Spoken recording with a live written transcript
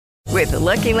With the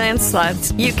Lucky Land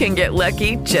Slots, you can get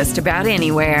lucky just about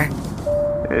anywhere.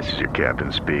 This is your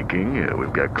captain speaking.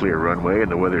 We've got clear runway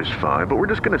and the weather's fine, but we're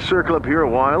just going to circle up here a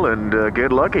while and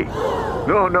get lucky.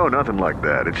 No, nothing like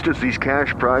that. It's just these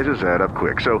cash prizes add up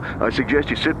quick. So I suggest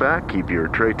you sit back, keep your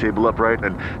tray table upright,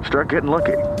 and start getting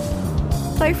lucky.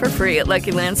 Play for free at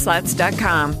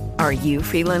LuckyLandSlots.com. Are you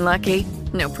feeling lucky?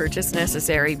 No purchase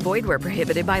necessary. Void where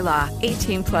prohibited by law.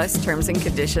 18+ terms and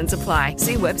conditions apply.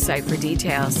 See website for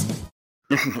details.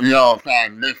 This is the All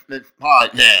Time Misfits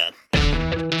Podcast.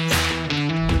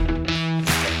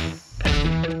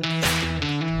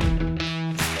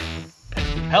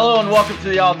 Hello and welcome to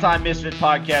the All Time Misfits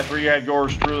Podcast, where you have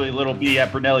yours truly, Little B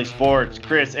at Brunelli Sports,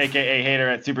 Chris, a.k.a. Hater,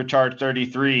 at Supercharged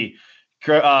 33.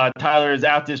 Tyler is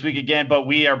out this week again, but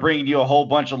we are bringing you a whole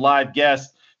bunch of live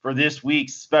guests for this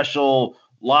week's special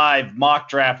live mock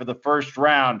draft for the first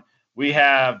round. We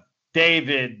have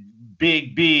David,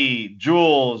 Big B,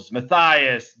 Jules,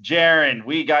 Matthias, Jaron.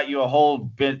 We got you a whole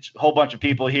bunch of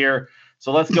people here.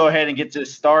 So let's go ahead and get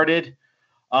this started.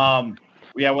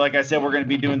 Like I said, we're going to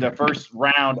be doing the first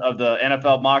round of the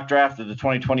NFL mock draft, of the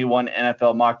 2021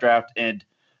 NFL mock draft. And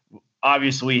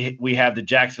obviously, we have the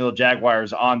Jacksonville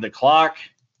Jaguars on the clock.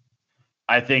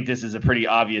 I think this is a pretty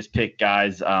obvious pick,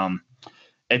 guys.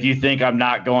 If you think I'm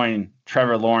not going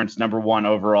Trevor Lawrence, number 1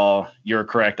 overall, you're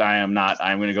correct. I am not.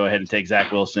 I'm going to go ahead and take Zach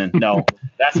Wilson. No,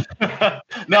 that's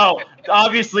no.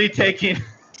 Obviously, taking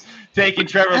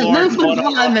Trevor Lawrence.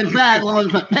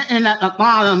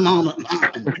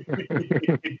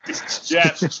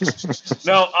 Yes.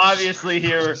 No, obviously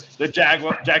here the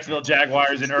Jacksonville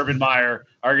Jaguars and Urban Meyer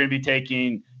are going to be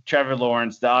taking Trevor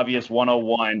Lawrence, the obvious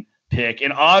 101 pick,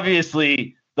 and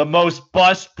obviously the most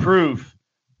bust-proof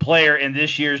player in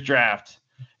this year's draft.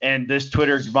 And this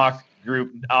Twitter mock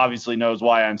group obviously knows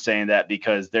why I'm saying that,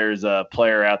 because there's a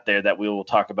player out there that we will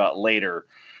talk about later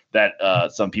that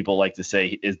some people like to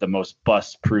say is the most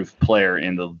bust-proof player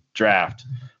in the draft.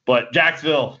 But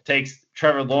Jacksonville takes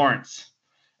Trevor Lawrence.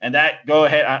 And go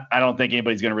ahead. I don't think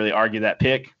anybody's going to really argue that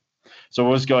pick. So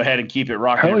we'll just go ahead and keep it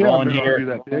rocking and rolling here.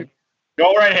 That pick.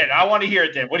 Go right ahead. I want to hear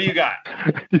it, then. What do you got?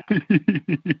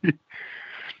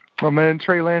 My man,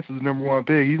 Trey Lance is the number 1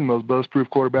 pick. He's the most bust-proof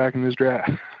quarterback in this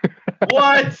draft.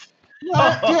 What? Get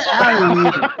out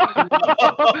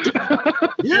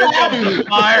of here.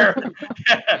 Fire.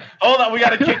 Hold on. We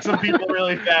got to kick some people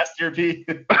really fast here, Pete.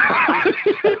 I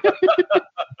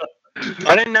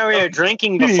didn't know you were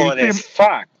drinking before this.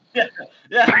 Fuck. Yeah.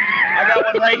 I got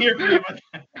one right here for you.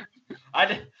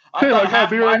 I thought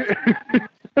half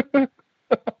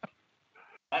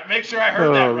make sure I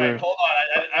heard that right. Man. Hold on.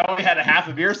 I only had a half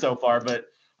a beer so far, but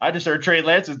I just heard Trey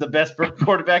Lance is the best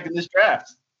quarterback in this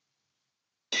draft.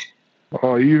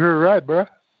 Oh, you heard right, bro.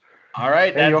 All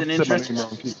right, that's an interesting.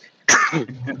 How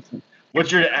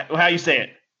you say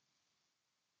it?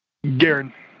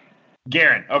 Garen.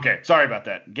 Okay, sorry about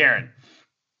that. Garen.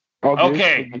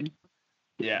 Okay.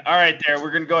 Yeah. All right, there.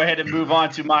 We're gonna go ahead and move on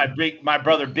to my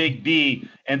brother Big B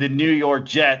and the New York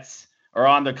Jets are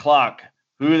on the clock.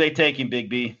 Who are they taking, Big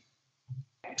B?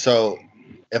 So,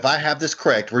 if I have this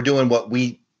correct, we're doing what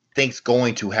we think's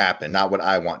going to happen, not what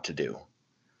I want to do.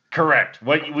 Correct.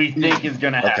 What we think is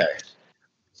going to happen. Okay.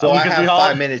 So I have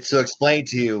 5 minutes to explain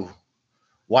to you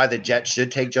why the Jets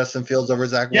should take Justin Fields over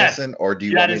Zach Wilson, or do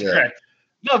you want me to? That is correct.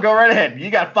 No, go right ahead. You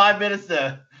got 5 minutes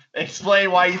to explain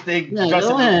why you think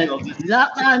Justin Fields is. You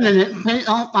got 5 minutes. Take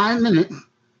on 5 minutes.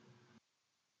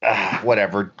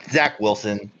 Whatever. Zach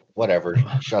Wilson. Whatever.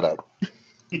 Shut up.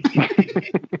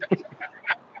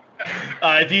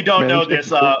 If you don't know this,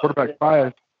 quarterback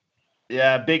 5.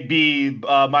 Yeah, Big B,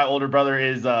 my older brother,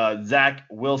 is Zach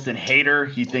Wilson hater.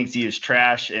 He thinks he is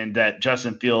trash and that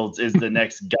Justin Fields is the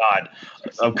next god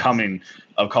of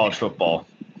college football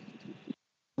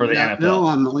for the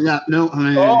NFL. We got Bill.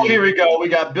 Oh, here we go. We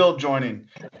got Bill joining.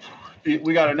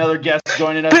 We got another guest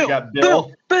joining us. We got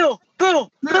Bill. Bill on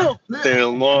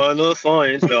the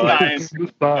science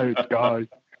guys.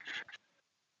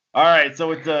 All right, so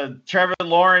with Trevor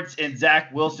Lawrence and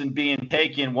Zach Wilson being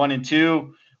taken 1 and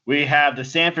 2, we have the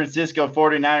San Francisco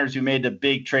 49ers, who made the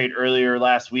big trade earlier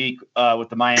last week with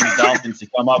the Miami Dolphins to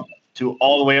come up to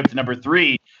all the way up to number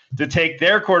 3 to take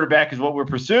their quarterback is what we're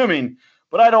presuming.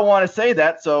 But I don't want to say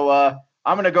that, so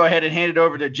I'm going to go ahead and hand it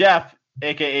over to Jeff,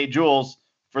 a.k.a. Jules,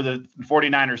 for the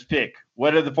 49ers pick.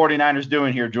 What are the 49ers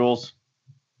doing here, Jules?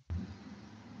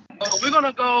 We're going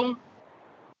to go,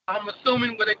 I'm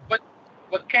assuming, what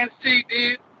Kansas City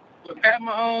did with Pat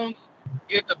Mahomes,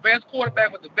 get the best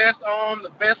quarterback with the best arm, the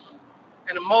best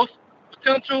and the most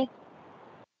potential.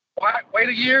 Wait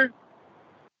a year,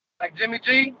 like Jimmy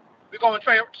G. We're going to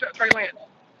Trey Lance.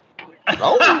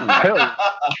 Oh, hell.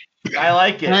 I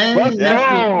like it. Let's go.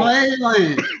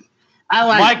 I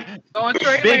like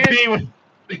Mike, Big B.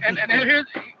 And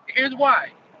here's why.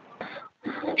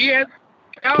 He had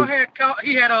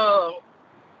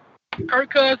Kirk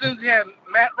Cousins, he had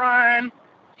Matt Ryan,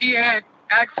 he had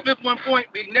Alex Smith 1 point,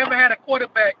 but he never had a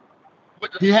quarterback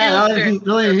with the skill set. He had all the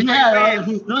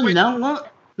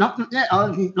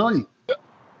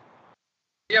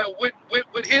Yeah,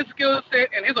 with his skill set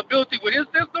and his ability with his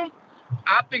system,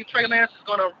 I think Trey Lance is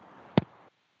gonna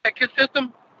take his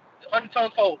system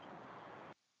unfold.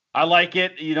 I like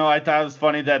it. You know, I thought it was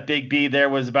funny that Big B there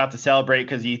was about to celebrate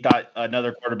because he thought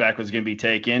another quarterback was going to be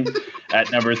taken at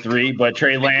number 3. But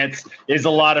Trey Lance is a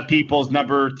lot of people's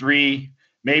number 3,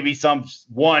 maybe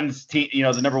someone's team. You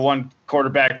know, the number 1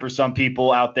 quarterback for some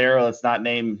people out there. Let's not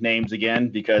name names again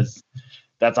because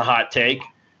that's a hot take.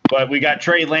 But we got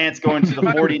Trey Lance going to the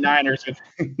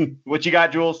 49ers. What you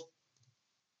got, Jules?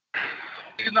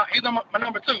 He's my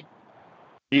number 2.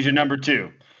 He's your number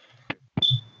 2.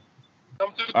 All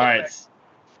right.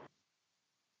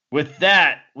 With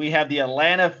that, we have the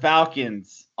Atlanta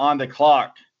Falcons on the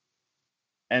clock.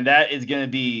 And that is going to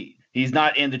be – he's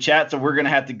not in the chat, so we're going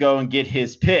to have to go and get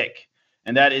his pick.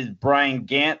 And that is Brian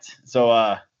Gant.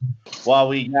 So while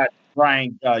we got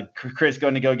Chris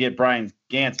going to go get Brian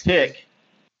Gant's pick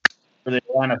for the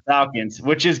Atlanta Falcons,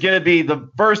 which is going to be the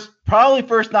probably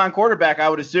first non-quarterback, I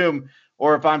would assume.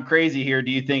 Or if I'm crazy here, do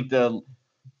you think the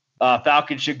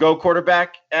Falcons should go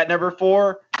quarterback at number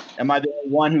 4? Am I the only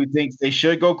one who thinks they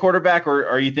should go quarterback, or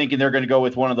are you thinking they're going to go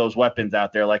with one of those weapons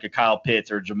out there like a Kyle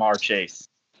Pitts or Jamar Chase?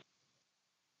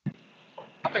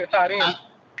 I think tight end.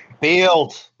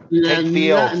 Fields. Take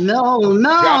Fields. No.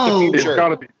 It's got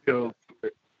to be Fields.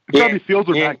 It's got to be Fields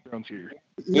or Mac Jones here.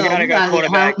 You got to go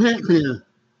quarterback.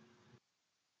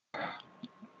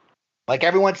 Like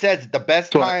everyone says, the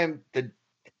best time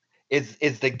is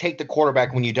to take the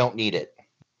quarterback when you don't need it.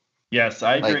 Yes,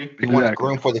 I agree. Like, you want to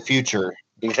groom for the future.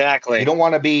 Exactly. You don't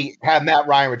want to have Matt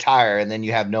Ryan retire and then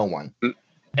you have no one.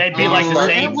 It'd be like the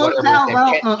same.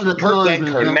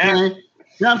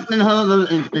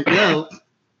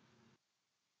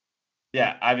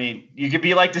 Yeah, I mean, you could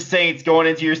be like the Saints going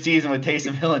into your season with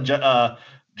Taysom Hill and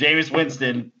Jameis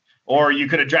Winston, or you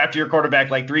could have drafted your quarterback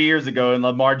like 3 years ago in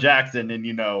Lamar Jackson and,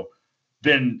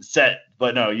 been set.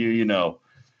 But no, you're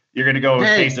going to go with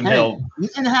Taysom Hill. You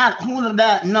can have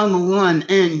quarterback number 1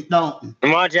 in Dalton.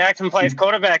 Lamar Jackson plays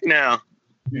quarterback now.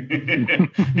 Does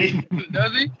he?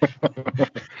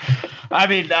 I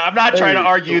mean, I'm not trying to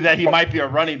argue that he might be a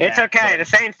running back. It's okay. The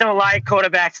Saints don't like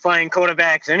quarterbacks playing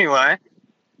quarterbacks anyway.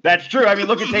 That's true. I mean,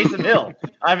 look at Taysom Hill.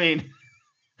 I mean,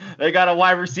 they got a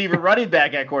wide receiver running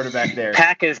back at quarterback there.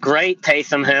 Pack is great,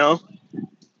 Taysom Hill.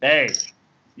 Hey,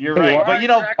 you're right. But,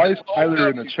 I Tyler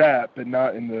in the chat, but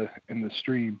not in the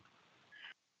stream.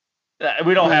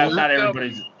 We don't have –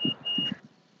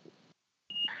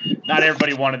 not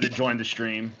everybody wanted to join the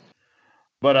stream.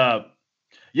 But,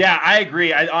 yeah, I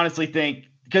agree. I honestly think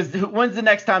 – because when's the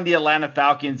next time the Atlanta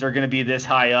Falcons are going to be this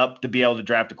high up to be able to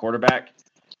draft a quarterback?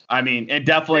 I mean, and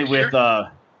definitely with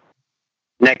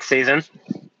next season.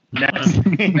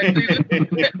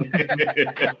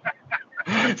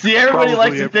 See, everybody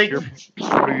likes to think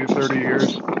 30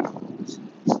 years.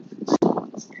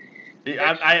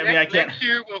 I mean, I can't. Next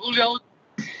year, when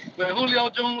Julio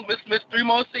Jones missed 3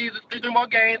 more seasons, 3 more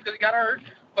games because he got hurt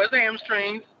for his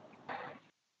hamstrings.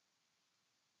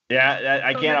 Yeah,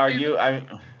 I can't argue. I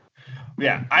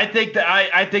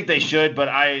think they should, but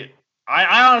I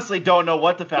honestly don't know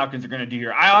what the Falcons are going to do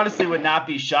here. I honestly would not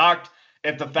be shocked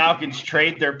if the Falcons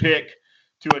trade their pick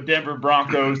to a Denver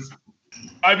Broncos.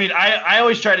 I mean, I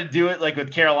always try to do it like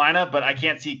with Carolina, but I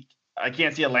can't see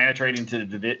Atlanta trading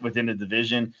within the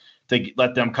division to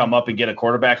let them come up and get a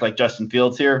quarterback like Justin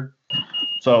Fields here.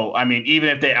 So, I mean, even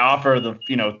if they offer the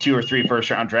 2 or 3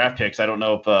 first-round draft picks, I don't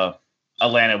know if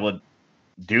Atlanta would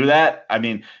do that. I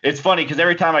mean, it's funny because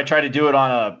every time I try to do it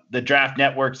on the Draft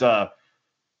Network's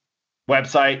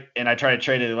website and I try to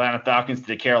trade the Atlanta Falcons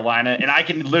to Carolina, and I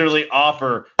can literally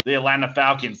offer the Atlanta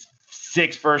Falcons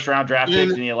 6 first-round draft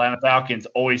picks, and the Atlanta Falcons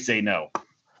always say no.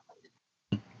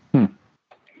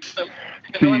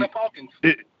 Atlanta Falcons.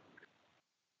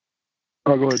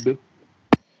 Go ahead, Bill.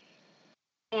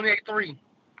 28-3.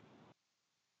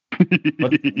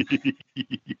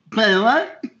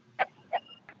 What?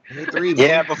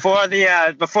 Yeah, before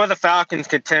the Falcons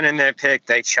could turn in their pick,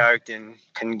 they choked and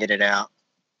couldn't get it out.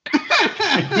 They're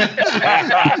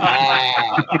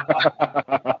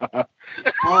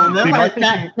like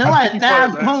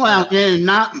that pull out there,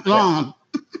 not strong.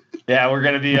 Yeah, we're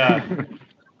gonna be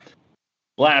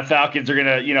Atlanta Falcons are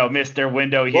gonna miss their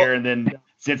window here, and then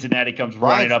Cincinnati comes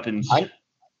running up and.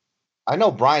 I know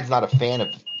Brian's not a fan of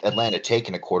Atlanta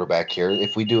taking a quarterback here.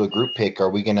 If we do a group pick, are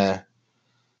we gonna?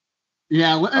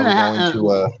 Yeah, we're gonna have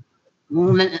to.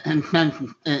 We'll make a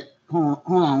consensus. Hold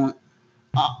on.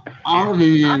 All of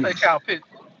these. I think Kyle Pitts.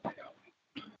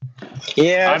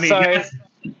 Yeah, I mean,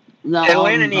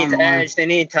 Atlanta needs edge. They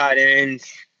need tight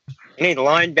ends. You need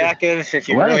linebackers if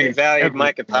you really valued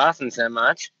Micah Parsons so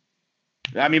much.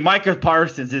 I mean, Micah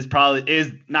Parsons to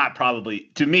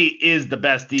me, is the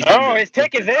best defense. Oh, his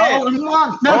pick is in. Oh,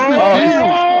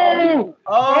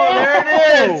 there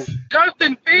it is.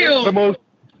 Justin Fields. The most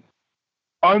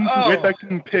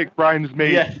unexpected pick Brian's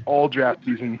made all draft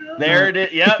season. There it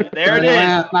is. Yep, there it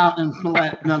is.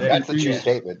 That's a true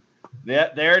statement. Yeah,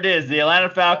 there it is. The Atlanta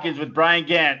Falcons with Brian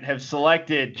Gant have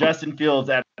selected Justin Fields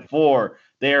at 4.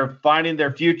 They are finding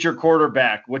their future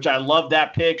quarterback, which I love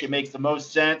that pick. It makes the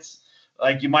most sense.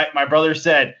 Like my brother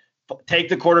said, take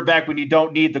the quarterback when you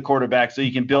don't need the quarterback so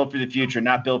you can build for the future,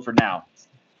 not build for now.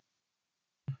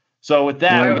 So with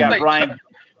that, we got Brian.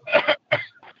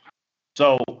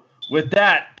 So with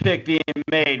that pick being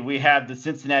made, we have the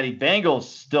Cincinnati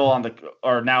Bengals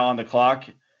now on the clock.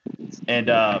 And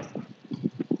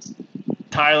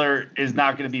Tyler is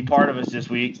not going to be part of us this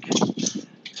week.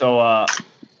 So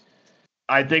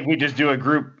I think we just do a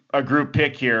group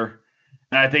pick here.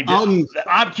 And I think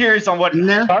I'm curious on what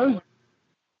Tyler's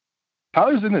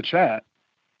in the chat.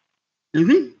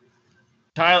 Mm-hmm.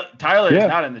 Tyler is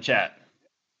not in the chat.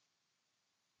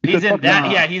 He's in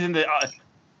that. Yeah, he's in the.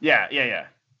 Yeah.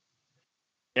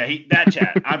 That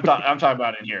chat. I'm talking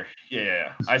about it here.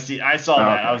 Yeah. I saw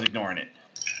that. I was ignoring it.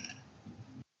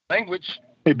 Language.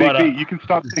 Hey, Big B, you can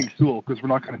stop saying Sewell because we're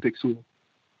not going to pick Sewell.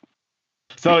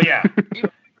 So yeah.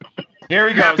 Here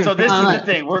we go. So this is the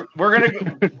thing.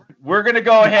 We're gonna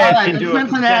go ahead and do it.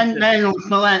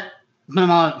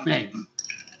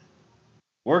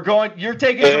 You're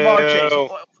taking Jamar Chase.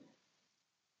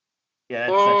 Yeah,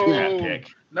 that's such a bad pick.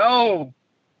 No.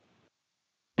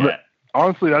 Yeah.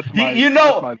 Honestly, that's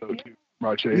my go-to.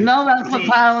 Jamar Chase. No, that's what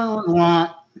Tyler would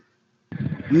want.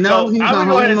 No, so I'm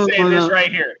gonna go ahead and say this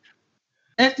right here.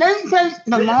 If they take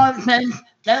Jamar Chase,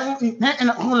 they will be taking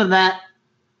a quarterback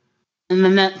in the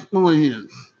next 4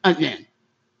 years again.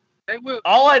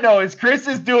 All I know is Chris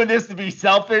is doing this to be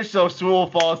selfish, so Sewell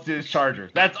falls to his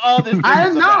Chargers. That's all this. I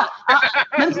am not.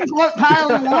 This is what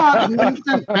Tyler wants.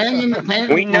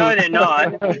 We know they're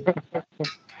not.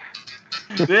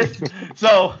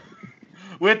 So,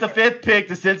 with the 5th pick,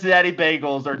 the Cincinnati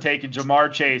Bengals are taking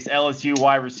Jamar Chase, LSU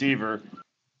wide receiver,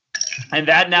 and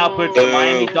that now puts the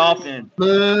Miami Dolphins.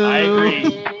 I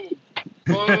agree.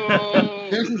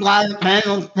 This is why the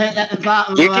Bengals pick at the top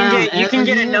of the round. You can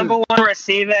get a number 1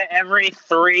 receiver every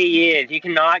 3 years. You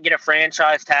cannot get a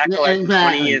franchise tackle at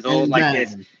 20 years old like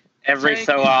this every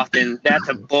so often. That's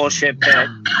a bullshit pick.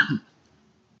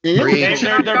 That's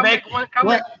what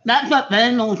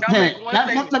Bengals pick.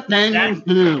 That's what the Bengals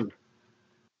do.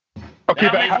 Okay,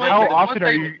 but how often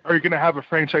are you going to have a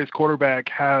franchise quarterback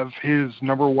have his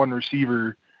number 1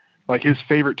 receiver, like his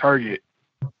favorite target,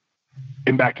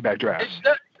 in back-to-back drafts?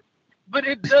 But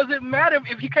it doesn't matter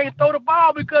if he can't throw the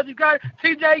ball because you got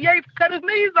T.J. Yates cut his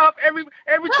knees off every 2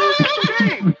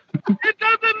 games. It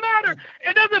doesn't matter.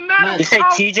 It doesn't matter. You say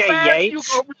T.J.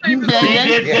 Yates? He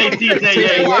did say T.J.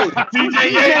 Yates.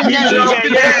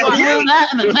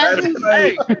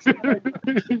 Hey,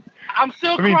 I'm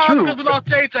still crying because we lost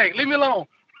J.J. Leave me alone.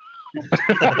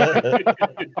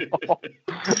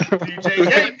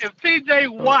 If T.J.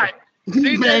 Watt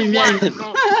is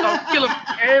gonna kill him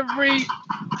every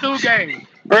 2 games.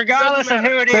 Regardless of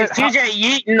who it is, TJ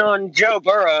Yeaton on Joe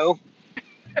Burrow.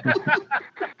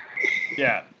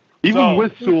 Yeah. Even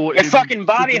with Sewell, if fucking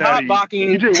Bobby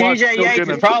Hotbocking, TJ Yates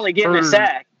is probably getting a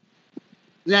sack.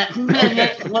 Yeah, TJ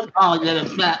Yates would probably get a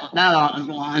sack with that on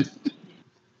the line.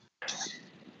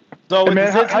 So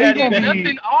how you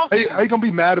gonna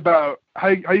be mad about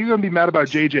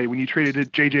JJ when you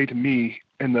traded JJ to me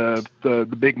in the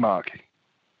Big Mock?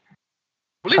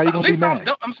 How you gonna be mad?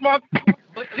 I'm smart.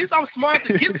 At least I'm smart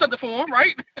to get something for him,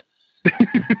 right?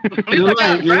 At least I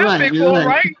got a draft pick for him,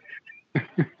 right?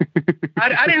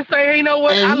 I didn't say, hey, you know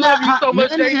what? I love you so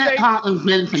much, JJ.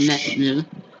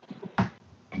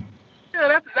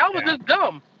 Yeah, that was just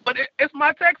dumb. But it's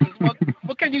my Texas.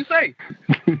 What can you say?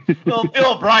 Well,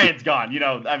 Bill O'Brien's gone.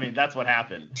 I mean, that's what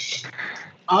happened.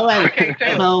 All right.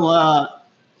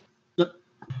 So,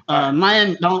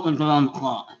 Miami Dolphins are on the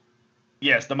clock.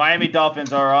 Yes, the Miami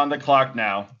Dolphins are on the clock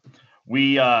now.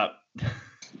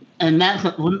 And that's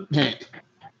a group pick.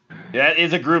 That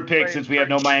is a group pick since we have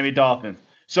no Miami Dolphins.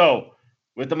 So,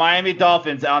 with the Miami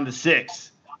Dolphins on the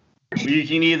 6th, we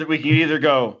can either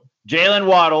go Jalen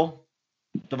Waddle,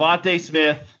 Devontae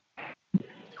Smith,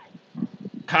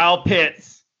 Kyle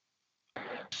Pitts,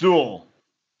 Sewell,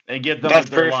 and get them at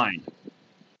their line.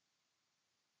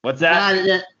 What's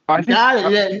that? I think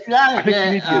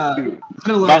you need to get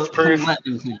two. Bust proof. I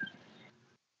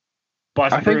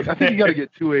think you got to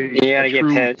get to a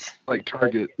true, Pitts. Like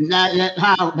target.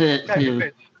 Kyle Pitts.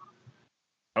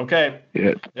 Okay.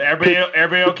 Yeah.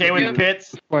 Everybody okay with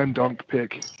Pitts? Slam dunk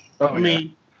pick. I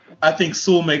mean, I think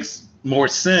Sewell makes more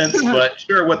sense, but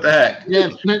sure, what the heck?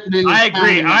 Yeah, I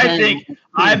agree.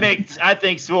 I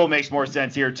think Sewell makes more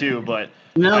sense here too, but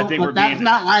I think that's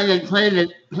not why they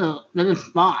traded to this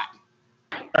spot.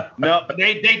 No,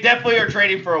 they definitely are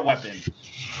trading for a weapon.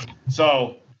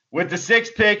 So with the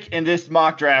 6th pick in this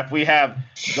mock draft, we have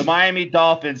the Miami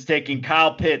Dolphins taking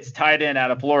Kyle Pitts, tight end out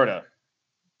of Florida.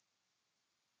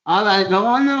 All right, go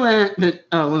on the list.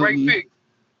 Great pick.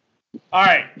 All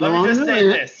right, let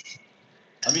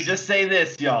me just say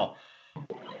this, y'all.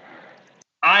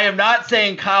 I am not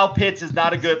saying Kyle Pitts is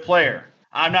not a good player.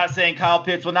 I'm not saying Kyle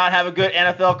Pitts will not have a good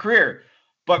NFL career,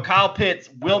 but Kyle Pitts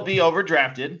will be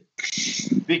overdrafted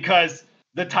because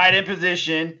the tight end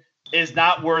position is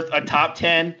not worth a top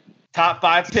 10, top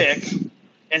 5 pick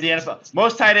in the NFL.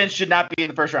 Most tight ends should not be in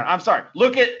the first round. I'm sorry.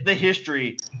 Look at the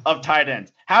history of tight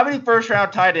ends. How many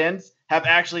first-round tight ends have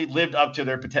actually lived up to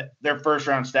their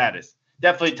first-round status?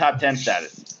 Definitely top 10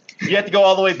 status. You have to go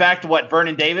all the way back to what,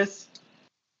 Vernon Davis?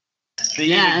 And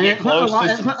he had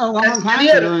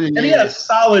a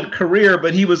solid career,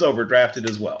 but he was overdrafted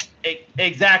as well.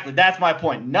 Exactly. That's my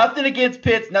point. Nothing against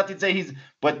Pitts. Nothing to say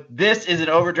but this is an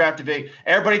overdrafted pick.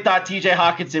 Everybody thought TJ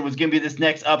Hawkinson was going to be this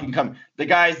next up and come. The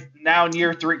guy's now in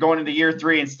year 3, going into year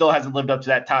 3, and still hasn't lived up to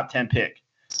that top 10 pick.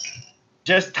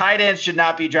 Just tight ends should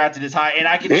not be drafted as high. And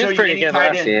I can show you any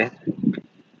tight end.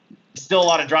 Still a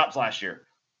lot of drops last year.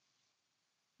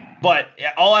 But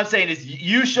all I'm saying is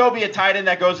you show me a tight end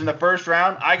that goes in the first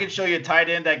round. I can show you a tight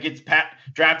end that gets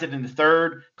drafted in the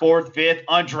 3rd, 4th, 5th,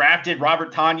 undrafted,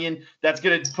 Robert Tonyan, that's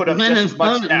going to put up just as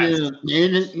much stats.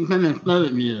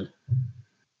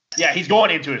 Yeah, he's going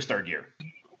into his 3rd year.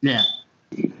 Yeah.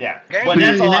 Yeah. But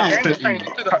that's all I'm saying.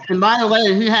 And by the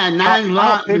way, he had 9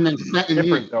 drops in the 2nd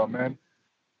year. Though, man.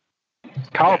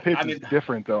 Kyle Pitts is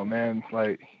different, though, man.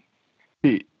 Like,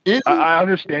 I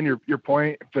understand your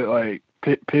point, but, like,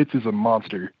 Pitts is a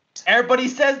monster. Everybody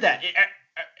says that.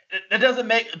 It doesn't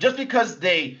make – just because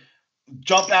they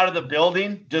jump out of the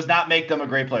building does not make them a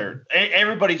great player.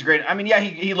 Everybody's great. I mean, yeah,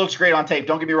 he looks great on tape.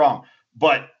 Don't get me wrong.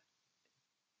 But,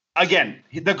 again,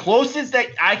 the closest that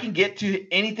I can get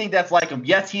to anything that's like him,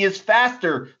 yes, he is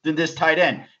faster than this tight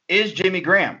end, is Jimmy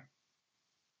Graham.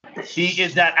 He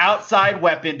is that outside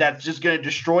weapon that's just going to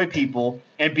destroy people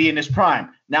and be in his prime.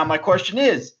 Now, my question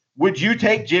is, would you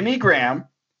take Jimmy Graham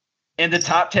in the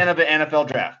top 10 of an NFL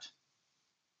draft?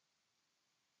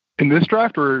 In this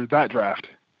draft or that draft?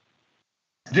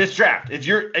 This draft. If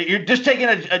you're just taking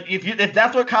if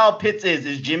that's what Kyle Pitts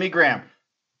is Jimmy Graham,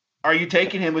 are you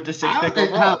taking him with the 6th pick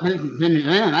overall? Kyle Pitts is Jimmy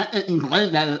Graham. I think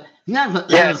that.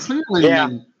 Yes. You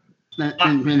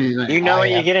know what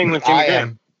you're getting with Jimmy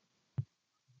Graham.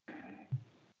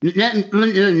 I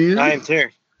am too.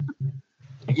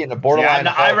 You're getting a borderline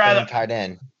tight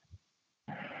end.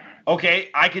 Okay,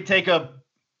 I could take a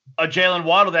Jalen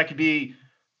Waddle that could be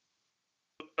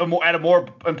at a more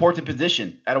important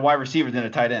position at a wide receiver than a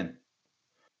tight end.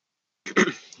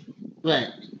 Right.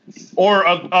 Or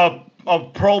a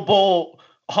Pro Bowl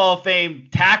Hall of Fame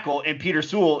tackle in Peter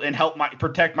Sewell and help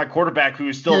protect my quarterback who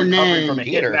is still recovering from a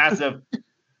hit massive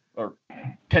 – or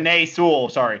Penei Sewell,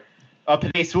 sorry.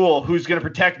 Penei Sewell, who's going to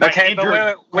protect my injured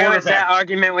quarterback. Where was that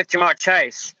argument with Jamar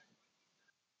Chase?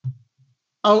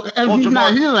 Oh, he's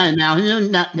not here right now. He's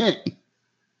not pick.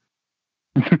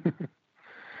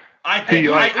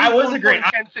 I was agreeing.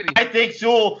 I think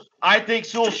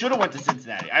Sewell should have went to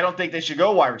Cincinnati. I don't think they should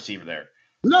go wide receiver there.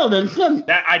 No, they shouldn't.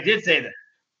 I did say that.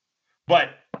 But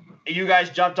you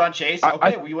guys jumped on Chase.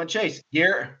 Okay, we went Chase.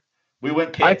 Here, we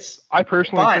went Pitts. I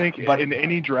personally think in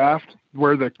any draft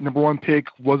where the number 1 pick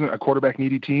wasn't a quarterback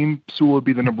needy team, Sewell would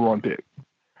be the number 1 pick.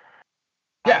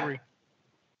 Yeah.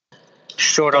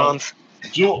 Short arms.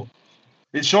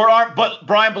 It's short arm, but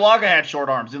Brian Bulaga had short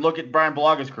arms. And look at Brian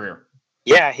Bulaga's career.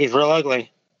 Yeah, he's real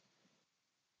ugly.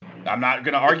 I'm not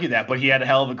going to argue that, but he had a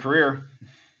hell of a career.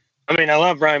 I mean, I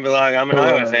love Brian Bulaga. I'm an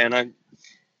Iowa fan.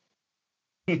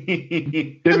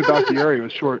 David Bakhtiari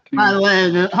was short too. By the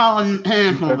way, the Holland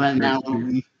handful right now.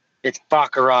 It's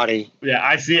Baccarati. Yeah,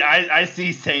 I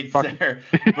see Saints there.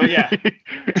 But yeah.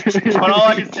 But all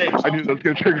I can say. I knew that was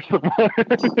going to trigger someone.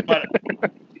 But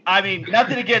I mean,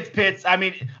 nothing against Pitts. I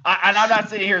mean, and I'm not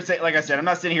sitting here saying, like I said, I'm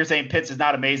not sitting here saying Pitts is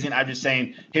not amazing. I'm just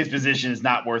saying his position is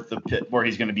not worth the pit where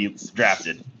he's going to be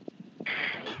drafted.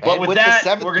 But with that, the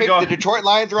 7th pick, the Detroit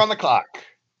Lions are on the clock.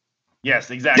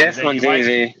 Yes, exactly. This one's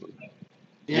easy.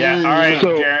 Yeah. All right.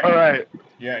 So, all right.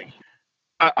 Yeah.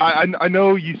 I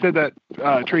know you said that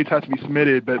trades have to be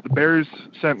submitted, but the Bears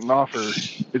sent an offer.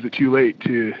 Is it too late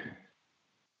to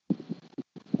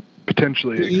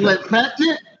potentially accept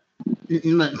it?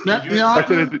 I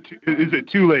said, is it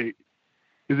too late?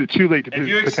 Is it too late to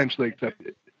potentially accept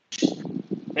it?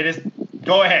 It is.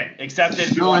 Go ahead. Accept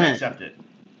it if you want to accept it.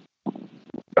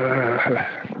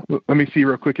 Let me see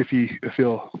real quick if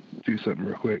he'll do something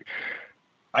real quick.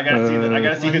 I gotta see that. I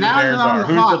gotta see who the Bears are.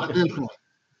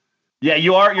 Yeah,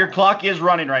 you are. Your clock is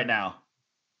running right now.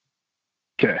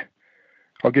 Okay,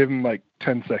 I'll give him like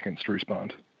 10 seconds to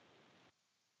respond.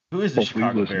 Who is the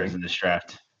Chicago Bears in this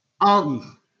draft? I'll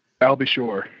be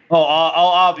sure. Oh,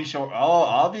 I'll be sure. Oh,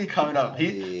 I'll be coming up.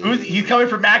 He's coming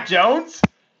for Mac Jones?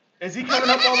 Is he coming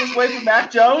up all this way for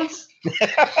Mac Jones?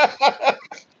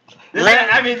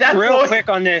 That's real quick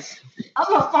on this. I'm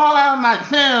gonna fall out of my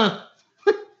chair.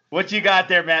 What you got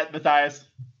there, Matthias?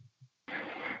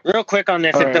 Real quick on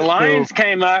this. If the Lions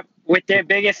came up with their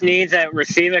biggest needs at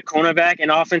receiver, cornerback,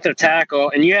 and offensive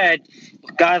tackle, and you had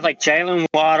guys like Jalen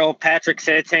Waddle, Patrick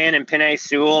Surtain, and Penei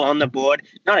Sewell on the board,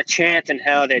 not a chance in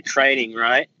hell they're trading,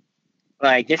 right?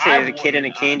 Like, this is a kid in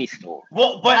a candy store.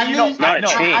 Well, but not a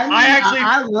chance.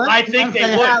 I think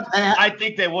they would. I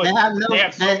think they would. They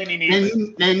have so many needs.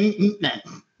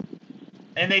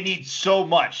 And they need so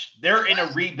much. They're in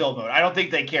a rebuild mode. I don't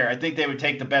think they care. I think they would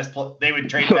take the best. They would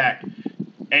trade back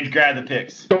and grab the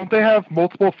picks. Don't they have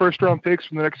multiple first-round picks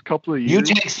from the next couple of years? You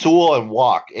take Sewell and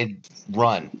walk and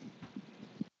run.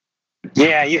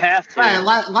 Yeah, you have to. Right,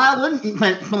 why wouldn't you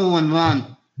take Sewell and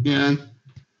run? Yeah.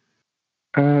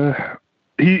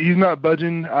 He's not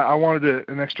budging. I wanted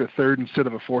an extra third instead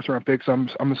of a 4th-round pick, so I'm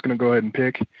just going to go ahead and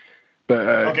pick.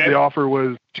 But the offer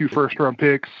was 2 first-round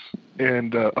picks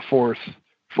and a 4th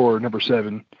for number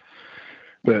 7.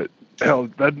 But hell,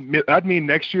 that'd mean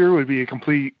next year would be a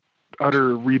complete,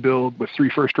 utter rebuild with 3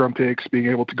 first-round picks, being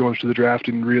able to go into the draft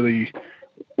and really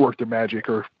work their magic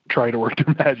or try to work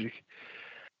their magic.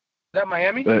 Is that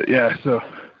Miami? But yeah, so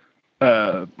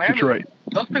Detroit.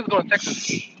 Those picks going to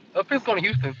Texas. Those picks going to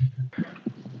Houston.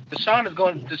 Deshaun is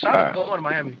going to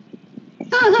Miami.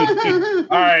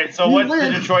 All right, so what's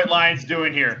the Detroit Lions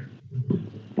doing here?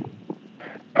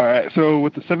 All right, so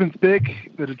with the 7th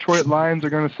pick, the Detroit Lions are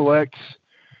going to select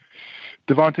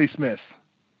Devontae Smith,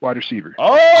 wide receiver.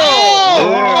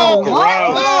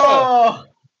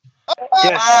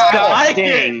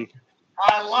 Disgusting.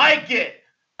 I like it.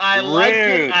 I love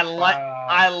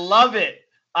it.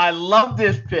 I love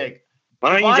this pick.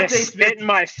 Why don't you just spit in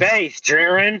my face,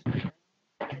 Jaron?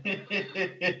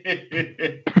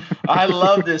 I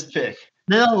love this pick.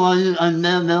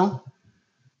 No.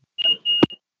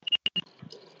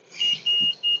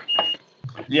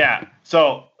 Yeah,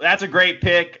 so that's a great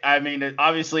pick. I mean,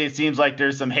 obviously, it seems like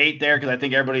there's some hate there because I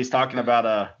think everybody's talking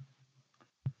about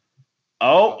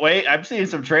Oh, wait, I'm seeing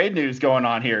some trade news going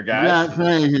on here, guys.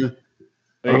 We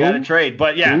got a trade.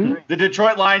 But, yeah, the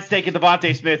Detroit Lions taking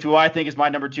Devontae Smith, who I think is my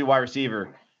number 2 wide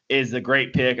receiver, is a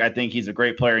great pick. I think he's a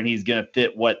great player, and he's going to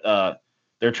fit what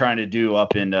they're trying to do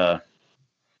up in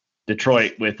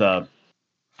Detroit with Do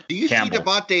you Campbell. see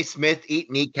Devontae Smith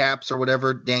eat kneecaps or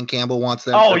whatever Dan Campbell wants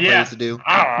them to do?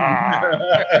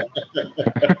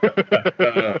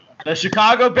 The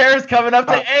Chicago Bears coming up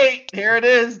to 8. Here it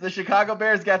is. The Chicago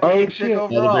Bears got the 8th pick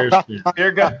overall. Here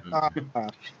it goes.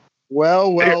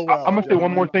 Well. I'm going to say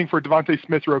one more thing for Devontae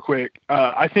Smith real quick.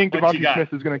 I think Devontae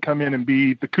Smith is going to come in and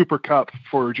be the Cooper Kupp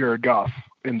for Jared Goff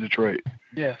in Detroit.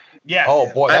 Yes. Yeah.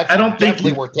 Oh, boy. I don't think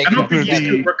he's Cooper Kupp.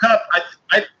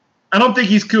 I don't think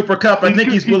he's Cooper Kupp. I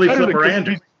think he's Willie Flipper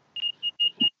Anderson.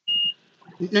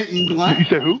 You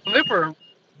said who? Flipper.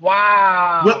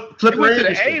 Wow. Flipper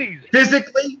Anderson.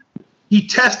 Physically, he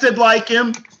tested like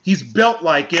him. He's built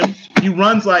like him. He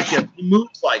runs like him. He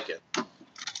moves like him.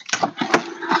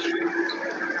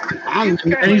 And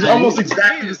he's almost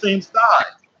exactly the same size.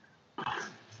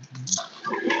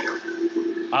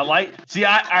 I like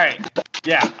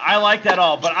that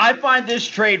all, but I find this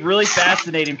trade really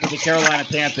fascinating for the Carolina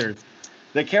Panthers.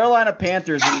 The Carolina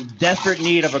Panthers are in desperate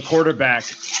need of a quarterback,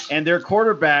 and their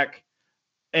quarterback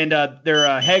and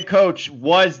their head coach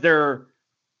was their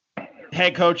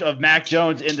head coach of Mac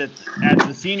Jones at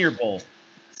the Senior Bowl.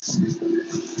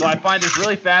 So I find this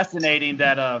really fascinating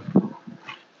that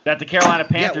the Carolina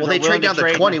Panthers they trade down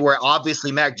to 20 where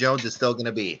obviously Mac Jones is still going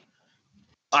to be.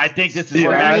 I think this is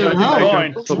where Mac Jones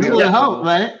is going.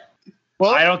 Right?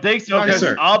 Well, I don't think so because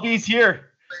Albie's here.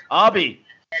 Albie,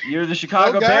 you're the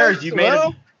Chicago Bears. You made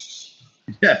it.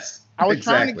 Yes. I was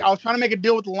trying to make a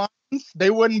deal with the Lions. They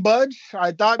wouldn't budge.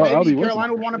 I thought maybe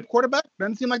Carolina would want a quarterback.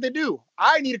 Doesn't seem like they do.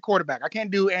 I need a quarterback. I can't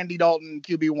do Andy Dalton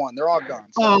QB1. They're all gone.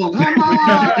 So. Oh, come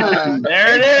on.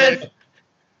 There it is.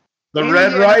 The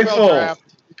Red Rifle. Draft,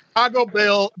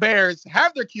 Chicago Bears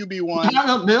have their QB1,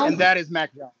 and that is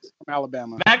Mac Jones from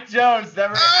Alabama. Mac Jones.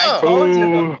 I told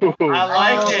you. I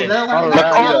like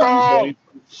it.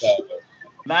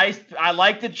 Nice. I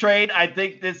like the trade. I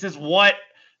think this is what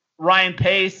Ryan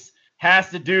Pace has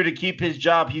to do to keep his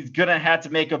job. He's going to have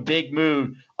to make a big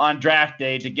move on draft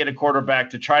day to get a quarterback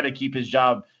to try to keep his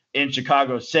job in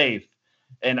Chicago safe.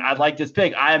 And I like this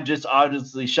pick. I am just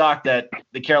obviously shocked that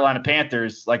the Carolina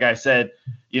Panthers, like I said,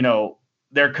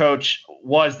 their coach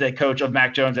was the coach of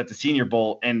Mac Jones at the Senior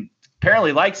Bowl and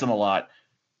apparently likes him a lot.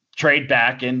 Trade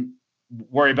back and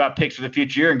worry about picks for the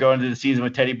future year and go into the season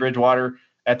with Teddy Bridgewater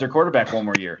at their quarterback one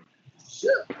more year.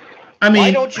 Sure. I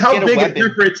mean, how big a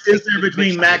difference is there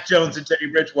between Mac Jones and Teddy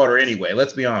Bridgewater anyway?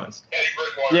 Let's be honest.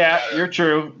 Yeah, you're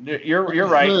true. You're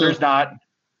right. There's not.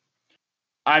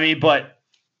 I mean, but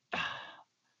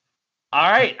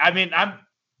all right. I mean,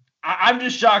 I'm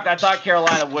just shocked. I thought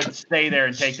Carolina would stay there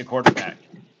and take the quarterback.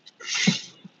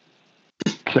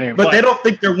 Same. But they don't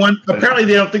think they're one. Apparently,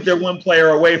 they don't think they're one player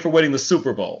away from winning the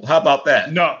Super Bowl. How about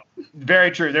that? No, very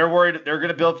true. They're worried. They're going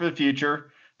to build for the future.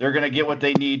 They're going to get what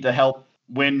they need to help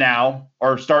win now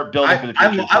or start building for the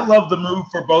future. I love the move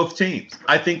for both teams.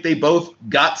 I think they both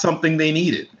got something they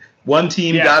needed. One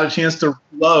team got a chance to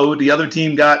load. The other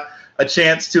team got a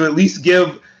chance to at least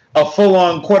give a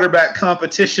full-on quarterback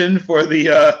competition for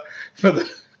the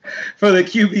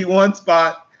QB1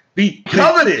 spot. Be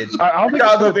coveted. I don't think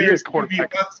Chicago Bears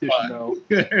QB1 spot.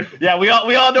 Yeah, we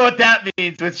all know what that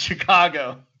means with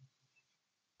Chicago.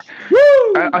 Woo!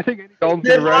 I think Andy Dalton's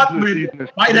the rest of the season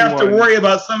might have to worry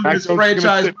about some of his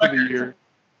franchise records.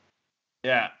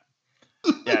 Yeah,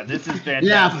 this is fantastic.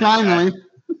 Yeah, finally.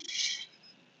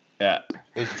 Yeah.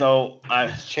 So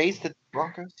is Chase the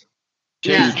Broncos?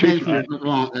 Chase the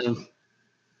Broncos.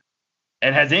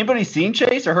 And has anybody seen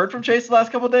Chase or heard from Chase the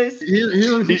last couple of days? He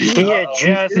just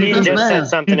said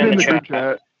something in the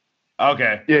chat.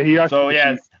 Okay. Yeah, he. So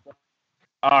yes.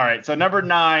 All right. So number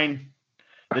 9.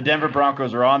 The Denver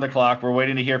Broncos are on the clock. We're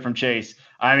waiting to hear from Chase.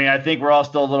 I mean, I think we're all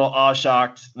still a little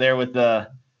awe-shocked there with the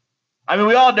 – I mean,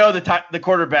 we all know the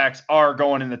quarterbacks are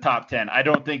going in the top 10. I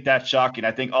don't think that's shocking.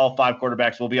 I think all 5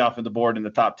 quarterbacks will be off of the board in the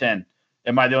top 10.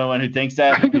 Am I the only one who thinks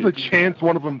that? I think there's a chance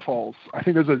one of them falls. I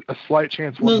think there's a slight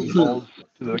chance one of them falls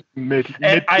to the mid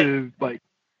to like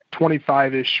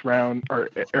 25-ish round or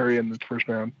area in the first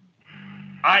round.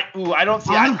 I don't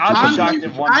see. I'm shocked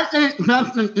if one. I think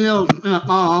Justin Fields is going to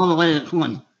fall all the way to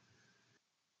 20.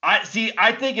 I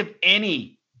think if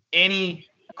any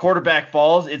quarterback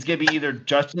falls, it's going to be either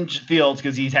Justin Fields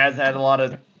because he has had a lot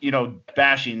of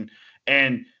bashing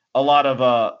and a lot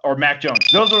of or Mac Jones.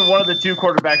 Those are one of the 2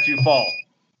 quarterbacks who fall.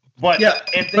 But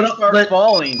if they start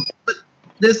falling,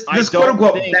 this quote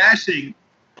unquote bashing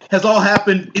has all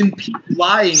happened in peak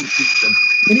lying season.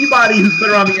 Anybody who's been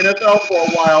around the NFL for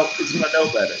a while is going to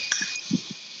know better.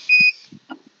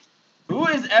 Who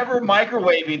is ever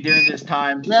microwaving during this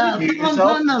time? Yeah,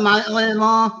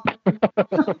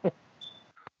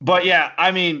 but yeah,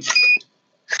 I mean.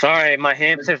 Sorry, my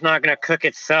hamster's not going to cook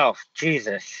itself.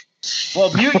 Jesus.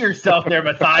 Well, mute yourself there,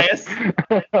 Matthias.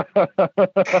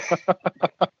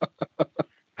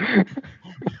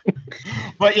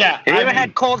 But yeah. Have you ever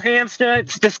had cold hamster?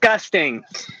 It's disgusting.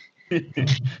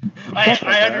 I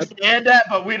understand that,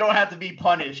 but we don't have to be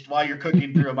punished while you're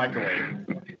cooking through a microwave.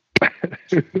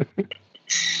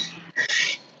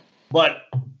 But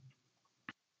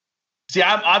see,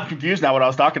 I'm confused now what I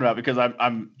was talking about because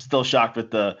I'm still shocked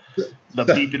with the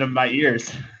beeping of my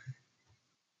ears.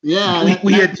 Yeah,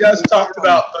 we had just talked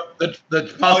about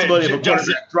the possibility of a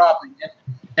quarterback dropping it,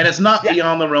 and it's not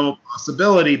beyond the realm of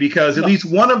possibility because at least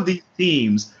one of these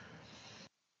teams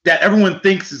that everyone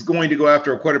thinks is going to go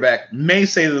after a quarterback may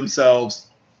say to themselves,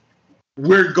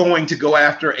 we're going to go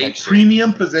after a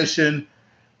premium position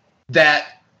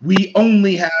that we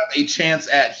only have a chance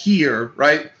at here,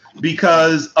 right?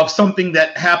 Because of something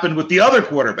that happened with the other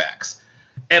quarterbacks.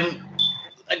 And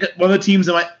one of the teams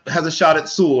that has a shot at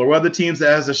Sewell, or one of the teams that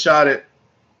has a shot at,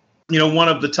 one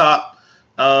of the top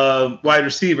wide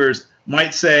receivers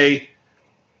might say,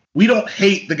 we don't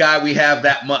hate the guy we have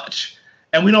that much.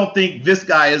 And we don't think this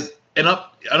guy is an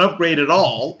upgrade at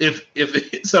all.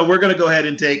 So we're going to go ahead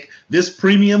and take this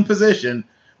premium position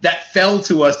that fell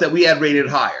to us that we had rated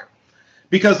higher.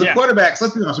 Because the quarterbacks,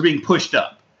 let's be honest, are being pushed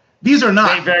up. These are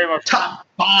not top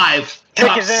 5,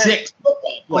 top 6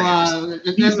 football players.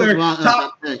 These are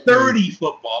top 30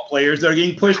 football players that are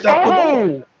getting pushed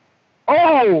up.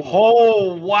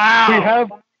 Oh,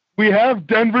 wow. We have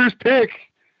Denver's pick.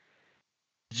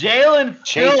 Jalen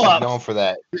Chase Phillips. is known for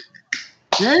that.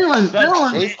 Jalen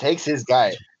Phillips. Chase takes his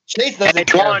guy. Chase doesn't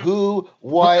care who,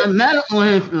 what. Medical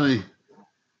history.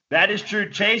 That is true.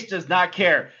 Chase does not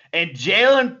care. And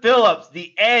Jalen Phillips,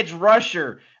 the edge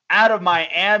rusher out of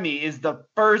Miami, is the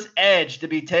first edge to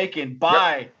be taken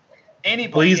by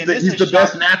anybody. Well, he's the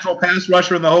best natural pass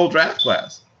rusher in the whole draft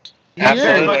class.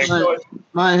 Absolutely.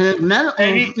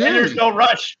 And there's no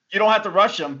rush. You don't have to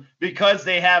rush him because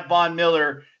they have Von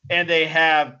Miller and they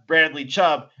have Bradley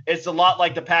Chubb. It's a lot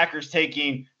like the Packers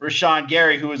taking Rashawn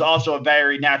Gary, who is also a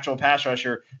very natural pass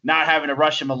rusher, not having to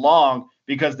rush him along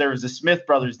because there was the Smith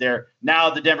brothers there. Now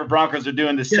the Denver Broncos are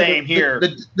doing the same here.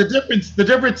 The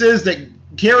difference is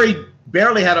that Gary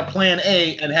barely had a plan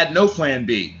A and had no plan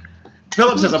B.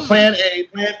 Phillips has a plan A,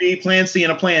 plan B, plan C,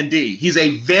 and a plan D. He's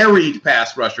a varied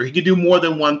pass rusher. He can do more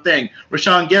than one thing.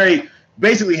 Rashawn Gary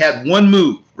basically had one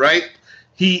move, right?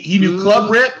 He knew club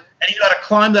rip, and he got to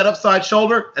climb that upside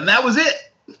shoulder, and that was it.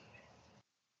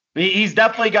 He's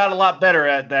definitely got a lot better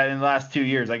at that in the last 2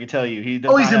 years, I can tell you. He's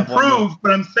improved,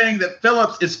 but I'm saying that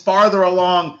Phillips is farther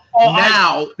along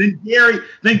now than Gary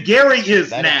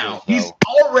is now. He's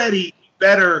already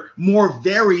better, more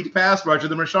varied pass rusher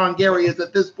than Rashawn Gary is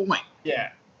at this point.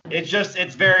 Yeah. It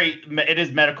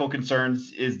is medical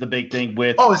concerns is the big thing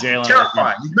with Jalen. It's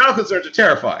terrifying. These medical concerns are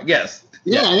terrifying, yes.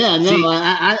 Yeah.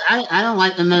 I don't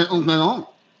like the medicals at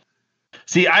all.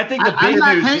 See, I think the big I'm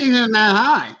not news taking them that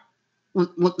high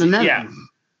with the medicals. Yeah.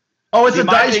 Oh, it's a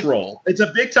dice roll. It's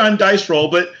a big-time dice roll,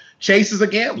 but Chase is a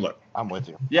gambler. I'm with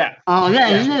you. Yeah. Oh,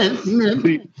 yeah, he is.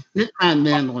 He's a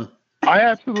gambler. I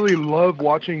absolutely love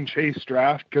watching Chase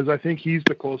draft because I think he's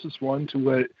the closest one to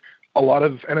what a lot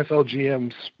of NFL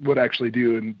GMs would actually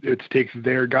do, and it's takes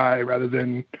their guy rather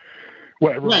than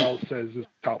what everyone else says is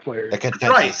top player.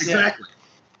 Right,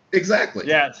 exactly.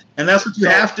 Yeah. And that's what you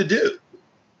have to do.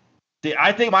 See,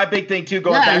 I think my big thing, too,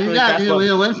 going back really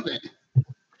fast.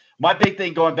 My big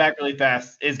thing going back really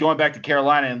fast is going back to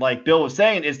Carolina, and like Bill was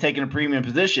saying, is taking a premium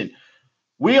position.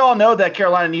 We all know that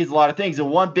Carolina needs a lot of things, and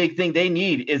one big thing they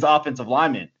need is offensive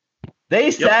linemen. They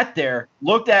sat there,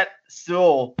 looked at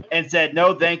Sewell, and said,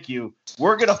 no, thank you.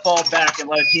 We're going to fall back and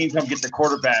let a team come get the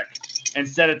quarterback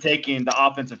instead of taking the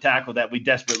offensive tackle that we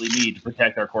desperately need to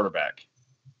protect our quarterback.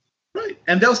 Right.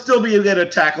 And they'll still be able to get a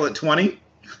tackle at 20.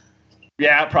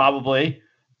 Yeah, probably.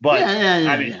 But,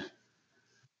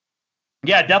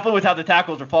 yeah, definitely with how the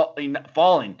tackles are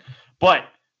falling. But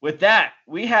with that,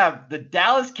 we have the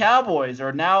Dallas Cowboys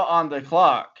are now on the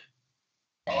clock.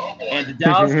 And the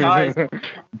Dallas guys.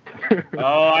 Oh,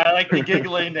 I like the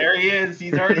giggling. There he is.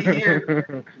 He's already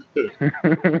here.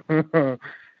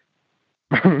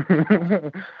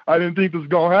 I didn't think this was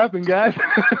going to happen, guys.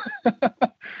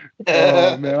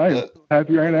 Oh, man, I am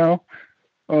happy right now.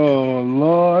 Oh,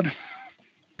 Lord.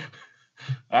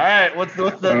 All right, what's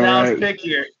the Dallas pick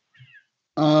here?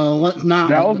 What's not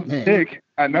Dallas pick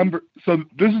at number? So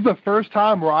this is the first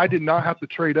time where I did not have to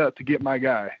trade up to get my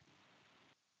guy.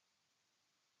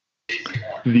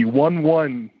 The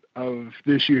 1-1 of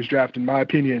this year's draft, in my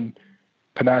opinion,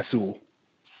 Penei Sewell.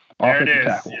 Offensive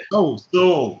tackle. Oh,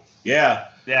 Sewell. Yeah.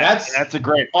 That's a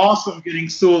great. Awesome getting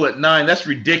Sewell at 9. That's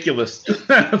ridiculous.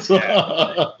 I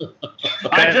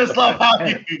just love how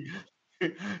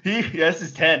this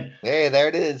is 10. Hey, there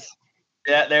it is.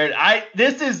 Yeah,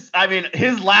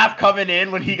 his laugh coming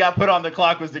in when he got put on the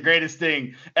clock was the greatest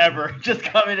thing ever. Just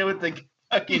coming in with the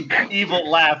fucking evil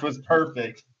laugh was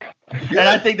perfect. And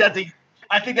I think that's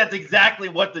exactly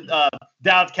what the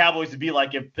Dallas Cowboys would be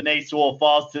like if Penei Sewell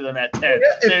falls to them at 10.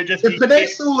 If Penei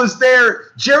Sewell is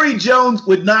there, Jerry Jones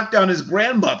would knock down his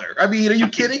grandmother. I mean, are you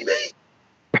kidding me?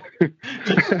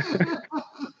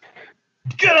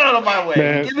 Get out of my way.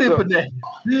 Man, Give me Penei.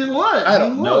 What? I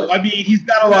don't know. I mean, he's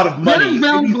got a lot of money.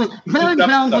 Jerry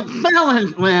Jones would sell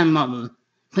his grandmother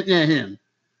to get him.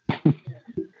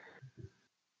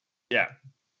 Yeah.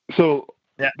 So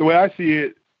the way I see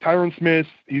it, Tyron Smith,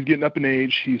 he's getting up in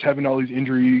age. He's having all these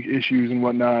injury issues and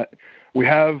whatnot. We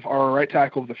have our right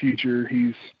tackle of the future.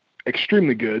 He's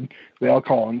extremely good, La'el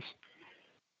Collins.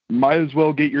 Might as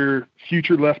well get your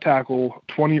future left tackle,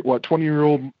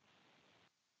 20-year-old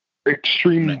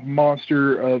extreme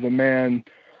monster of a man.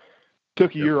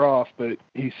 Took a year off, but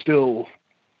he's still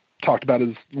talked about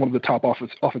as one of the top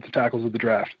offensive tackles of the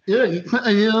draft. Yeah, you put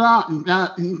a year off and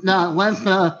got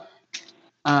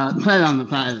play on the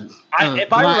Titans.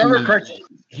 If I remember correctly,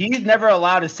 he's never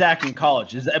allowed a sack in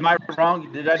college. Am I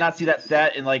wrong? Did I not see that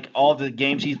stat in like all the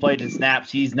games he's played in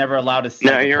snaps? He's never allowed a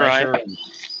sack. No, you're right.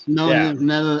 No, he's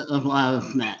never allowed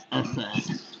a sack.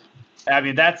 I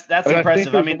mean, that's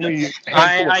impressive. I mean,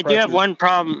 I do have one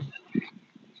problem.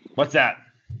 What's that?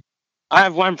 I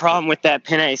have one problem with that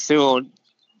Penei Sewell.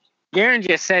 Garen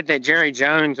just said that Jerry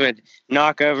Jones would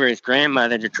knock over his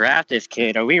grandmother to draft this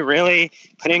kid. Are we really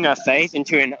putting our faith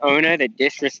into an owner that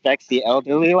disrespects the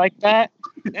elderly like that?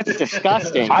 That's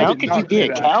disgusting. How could you be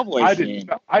a Cowboys fan?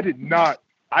 I did not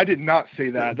say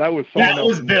that. That was someone else. That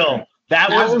was Bill. That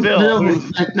was Bill.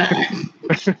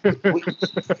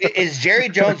 Is Jerry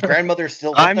Jones' grandmother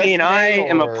still with I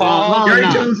am appalled. Jerry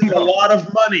Jones has a lot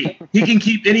of money. He can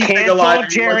keep anything alive.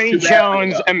 Jerry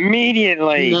Jones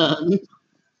immediately.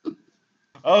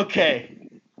 Okay.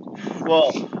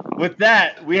 Well, with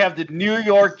that, we have the New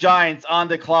York Giants on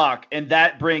the clock, and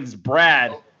that brings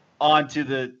Brad onto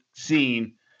the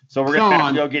scene. So we're going to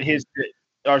have to go get his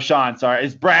 – or Sean, sorry.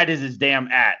 Brad is his damn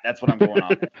at. That's what I'm going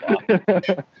on.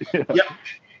 Yep.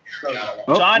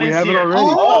 Sean is here.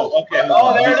 Oh, okay.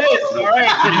 Oh, there it is. All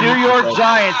right. The New York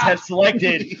Giants have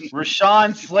selected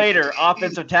Rashawn Slater,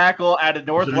 offensive tackle out of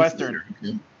Northwestern,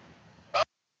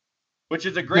 which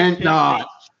is a great pick.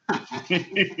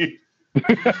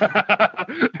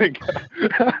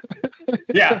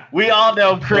 Yeah, we all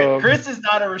know Chris is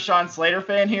not a Rashawn Slater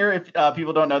fan here. If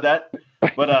people don't know that,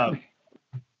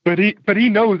 but he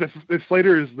knows if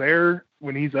Slater is there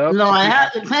when he's up. No, I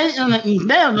have to pay him that he's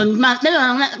there, but he's not there.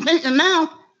 I'm not paying him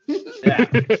now. Yeah.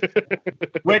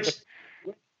 Which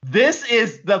this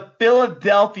is the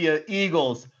Philadelphia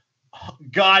Eagles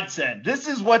godsend. This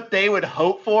is what they would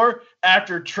hope for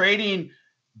after trading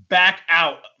back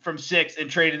out from 6 and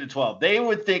trading to 12. They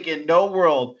would think in no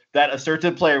world that a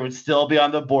certain player would still be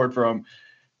on the board for them,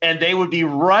 and they would be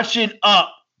rushing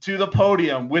up to the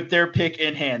podium with their pick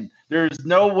in hand. There's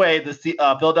no way the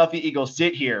Philadelphia Eagles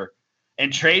sit here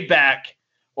and trade back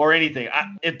or anything.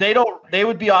 If they don't, they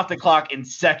would be off the clock in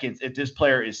seconds if this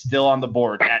player is still on the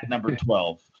board at number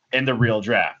 12 in the real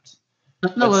draft.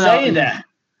 But saying that,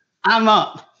 I'm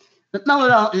up. But no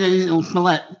one else will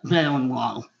select Jalen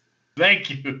Waddle. Thank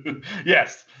you.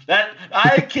 Yes, that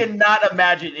I cannot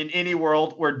imagine in any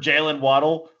world where Jalen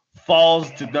Waddle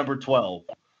falls to number 12.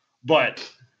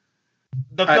 But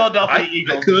the Philadelphia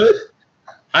Eagles.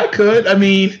 I could. I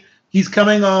mean, he's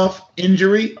coming off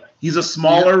injury. He's a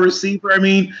smaller receiver. I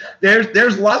mean,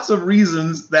 there's lots of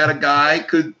reasons that a guy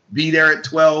could be there at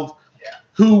 12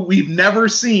 who we've never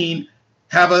seen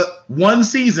have one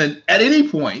season at any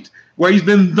point where he's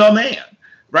been the man,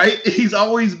 right? He's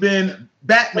always been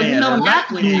Batman or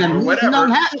Batman or whatever. You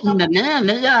don't have to be the man.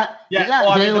 They got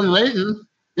Jalen Layton.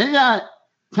 They got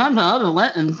tons of other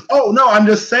weapons. Oh, no, I'm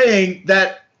just saying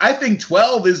that I think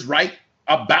 12 is right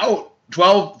about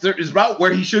 12 is about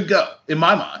where he should go, in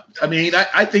my mind. I mean,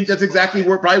 I think that's exactly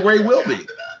probably where he will be.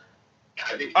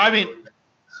 I mean,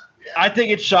 I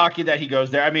think it's shocking that he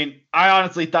goes there. I mean, I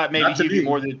honestly thought maybe he'd be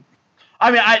more than – I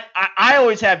mean, I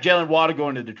always have Jalen Waddle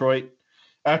going to Detroit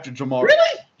after Jamal.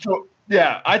 Really? So,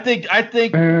 yeah, I think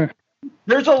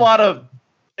there's a lot of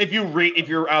 – if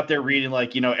you're out there reading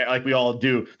like we all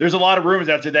do, there's a lot of rumors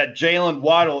out there that Jalen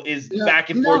Waddle is back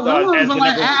and forth as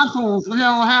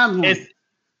the number.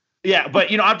 Yeah,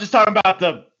 but I'm just talking about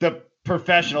the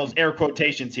professionals, air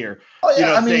quotations here. Oh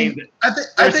yeah, I mean, I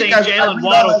think Jalen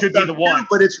Waddle could be the one,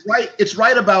 but it's right. It's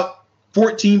right about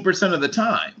 14% of the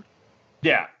time.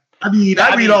 Yeah, I mean,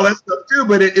 I read all that stuff too,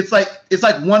 but it's like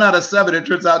 1 out of 7. It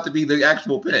turns out to be the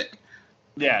actual pick.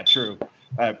 Yeah, true.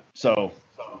 So,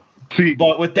 see,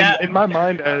 but with that in my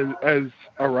mind, as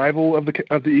a rival of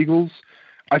the Eagles,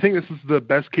 I think this is the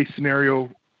best case scenario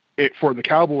for the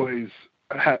Cowboys.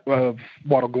 Of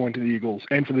Waddle going to the Eagles,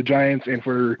 and for the Giants, and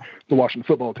for the Washington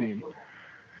football team.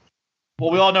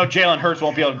 Well, we all know Jalen Hurts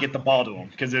won't be able to get the ball to him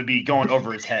because it would be going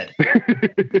over his head.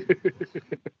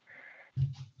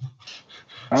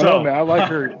 I don't know, man. I like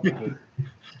Hurts.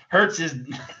 Hurts is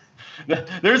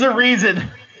 – there's a reason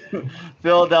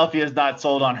Philadelphia is not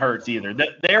sold on Hurts either.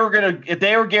 They were gonna, if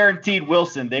they were guaranteed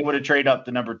Wilson, they would have traded up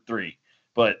to number 3.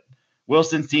 But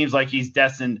Wilson seems like he's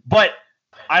destined. But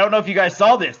I don't know if you guys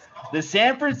saw this. The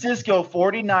San Francisco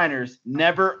 49ers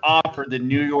never offered the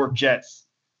New York Jets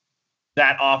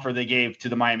that offer they gave to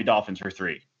the Miami Dolphins for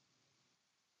 3.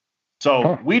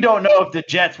 So we don't know if the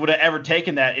Jets would have ever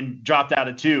taken that and dropped out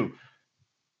of 2.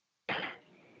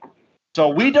 So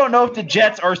we don't know if the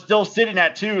Jets are still sitting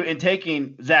at 2 and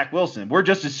taking Zach Wilson. We're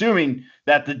just assuming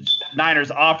that the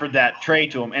Niners offered that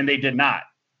trade to him, and they did not.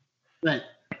 Right.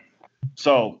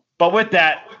 So, but with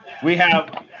that, we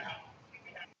have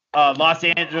Los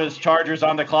Angeles Chargers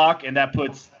on the clock, and that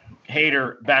puts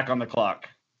Hader back on the clock.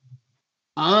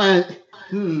 All right.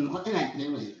 What did I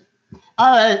do with it?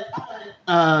 All right.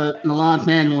 The Los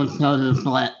Angeles Chargers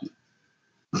select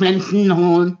Benson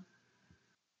Horn,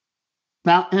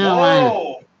 South Carolina.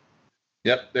 Whoa.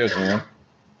 Yep, there's one.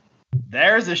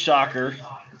 There's a shocker.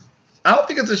 I don't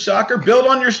think it's a shocker. Build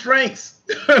on your strengths.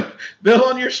 Build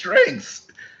on your strengths.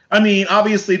 I mean,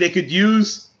 obviously they could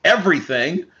use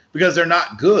everything because they're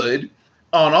not good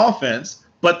on offense.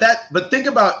 But think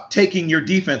about taking your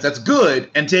defense that's good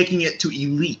and taking it to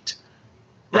elite.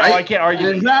 Right? No, I can't argue.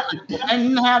 Exactly. And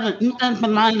you have a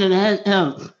defensive-minded head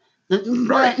coach. This is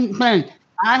what I keep saying.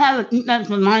 I have a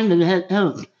defensive-minded head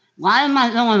coach. Why am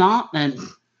I going offense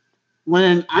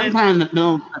when I'm trying to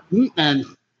build a defense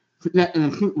to get in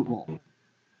the Super Bowl?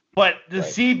 But the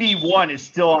CB1 is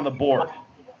still on the board.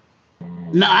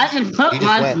 No, I can put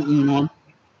my CB1.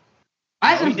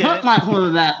 I can put my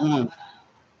quarterback one.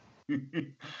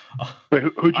 Wait,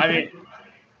 who'd you mean,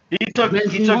 he took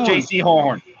J.C.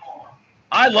 Horn.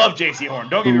 I love J.C. Horn.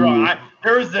 Don't get me wrong.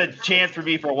 There was a chance for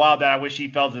me for a while that I wish he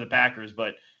fell to the Packers,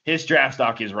 but his draft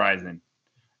stock is rising.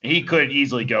 He could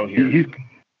easily go here. He's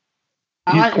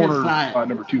corner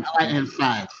number 2. I like his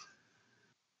size.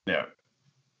 Yeah.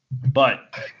 But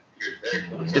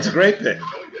it's a great pick.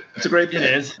 It's a great pick. It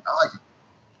is. I like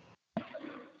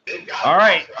it. All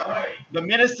right. The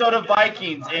Minnesota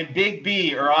Vikings and Big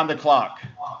B are on the clock.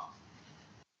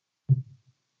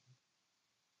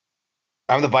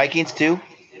 I'm the Vikings too?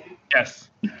 Yes.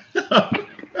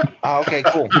 Oh, okay,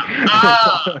 cool.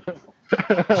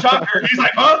 Shocker. He's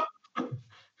like, huh?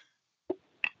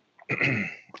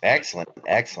 Excellent.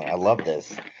 I love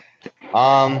this.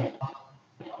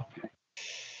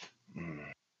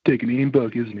 Taking Ian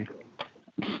Book, isn't he?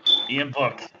 Ian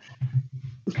Book.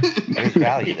 There's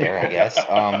value there, I guess.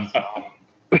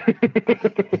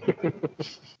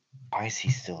 Why is he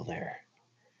still there?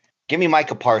 Give me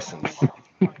Micah Parsons.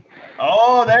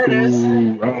 Oh, there it is.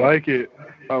 Ooh, I like it.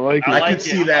 I could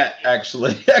see that,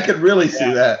 actually. I could really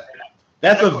see that.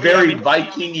 That's a very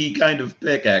Viking-y kind of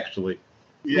pick, actually.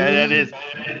 Yeah, that is.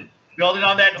 Building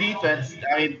on that defense.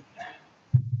 I mean,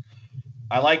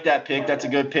 I like that pick. That's a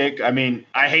good pick. I mean,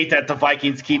 I hate that the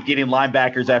Vikings keep getting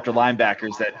linebackers after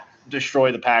linebackers that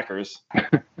destroy the Packers.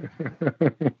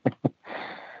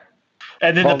 And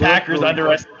then the Packers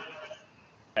underestimate.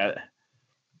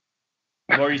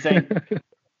 What were you saying?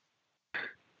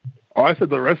 Oh, I said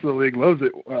the rest of the league loves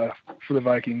it for the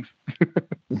Vikings.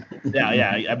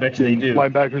 Yeah, I bet you they do.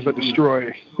 Linebackers that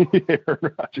destroy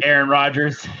Aaron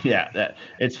Rodgers. Yeah,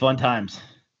 it's fun times.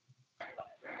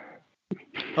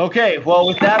 Okay, well,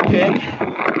 with that pick,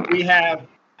 we have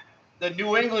the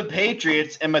New England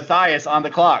Patriots and Matthias on the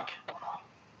clock.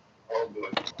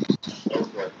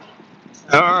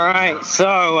 All right,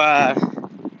 so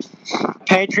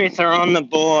Patriots are on the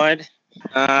board.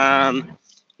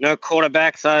 No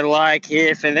quarterbacks I like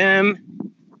here for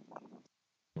them.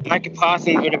 Micah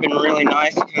Parsons would have been really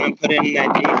nice to kind of put in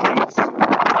that defense.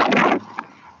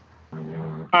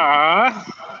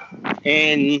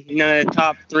 And, the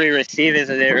top 3 receivers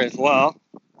are there as well.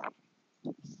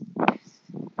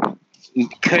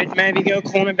 Could maybe go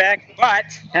cornerback, but,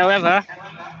 however,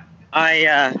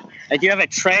 I do have a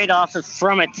trade offer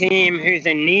from a team who's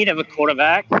in need of a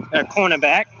cornerback,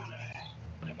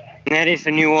 and that is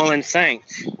the New Orleans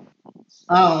Saints.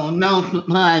 Oh, no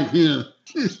surprise here.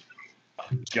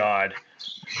 God.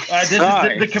 This is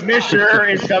the commissioner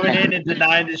is coming in and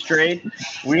denying this trade.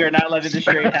 We are not letting this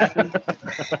trade happen.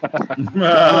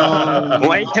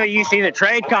 Wait till you see the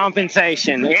trade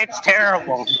compensation. It's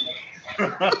terrible.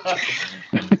 Yeah,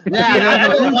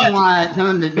 that's why I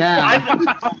turned it down.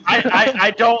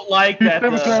 I don't like that. I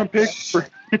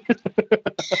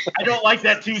don't like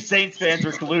that 2 Saints fans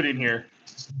are colluding here.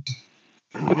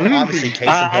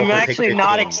 I'm actually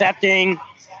not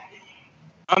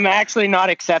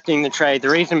accepting the trade. The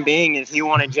reason being is he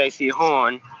wanted J.C.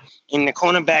 Horn, and the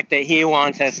cornerback that he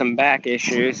wants has some back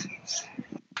issues.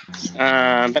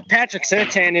 But Patrick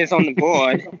Surtain is on the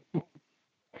board.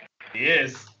 He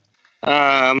is.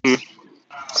 But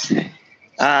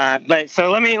so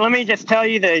let me just tell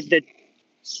you the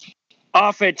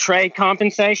offered trade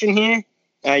compensation here.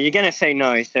 You're gonna say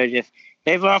no, so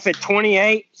they've offered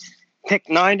 28, pick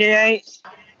 98,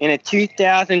 and a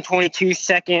 2022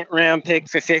 second round pick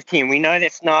for 15. We know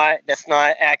that's not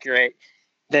accurate.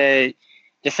 The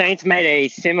Saints made a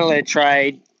similar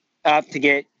trade up to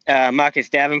get Marcus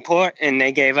Davenport, and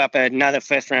they gave up another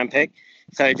first round pick.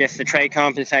 So just the trade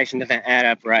compensation doesn't add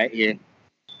up right here.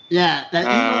 Yeah, that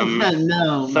said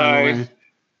no. So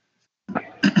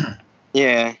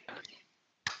yeah.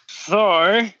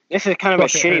 So this is kind of a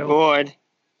shitty board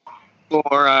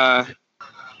for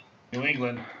New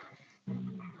England.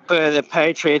 For the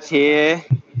Patriots here.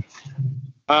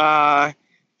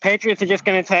 Patriots are just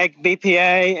going to take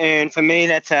BPA, and for me,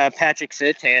 that's Patrick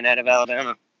Surtain out of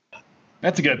Alabama.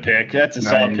 That's a good pick. That's a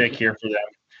solid pick here for them.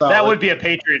 That would be a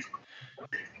Patriots.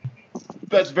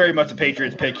 That's very much a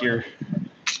Patriots pick here.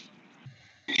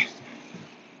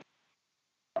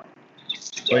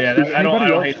 Oh yeah, I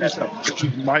don't hate that. He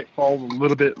might fall a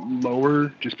little bit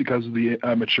lower just because of the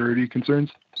maturity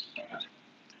concerns.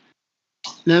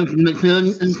 The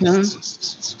maturity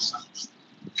concerns.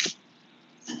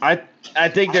 I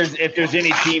think if there's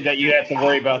any team that you have to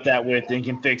worry about that with and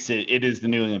can fix it, it is the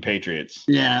New England Patriots.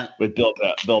 Yeah. With Bill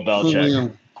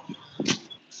Belichick.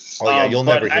 Oh yeah, you'll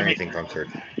never hear anything from Turk.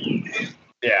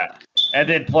 Yeah, and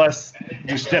then plus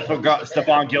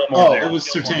Stephon Gilmore. Oh, it was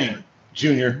Surtain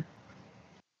Jr.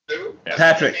 Yeah.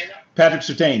 Patrick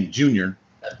Surtain Jr.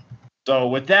 So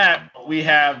with that, we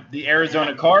have the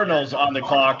Arizona Cardinals on the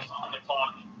clock,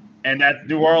 and that's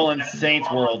New Orleans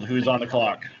Saints world who's on the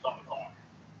clock.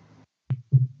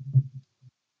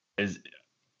 Is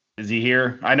he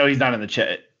here? I know he's not in the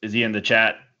chat. Is he in the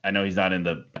chat? I know he's not in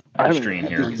the stream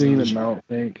here. I haven't seen him, I don't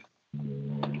think.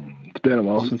 It's been a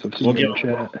while since I've seen him in the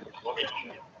chat.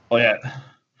 Oh yeah.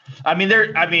 I mean,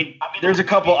 there's a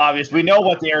couple obvious. We know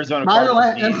what the Arizona By the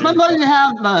Cardinals way, if somebody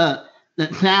have the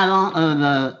chat on or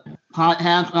the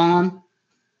podcast on,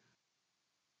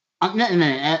 I'm getting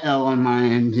an echo on my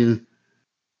end too.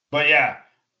 But yeah.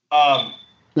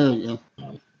 There you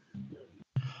go.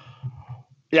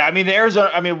 Yeah, I mean the Arizona.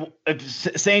 I mean, if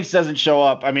Saints doesn't show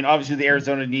up, I mean obviously the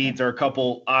Arizona needs are a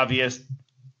couple obvious.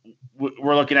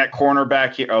 We're looking at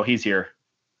cornerback here. Oh, he's here.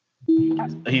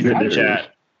 He's in the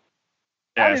chat.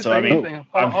 Yeah, so I mean,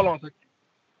 hold on a second.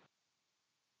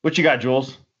 What you got,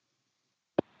 Jules?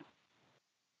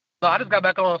 No, I just got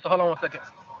back on. So hold on a second.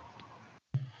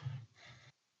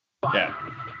 Yeah.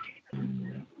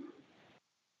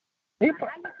 Like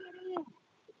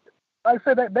I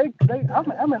said, I'm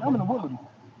in the wilderness.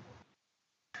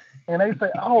 And they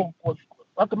say, oh, well,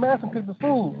 Dr. Madison picked the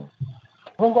food.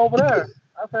 We'll go over there.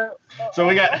 I said, so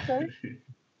we got. Okay.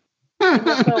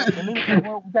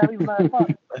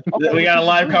 We got a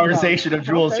live conversation of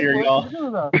Jules here, y'all.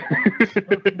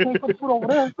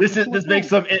 This makes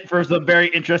for some very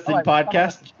interesting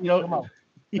podcast. You know.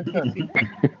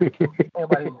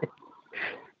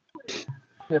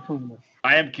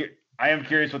 I am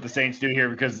curious what the Saints do here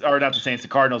or not the Saints, the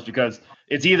Cardinals, because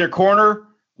it's either corner,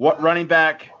 running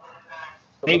back,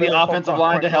 maybe offensive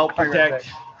line to help protect,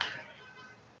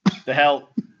 to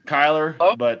help Kyler.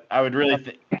 But I would really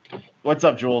think. What's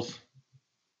up, Jules?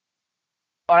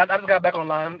 I just got back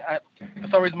online. For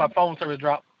some reason, my phone service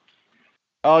dropped.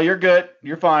 Oh, you're good.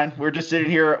 You're fine. We're just sitting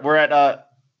here. We're at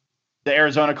the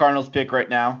Arizona Cardinals pick right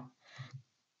now.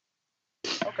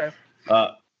 Okay.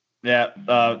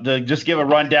 To just give a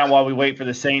rundown while we wait for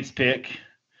the Saints pick.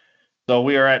 So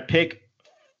we are at pick.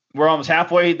 We're almost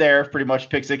halfway there, pretty much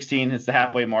pick 16. It's the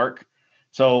halfway mark.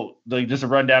 So just a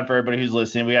rundown for everybody who's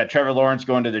listening. We got Trevor Lawrence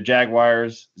going to the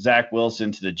Jaguars, Zach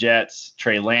Wilson to the Jets,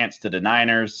 Trey Lance to the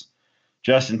Niners,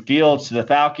 Justin Fields to the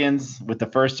Falcons with the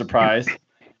first surprise,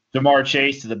 Jamar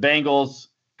Chase to the Bengals,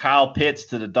 Kyle Pitts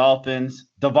to the Dolphins,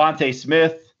 Devontae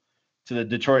Smith to the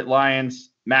Detroit Lions,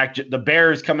 the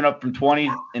Bears coming up from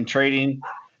 20 and trading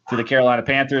to the Carolina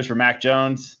Panthers for Mac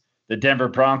Jones. The Denver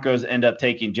Broncos end up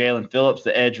taking Jalen Phillips,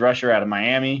 the edge rusher out of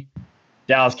Miami.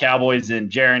 Dallas Cowboys and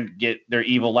Jaron get their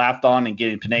evil laughed on and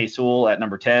getting Penei Sewell at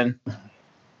number 10.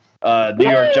 New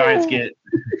York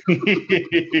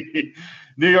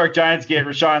Giants get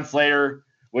Rashawn Slater,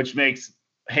 which makes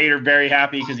Hader very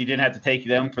happy because he didn't have to take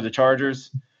them for the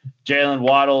Chargers. Jalen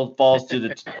Waddle falls to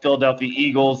the Philadelphia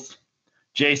Eagles.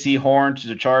 J.C. Horn to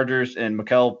the Chargers and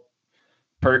Mikel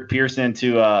Pearson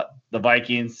to the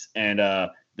Vikings. And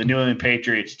the New England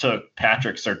Patriots took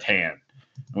Patrick Surtain.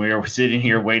 We are sitting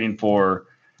here waiting for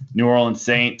New Orleans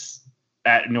Saints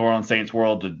at New Orleans Saints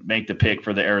World to make the pick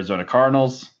for the Arizona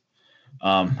Cardinals.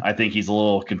 I think he's a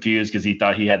little confused because he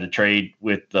thought he had to trade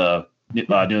with the New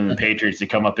England Patriots to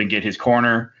come up and get his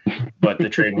corner, but the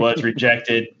trade was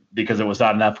rejected because it was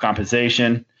not enough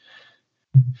compensation.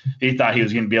 He thought he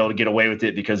was going to be able to get away with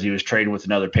it because he was trading with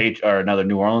another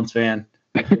New Orleans fan.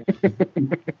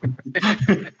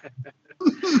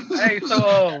 Hey,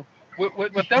 so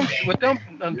with them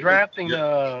drafting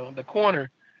the corner,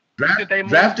 drafting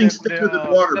the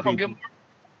water.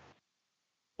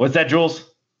 What's that, Jules?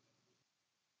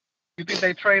 You think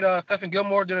they trade Stephon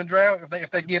Gilmore during the draft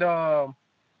if they get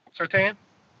Surtain?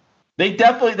 They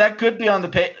definitely that could be on the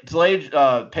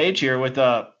page here with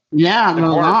no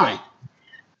lie.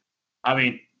 I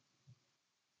mean,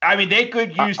 they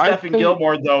could use Stephon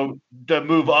Gilmore though to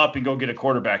move up and go get a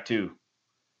quarterback too.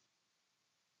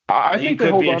 I think they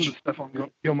hold on to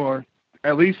Stephon Gilmore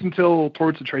at least until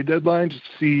towards the trade deadline, just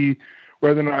to see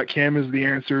whether or not Cam is the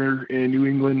answer in New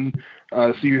England.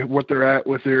 see what they're at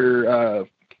with their how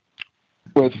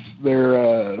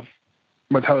they're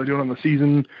doing on the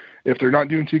season. If they're not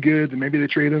doing too good, then maybe they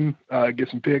trade him, get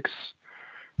some picks.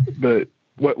 But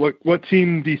what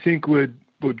team do you think would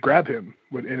grab him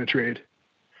in a trade?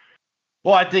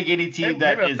 Well, I think any team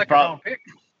that is probably.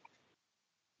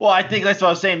 Well, I think that's what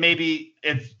I was saying. Maybe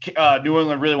if New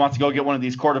England really wants to go get one of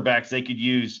these quarterbacks, they could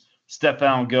use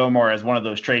Stephon Gilmore as one of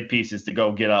those trade pieces to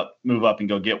go move up and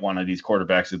go get one of these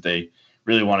quarterbacks if they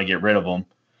really want to get rid of them.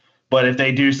 But if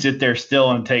they do sit there still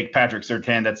and take Patrick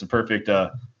Surtain, that's a perfect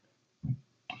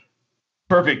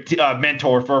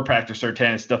mentor for Patrick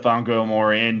Surtain, Stephon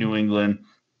Gilmore in New England.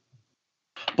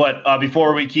 But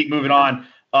before we keep moving on,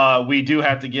 we do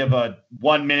have to give a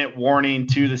 1-minute warning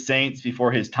to the Saints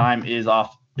before his time is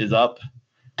up.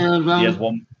 Arizona. He has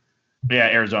one. Yeah,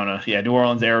 Arizona. Yeah, New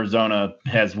Orleans, Arizona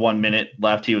has 1 minute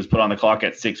left. He was put on the clock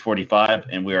at 6:45,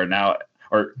 and we are now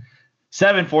or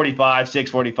 7:45,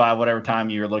 6:45, whatever time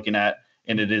you're looking at,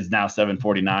 and it is now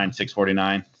 7:49,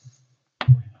 6:49.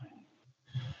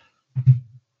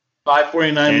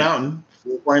 5:49 Mountain,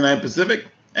 4:49 Pacific,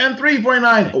 and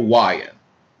 3:49 Hawaiian.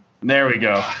 There we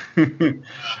go.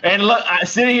 And look,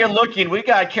 sitting here looking, we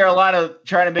got Carolina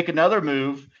trying to make another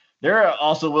move. They're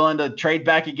also willing to trade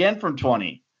back again from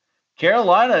 20.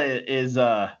 Carolina is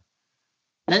they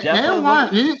don't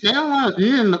want to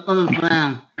be in the first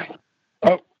round.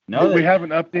 Oh no, we have an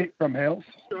update from Hales.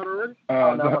 The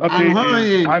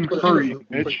update is I'm hurrying,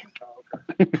 Mitch.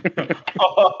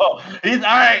 Oh, he's all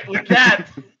right with that.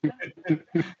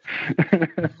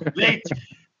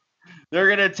 They're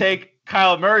gonna take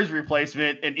Kyle Murray's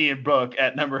replacement and Ian Book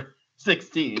at number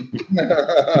 16.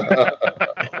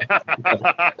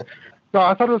 No,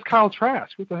 I thought it was Kyle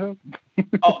Trask. What the hell?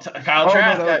 Oh, Kyle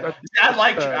Trask. No,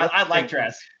 I like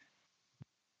Trask.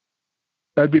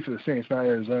 That'd be for the Saints, not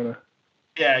Arizona.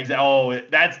 Yeah, exactly. Oh,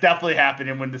 that's definitely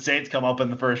happening when the Saints come up in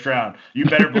the first round. You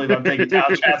better believe I'm taking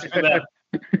Kyle Trask for that.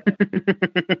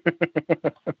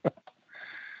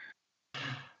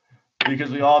 Because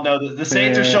we all know that the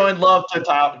Saints are showing love to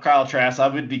Kyle Trask. I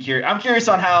would be curious. I'm curious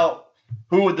on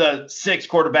who the 6th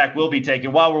quarterback will be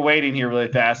taken while we're waiting here really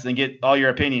fast and get all your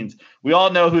opinions. We all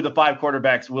know who the 5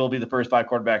 quarterbacks will be, the first 5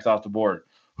 quarterbacks off the board.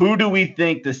 Who do we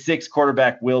think the 6th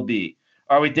quarterback will be?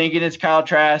 Are we thinking it's Kyle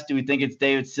Trask? Do we think it's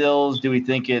David Sills? Do we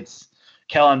think it's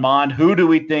Kellen Mond? Who do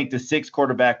we think the 6th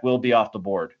quarterback will be off the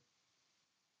board?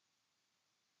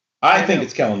 I think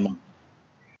it's Kellen Mond.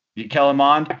 Kellen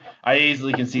Mond? I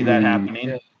easily can see that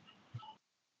happening.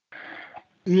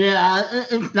 Yeah,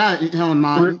 it's not Kellen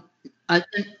Mond. I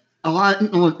think a lot of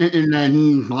people are thinking that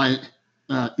he's like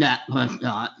Dak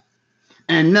Prescott.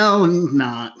 And no, he's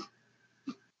not.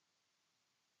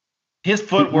 His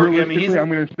footwork, I mean, I'm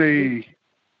going to say,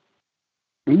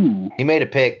 he made a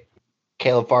pick.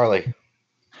 Caleb Farley.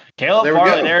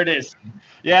 There it is.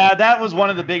 Yeah, that was one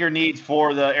of the bigger needs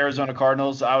for the Arizona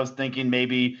Cardinals. I was thinking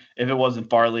maybe if it wasn't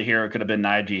Farley here, it could have been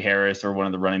Najee Harris or one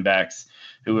of the running backs,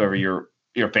 whoever your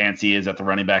fancy is at the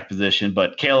running back position.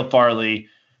 But Caleb Farley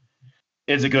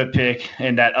is a good pick,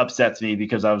 and that upsets me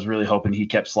because I was really hoping he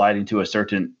kept sliding to a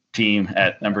certain team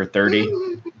at number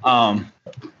 30. But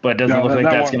it doesn't look like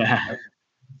that's going to happen.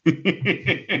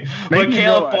 But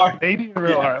Caleb Farley, maybe in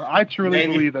real life. I truly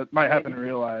believe that might happen in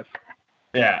real life.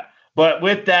 Yeah. But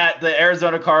with that, the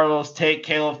Arizona Cardinals take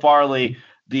Caleb Farley,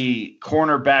 the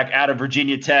cornerback out of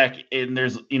Virginia Tech, and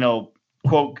there's,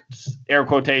 air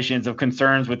quotations of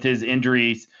concerns with his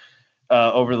injuries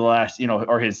over the last,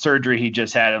 or his surgery he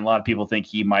just had, and a lot of people think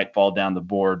he might fall down the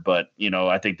board. But,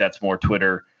 I think that's more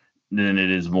Twitter than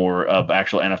it is more of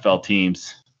actual NFL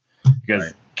teams,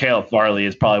 because Caleb Farley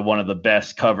is probably one of the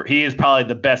best cover. He is probably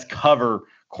the best cover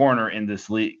corner in this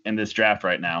league, in this draft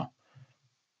right now.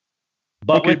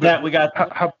 But with that, we got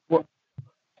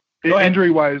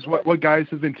injury-wise, what guys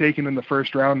have been taken in the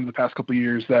first round in the past couple of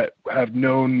years that have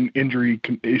known injury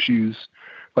issues,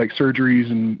 like surgeries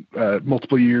and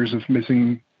multiple years of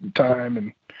missing time?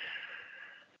 And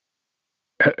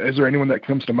is there anyone that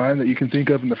comes to mind that you can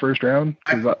think of in the first round?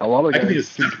 Because a lot of guys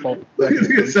seem to fall back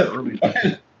early.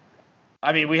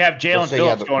 I mean, we have Jalen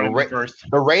Phillips going in the first.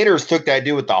 The Raiders took that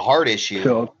dude with the heart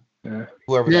issue. Yeah.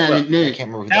 Whoever I can't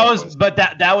remember who that was. But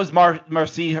that was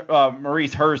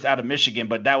Maurice Hurst out of Michigan,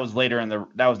 but that was later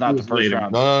that was not the first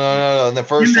round. No. In the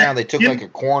first round, they took like a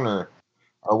corner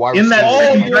or wide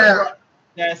receiver.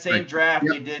 Same draft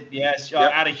they did. Yes,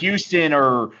 out of Houston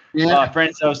or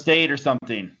Fresno State or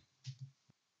something.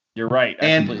 You're right.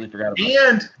 I completely forgot about that.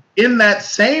 And in that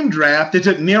same draft, they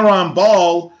took Neron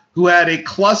Ball, who had a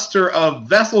cluster of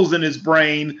vessels in his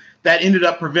brain that ended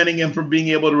up preventing him from being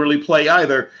able to really play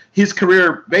either. His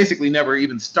career basically never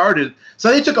even started.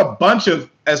 So they took a bunch of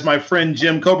as my friend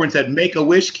Jim Coburn said,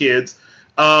 Make-A-Wish kids.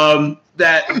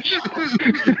 That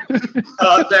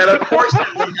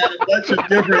unfortunately had a bunch of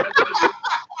different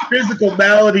physical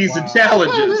maladies and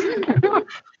challenges.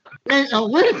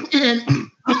 Make-A-Wish kid.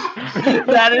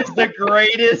 That is the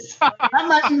greatest. That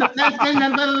might be the best thing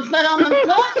I've ever said on the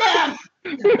podcast.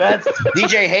 That's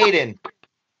DJ Hayden.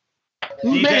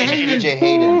 DJ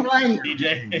Hayden.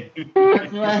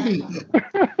 That's right.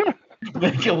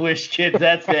 Make-A-Wish kids.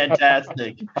 That's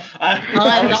fantastic.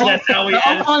 I wish that's how we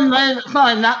end.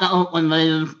 Sorry, not the Oakland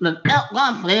Raiders. The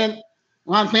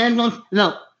Los Angeles.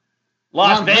 No.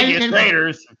 Las Vegas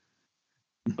Raiders.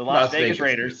 The Las Vegas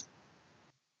Raiders.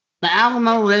 The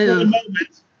Alamo Raiders.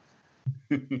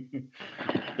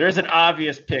 There's an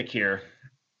obvious pick here.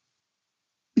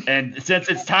 And since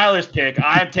it's Tyler's pick,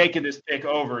 I'm taking this pick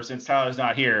over since Tyler's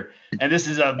not here. And this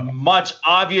is a much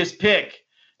obvious pick.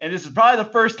 And this is probably the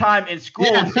first time in school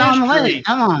history.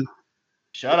 Come on.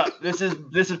 Shut up. This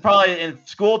is probably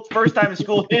first time in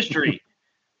school history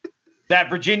that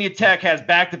Virginia Tech has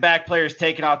back-to-back players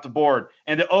taken off the board.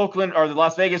 And the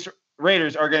Las Vegas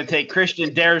Raiders are going to take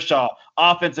Christian Dareshaw,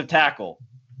 offensive tackle.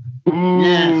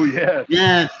 Ooh,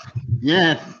 yes.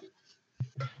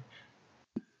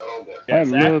 I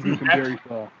love me some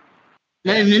Dareshaw.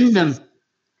 They need them.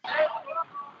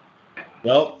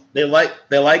 Well, they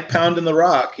like pounding the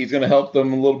rock. He's going to help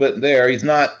them a little bit there. He's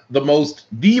not the most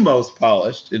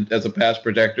polished as a pass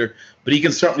protector, but he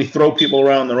can certainly throw people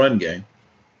around the run game.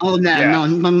 Oh, no,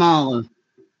 he's phenomenal.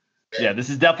 Yeah, this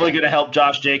is definitely going to help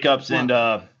Josh Jacobs and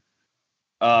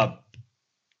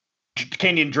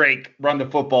Kenyon Drake run the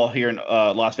football here in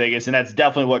Las Vegas, and that's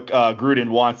definitely what Gruden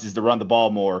wants, is to run the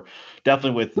ball more.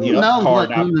 Definitely with Carr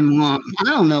now. I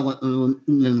don't know what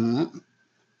Gruden wants.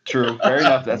 True, fair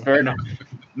enough. That's fair enough.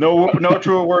 No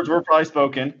truer words were probably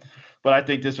spoken, but I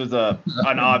think this was an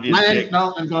obvious pick.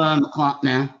 Dolphins are on the clock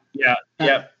now. Yeah.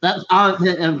 That's our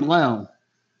pick as well.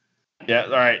 Yeah.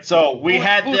 All right. So we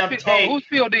had them take. Who's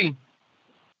fielding?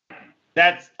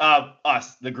 That's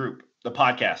us, the group, the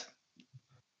podcast.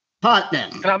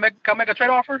 Podcast. Can I make a trade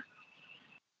offer?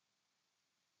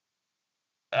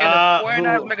 Why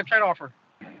not make a trade offer?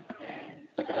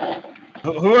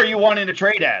 Who are you wanting to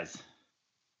trade as?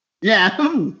 Yeah.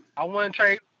 I want to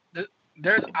trade.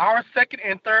 There's our second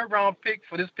and third round pick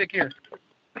for this pick here.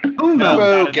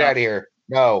 No, get out of here.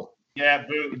 No. Yeah,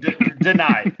 boo.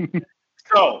 Denied.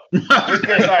 So,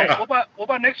 sorry. What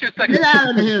about next year's second? Get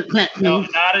out of here, No,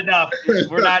 not enough.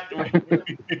 We're not.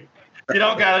 You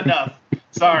don't got enough.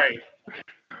 Sorry.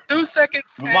 2 seconds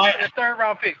and a third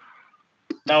round pick.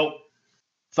 No.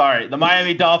 Sorry. The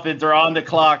Miami Dolphins are on the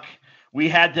clock. We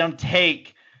had them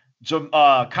take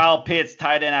Kyle Pitts,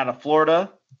 tight end out of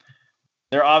Florida.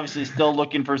 They're obviously still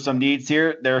looking for some needs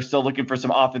here. They're still looking for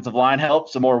some offensive line help,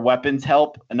 some more weapons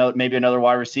help, maybe another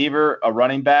wide receiver, a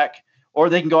running back, or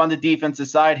they can go on the defensive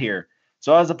side here.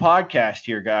 So as a podcast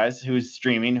here, guys, who's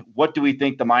streaming, what do we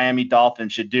think the Miami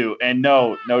Dolphins should do? And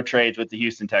no trades with the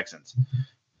Houston Texans.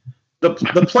 The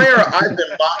player I've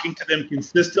been mocking to them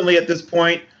consistently at this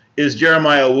point is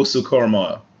Jeremiah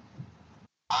Owusu-Koramoah.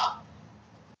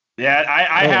 Yeah,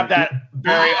 I have that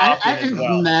very often as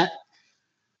well. That.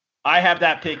 I have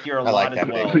that pick here a lot as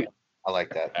well. I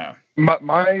like that. Yeah.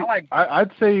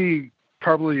 I'd say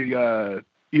probably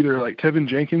either like Tevin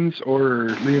Jenkins or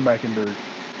Liam Eichenberg.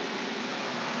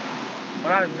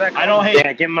 I don't hate.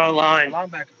 Yeah, get him on line.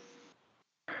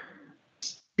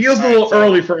 Feels a little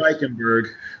early for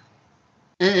Eichenberg.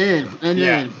 It is.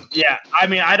 Yeah. I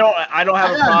mean, I don't have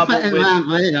a problem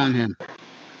with on him.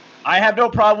 I have no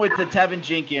problem with the Tevin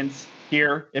Jenkins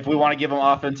here if we want to give him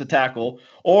offensive tackle,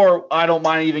 or I don't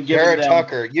mind even giving Vera them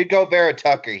Tucker. You'd go Vera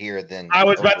Tucker here then. I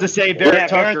was about to say Vera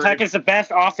Tucker. Vera Tucker's the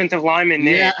best offensive lineman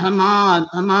there. Yeah, come on.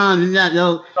 You got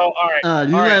no. So all right.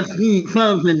 You got to see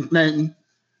something, man.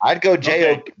 I'd go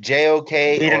JOK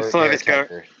or Vera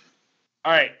Tucker.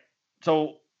 All right.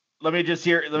 So let me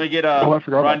get a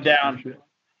rundown.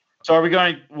 So are we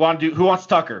going to want to do? Who wants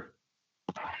Tucker?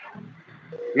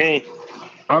 Me.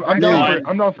 I'm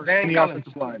down for any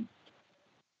offensive line.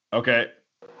 Okay.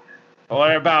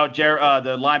 What about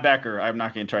the linebacker? I'm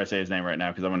not going to try to say his name right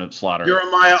now because I'm going to slaughter.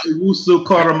 Jeremiah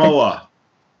Owusu-Koramoah.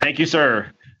 Thank you, sir.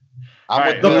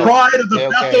 The pride of the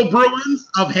Bethel Bruins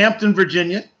of Hampton,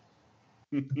 Virginia.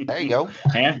 There you go.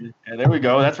 And there we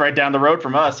go. That's right down the road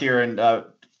from us here in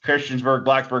Christiansburg,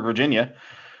 Blacksburg, Virginia.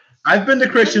 I've been to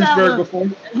Christiansburg before.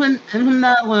 Isn't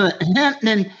that where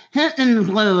Hampton's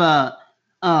where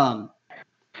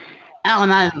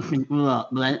Allen Iverson grew up,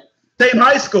 right? Same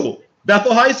high school,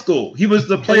 Bethel High School. He was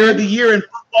the player of the year in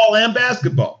football and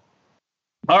basketball.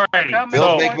 All right.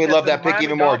 Bill's making me love that pick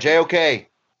even more. JOK.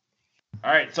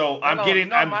 All right, so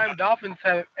Miami Dolphins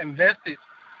have invested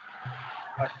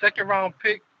a second-round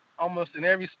pick almost in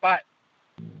every spot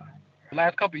the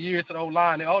last couple of years to the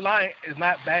O-line. The O-line is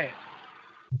not bad.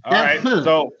 All right.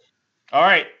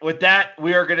 With that,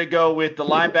 we are going to go with the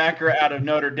linebacker out of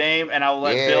Notre Dame, and I'll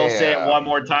let Bill say it one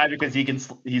more time because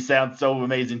he sounds so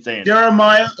amazing saying it.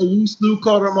 Jeremiah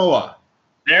Owusu-Koramoah.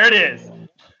 There it is.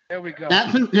 There we go.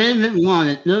 That's what David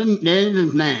wanted.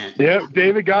 David's man. Yep,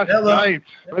 David got sniped.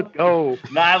 Let's go.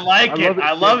 No, I like it.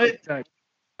 I love it.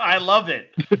 I love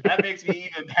it. That makes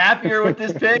me even happier with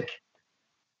this pick.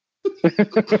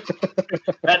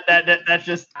 That's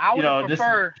just I'd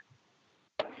prefer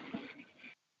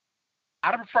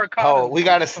we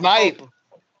got a snipe.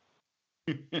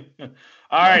 All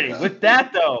righty. With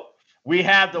that though, we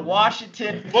have the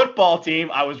Washington football team.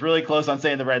 I was really close on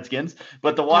saying the Redskins,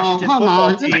 but the Washington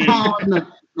football team.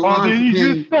 You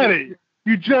just said it.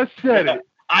 You just said it.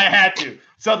 I had to.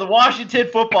 So the Washington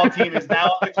football team is now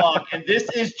on the clock, and this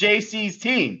is JC's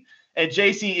team. And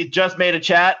JC just made a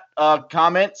chat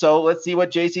comment, so let's see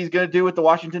what JC is going to do with the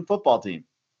Washington football team.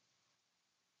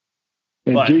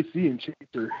 And JC and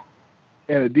Chaser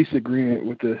had a disagreement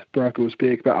with the Broncos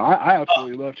pick, but I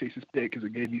absolutely love Chase's pick because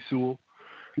it gave me Sewell.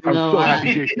 I'm so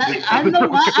happy. I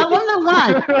wonder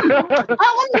why.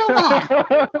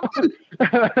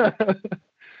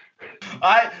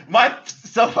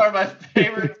 So far, my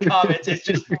favorite comments is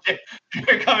just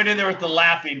you're coming in there with the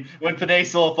laughing when Panay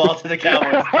Sewell falls to the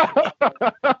Cowboys.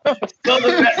 Still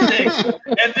the best thing,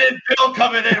 and then Bill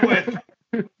coming in with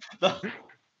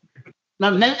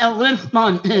make a wish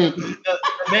fun pig.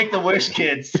 Make the wish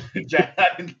kids.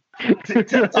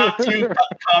 Top 2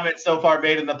 comments so far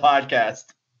made in the podcast.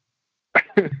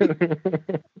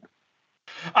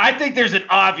 I think there's an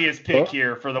obvious pick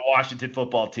here for the Washington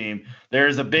football team.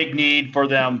 There's a big need for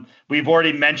them. We've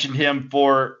already mentioned him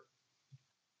for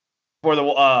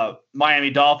the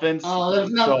Miami Dolphins. We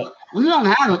don't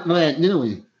have a thread, do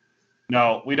we?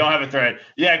 No, we don't have a thread.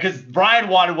 Yeah, because Brian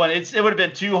wanted one. It would have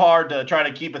been too hard to try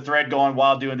to keep a thread going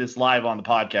while doing this live on the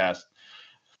podcast.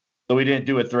 So we didn't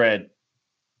do a thread.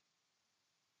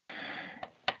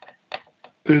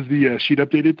 Is the sheet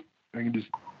updated? I can just.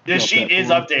 The sheet is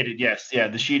updated. Yes, yeah,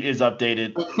 the sheet is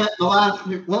updated. What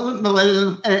was the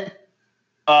Raiders pick?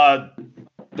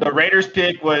 The Raiders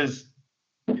pick was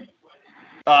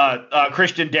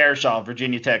Christian Darrisaw,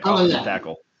 Virginia Tech offensive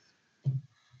tackle.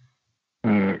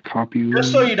 Copy.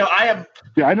 Just so you know, I have.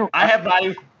 Yeah, I don't. I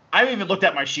haven't even looked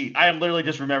at my sheet. I am literally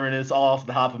just remembering this all off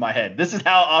the top of my head. This is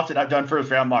how often I've done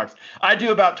first round mocks. I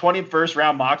do about 20 first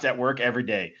round mocks at work every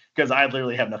day because I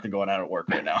literally have nothing going on at work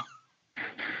right now.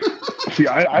 See,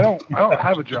 I don't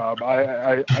have a job.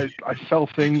 I sell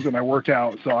things and I work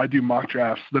out, so I do mock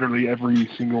drafts literally every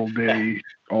single day,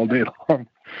 all day long.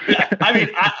 I mean,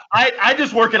 I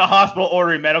just work in a hospital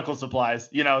ordering medical supplies.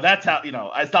 You know, that's how. You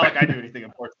know, it's not like I do anything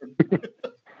important.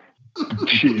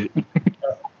 Shit.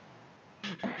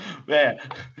 Man,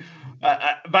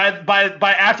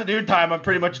 by afternoon time, I'm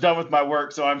pretty much done with my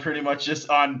work, so I'm pretty much just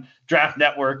on Draft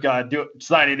Network,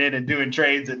 signing in and doing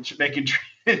trades and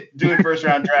doing first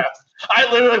round drafts.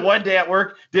 I literally one day at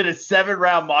work did a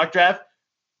 7-round mock draft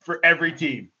for every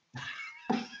team.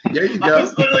 There you go.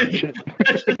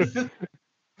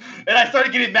 And I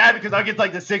started getting mad because I'll get to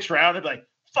like the 6th round and be like,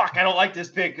 fuck, I don't like this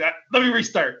pick. Let me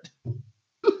restart.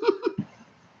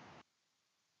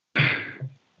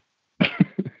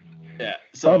 Yeah.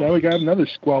 So now we got another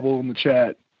squabble in the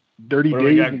chat. Dirty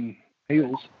Dave and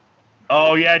Hales.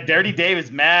 Oh yeah, Dirty Dave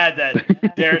is mad that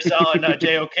Darrisaw and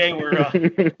JOK were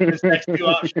his next 2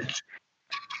 options.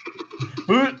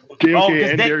 JOK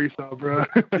and Darrisaw, bro.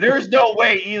 There's no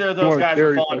way either of those guys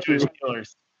were falling to the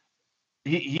Steelers.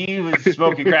 He was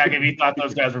smoking crack if he thought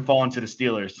those guys were falling to the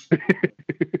Steelers.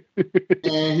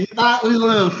 And he thought we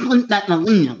were flipped at the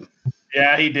Williams.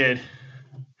 Yeah, he did.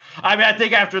 I mean, I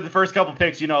think after the first couple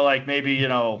picks, you know, like maybe, you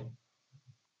know,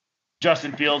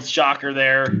 Justin Fields, shocker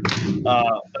there.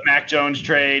 The Mac Jones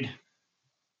trade.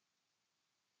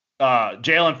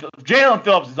 Jalen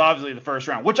Phillips is obviously the first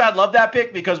round, which I love that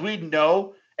pick because we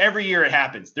know every year it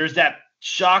happens. There's that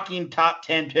shocking top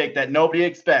 10 pick that nobody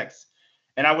expects.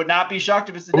 And I would not be shocked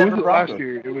if it's the Denver Broncos. Last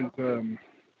year? It was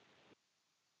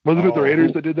wasn't it the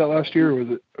Raiders that did that last year? Or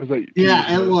was that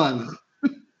yeah, it was.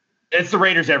 It's the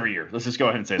Raiders every year. Let's just go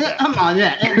ahead and say that. Come on,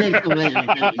 yeah, it makes the Raiders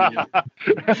every year.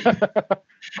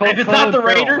 If it's not the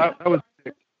Raiders, that was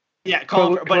yeah,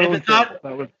 but if it's not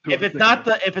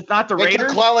the Raiders, they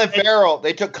took Clelin Ferrell.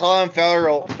 They took Clelin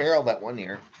Ferrell that one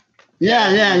year.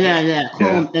 Yeah.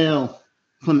 Clelin Ferrell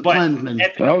from Clemson.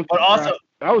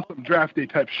 That was some draft day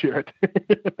type shit.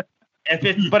 If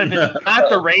it's not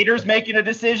the Raiders making a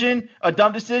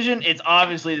dumb decision, it's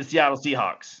obviously the Seattle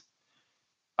Seahawks.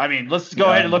 I mean, let's go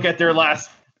ahead and look at their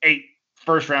last 8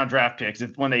 first-round draft picks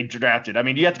when they drafted. I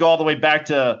mean, you have to go all the way back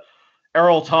to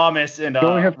Earl Thomas and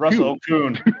Russell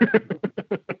Okung.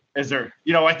 Is there?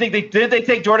 I think they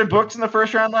take Jordan Brooks in the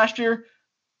first round last year.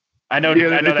 I know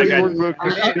that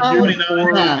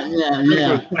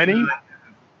guy. Penny.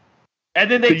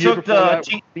 And then they took the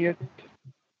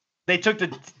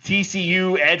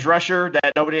TCU edge rusher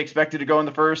that nobody expected to go in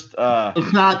the first.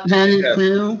 Rashad Penny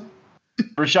too.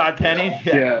 Rashad Penny.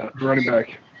 Yeah, running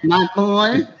back. My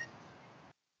boy.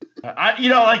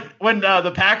 Like when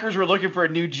the Packers were looking for a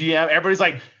new GM, everybody's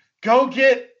like, "Go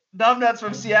get Numbnuts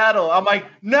from Seattle." I'm like,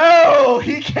 "No,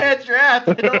 he can't draft.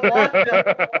 I don't want him."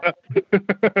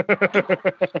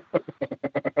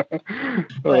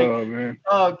 Oh man.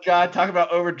 Oh God, talk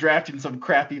about overdrafting some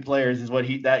crappy players is what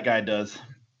that guy does.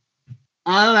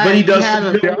 All right, but he does have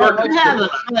a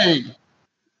trade.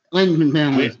 Lincoln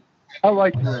family. I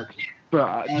like Brooks,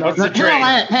 but what's the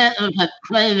trade? Panthers have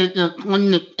traded the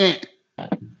 20th pick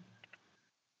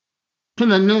to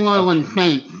the New Orleans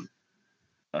Saints.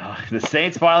 The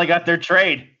Saints finally got their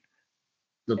trade.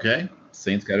 Okay.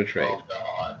 Saints got a trade.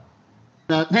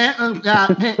 The Panthers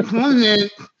got pick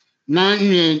 28,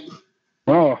 98.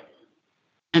 Oh.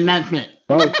 And that's it.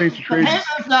 Oh, Saints are trading.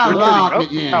 Panthers got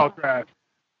robbed again.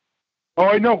 Oh,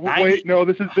 I know. Wait, no,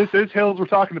 this is Hills we're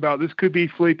talking about. This could be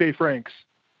Felipe Franks.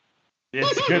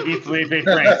 This could be Felipe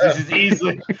Franks.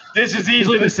 This is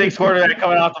easily the 6th quarterback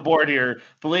coming off the board here,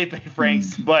 Felipe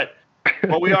Franks. But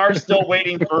we are still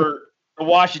waiting for the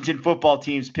Washington football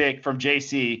team's pick from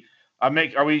JC.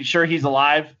 Are we sure he's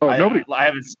alive? Oh, nobody. I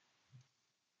haven't.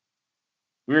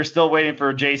 We were still waiting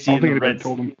for JC. I don't think anybody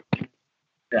told him.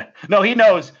 Yeah. No, he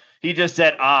knows. He just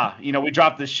said, we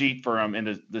dropped the sheet for him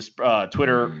in this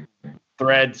Twitter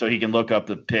thread so he can look up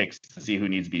the picks to see who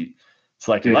needs to be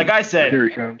selected. Yeah, like I said,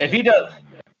 if he does,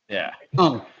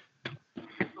 Oh.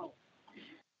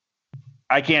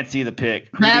 I can't see the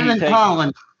pick. Zaven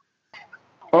Collins.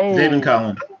 Oh. Zaven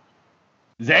Collins.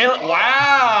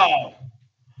 Wow.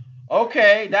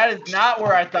 Okay, that is not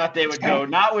where I thought they would go.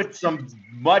 Not with some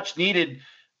much needed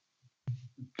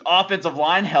offensive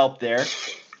line help there.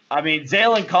 I mean,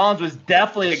 Zaylon Collins was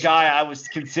definitely a guy I was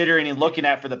considering and looking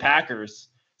at for the Packers.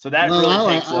 So that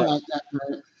really takes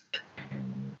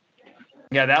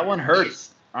Yeah, that one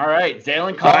hurts. All right,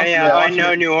 Zaylon Collins. I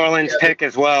know New Orleans pick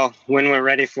as well when we're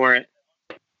ready for it.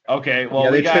 Okay,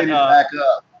 well, they traded back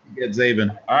up to get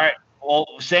Zaven. All right. Well,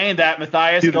 saying that,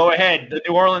 Matthias, go ahead. The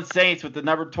New Orleans Saints with the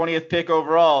number 20th pick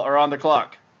overall are on the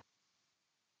clock.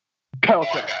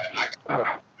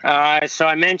 So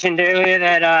I mentioned earlier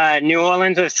that New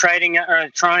Orleans was trying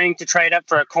to trade up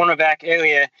for a cornerback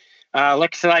earlier.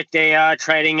 Looks like they are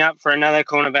trading up for another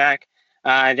cornerback.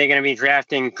 They're going to be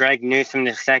drafting Greg Newsome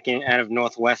II out of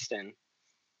Northwestern.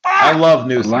 I love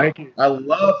Newsome. I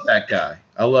love that guy.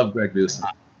 I love Greg Newsome.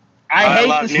 I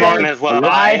love Newsome as well.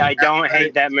 I don't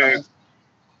hate that move.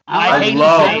 I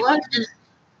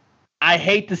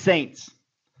hate the Saints.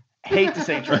 Hate the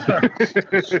Saints right now.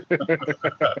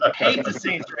 Hate the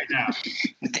Saints right now.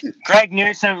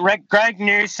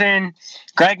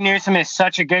 Greg Newsome is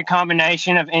such a good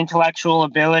combination of intellectual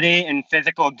ability and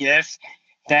physical gifts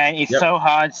that it's so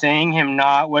hard seeing him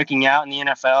not working out in the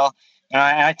NFL.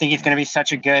 I think he's going to be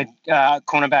such a good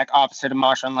cornerback opposite of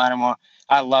Marshawn Lattimore.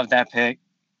 I love that pick.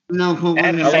 As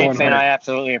a Saints fan, I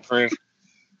absolutely approve.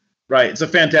 Right. It's a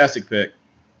fantastic pick.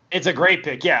 It's a great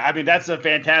pick. Yeah, I mean, that's a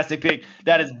fantastic pick.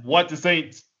 That is what the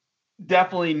Saints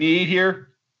definitely need here.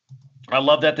 I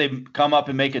love that they've come up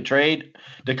and make a trade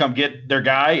to come get their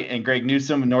guy and Greg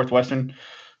Newsome, Northwestern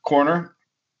corner.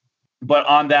 But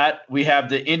on that, we have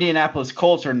the Indianapolis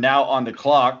Colts are now on the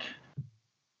clock.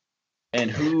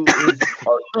 And who is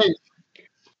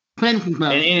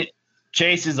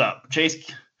Chase is up.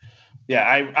 Chase. Yeah,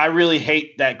 I really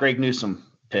hate that Greg Newsome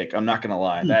pick. I'm not gonna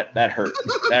lie. That hurt.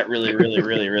 That really, really,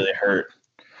 really, really hurt.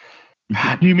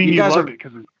 You mean you love it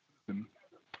because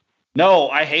No,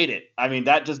 I hate it. I mean,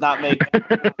 that does not make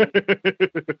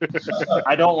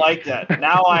I don't like that.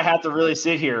 Now I have to really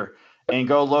sit here and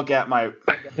go look at my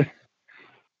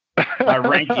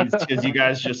rankings because you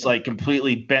guys just like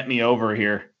completely bent me over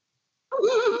here.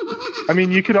 I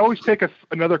mean, you could always take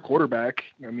another quarterback.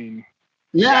 I mean,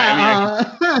 you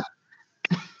got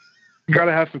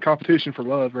to have some competition for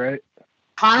love, right?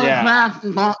 Kyle Trask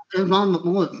is on the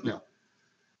board still.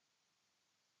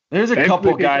 There's a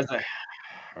couple guys that.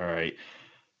 All right.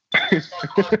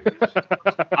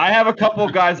 I have a couple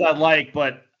of guys I like,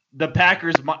 but the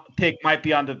Packers pick might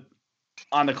be on the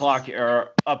clock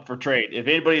or up for trade. If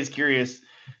anybody is curious,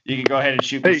 you can go ahead and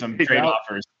shoot me some trade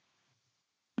offers.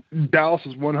 Dallas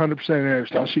is 100%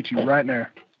 interest. I'll shoot you right now.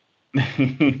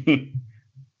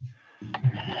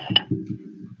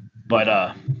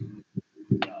 But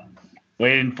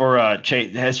waiting for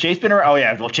Chase. Has Chase been around? Oh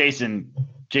yeah. Well, Chase and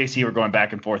JC were going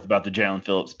back and forth about the Jalen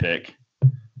Phillips pick.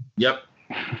 Yep.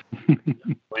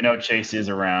 We know Chase is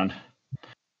around.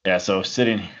 Yeah. So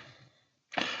sitting.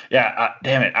 Yeah.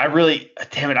 Damn it.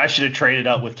 I should have traded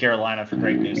up with Carolina for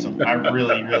Greg Newsome. I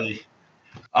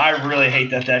really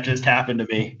hate that just happened to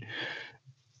me.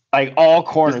 Like all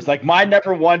corners. Like my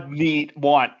number one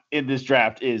want in this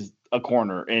draft is a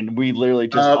corner, and we literally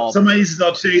just somebody needs to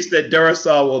tell Chase that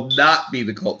Darrisaw will not be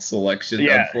the Colts selection,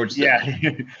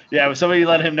 unfortunately. Yeah. Will somebody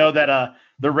let him know that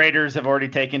the Raiders have already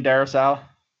taken Darrisaw?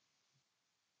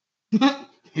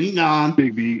 He's gone.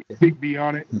 Big B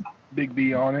on it. Big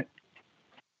B on it.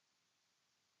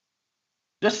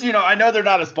 Just, I know they're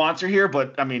not a sponsor here,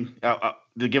 but I mean,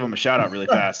 to give them a shout out really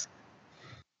fast.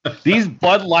 These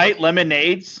Bud Light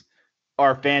lemonades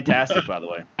are fantastic, by the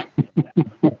way.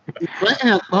 What in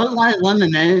a Bud Light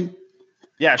lemonade?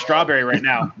 Yeah, strawberry right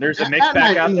now. There's a mix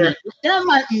pack out there. That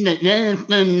might be the damn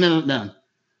thing never done.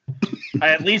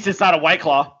 At least it's not a White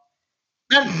Claw.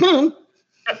 That's true.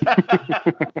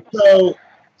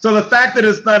 So the fact that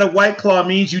it's not a White Claw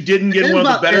means you didn't get one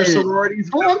of the better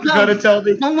sororities? You're going to tell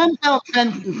me?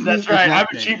 That's right. I'm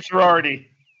a cheap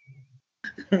sorority.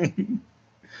 It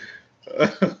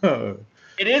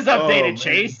is updated,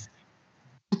 Chase.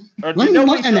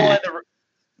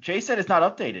 Chase said it's not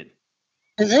updated.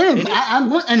 It is. I'm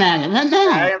looking at it right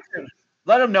now.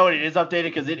 Let him know it is updated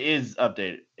because it is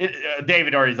updated.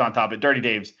 David already is on top of it. Dirty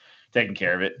Dave's taking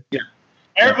care of it. Yeah.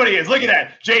 Everybody is. Look at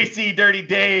that. JC, Dirty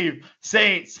Dave,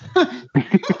 Saints. Everybody's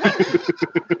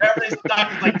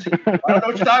talking like, I don't know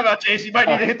what you're talking about, JC. You might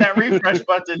need to hit that refresh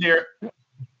button here.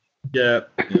 Yeah.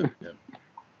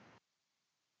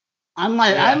 I'm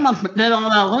like, I must have did all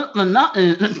that work for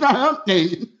nothing. It's not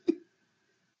updated.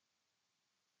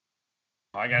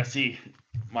 I got to see.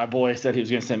 My boy said he was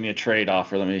going to send me a trade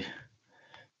offer. Let me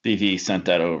see if he sent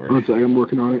that over. One second. I'm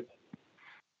working on it.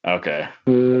 Okay.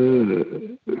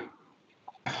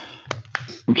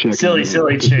 I'm checking. Silly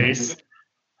Chase.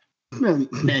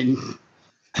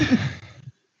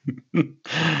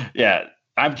 Yeah,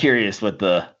 I'm curious what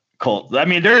the Colts. I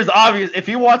mean, there's obvious. If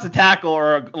he wants a tackle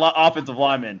or an offensive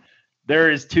lineman,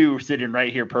 there is two sitting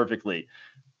right here perfectly.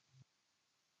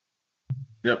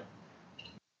 Yep.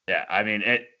 Yeah, I mean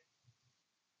it.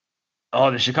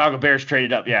 Oh, the Chicago Bears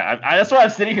traded up. Yeah, that's why I'm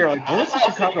sitting here like, where's the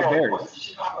Chicago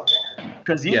Bears?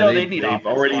 Because they need. They've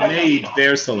already made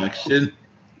their selection.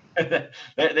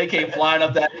 They came flying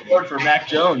up that board for Mac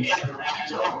Jones.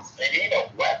 They need a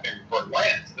weapon for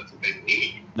Lance. That's what they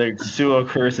need. The Suo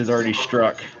curse is already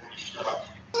struck.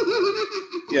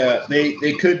 Yeah,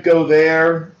 they could go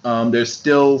there. There's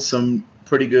still some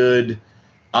pretty good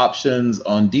options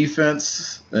on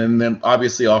defense, and then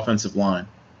obviously offensive line.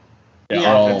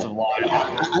 Yeah, offensive line.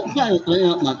 I'm trying to clean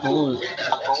up my board.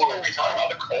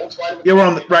 Yeah,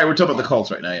 we're talking about the Colts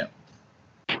right now. Yeah.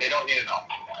 They don't need an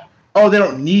offensive line. Oh, they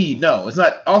don't need. No, it's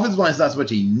not. Offensive line is not so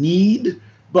much a need,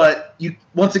 but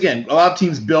once again, a lot of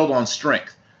teams build on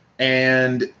strength,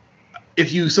 and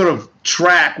if you sort of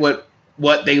track what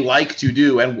they like to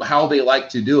do and how they like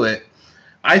to do it,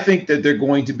 I think that they're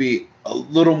going to be a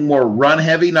little more run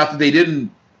heavy. Not that they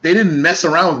didn't mess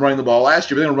around with running the ball last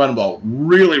year, but they're going to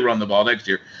really run the ball next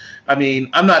year. I mean,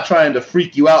 I'm not trying to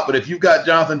freak you out, but if you've got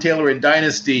Jonathan Taylor in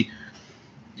Dynasty,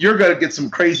 you're going to get some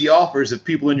crazy offers if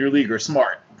people in your league are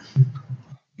smart.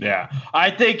 Yeah,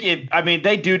 I think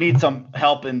they do need some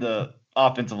help in the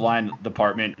offensive line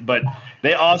department, but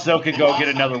they also could go get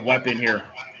another weapon here.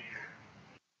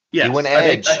 Yeah, he went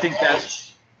edge. I think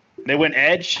that's. They went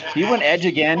edge. He went edge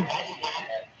again.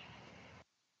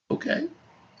 Okay.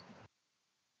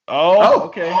 Oh,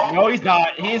 okay. No, he's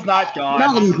not. He's not gone.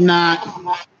 No, he's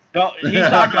not. No, he's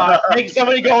not gone. Make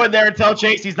somebody go in there and tell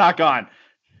Chase he's not gone.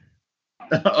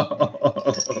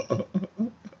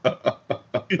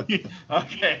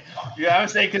 Okay. Yeah, I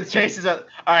was saying because Chase is all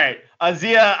right.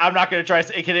 Azia, I'm not going to try.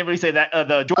 Can anybody say that?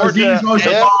 The Georgia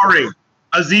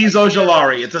Azeez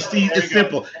Ojulari. It's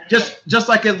simple. Just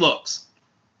like it looks.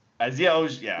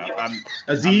 Azeez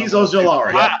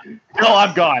Ojulari. No,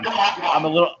 I'm gone. I'm a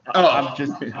little. Oh. I'm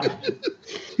just.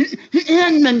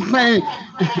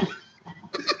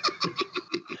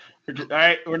 All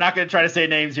right, we're not going to try to say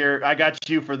names here. I got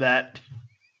you for that.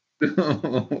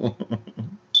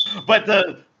 But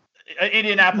the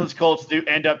Indianapolis Colts do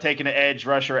end up taking an edge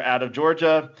rusher out of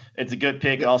Georgia. It's a good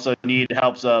pick. Also, need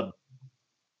helps.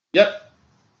 Yep.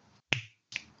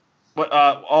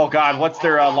 Oh God, what's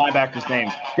their linebacker's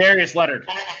name? Darius Leonard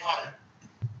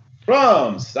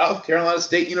from South Carolina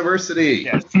State University.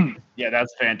 Yes. Yeah,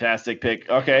 that's a fantastic pick.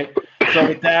 Okay, so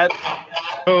with that,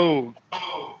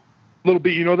 little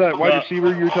bit. You know that wide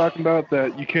receiver you were talking about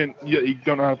that you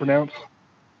don't know how to pronounce?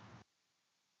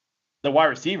 The wide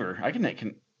receiver.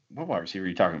 What wide receiver are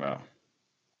you talking about?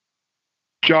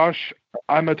 Josh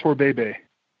Imatorbhebhe.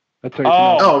 That's how you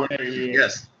pronounce it.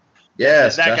 Yes.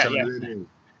 Yes. That guy, yeah.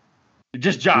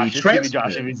 Just Josh. Just give me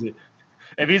Josh.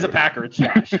 If he's a Packer, it's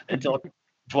Josh. Until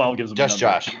 12 gives him just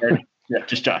Josh. Yeah,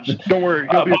 just Josh. Don't worry.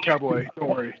 He'll be a Cowboy. Don't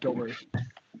worry.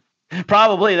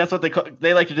 Probably. That's what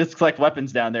they like to just collect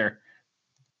weapons down there.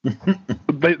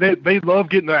 They love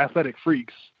getting the athletic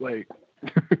freaks. Like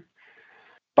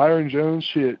Byron Jones,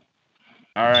 shit.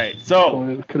 All right.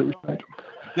 So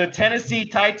the Tennessee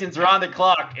Titans are on the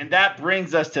clock, and that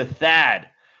brings us to Thad.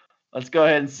 Let's go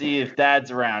ahead and see if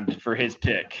Thad's around for his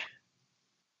pick.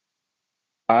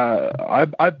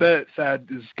 I bet Thad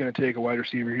is going to take a wide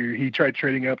receiver here. He tried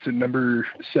trading up to number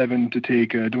 7 to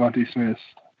take Devontae Smith.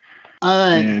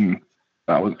 And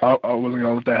I wasn't going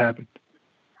to let that happen.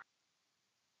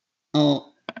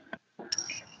 Oh.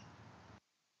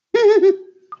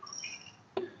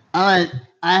 All right.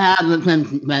 I have the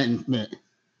Tennessee Titans pick.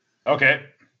 Okay.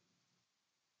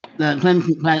 The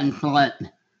Tennessee Titans select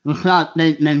Rashad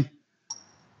Bateman,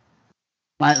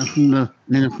 wide receiver,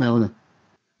 Minnesota.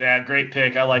 Yeah, great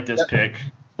pick. I like this pick.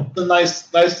 It's a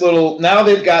nice little. Now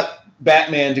they've got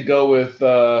Batman to go with.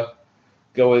 I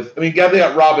mean, they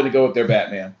got Robin to go with their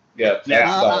Batman. Yeah.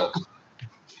 Yeah.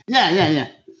 Yeah,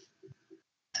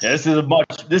 this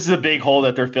is a big hole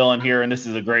that they're filling here, and this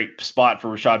is a great spot for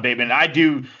Rashad Bateman. I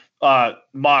do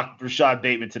mock Rashad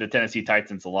Bateman to the Tennessee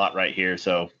Titans a lot right here.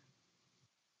 So,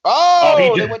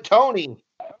 they went Tony.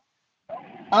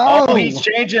 Oh, he's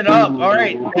changing up. All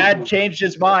right, Dad changed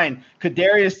his mind.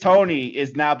 Kadarius Toney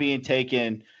is now being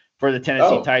taken for the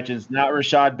Tennessee Titans, not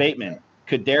Rashad Bateman.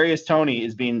 Kadarius Toney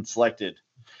is being selected,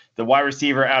 the wide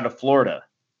receiver out of Florida.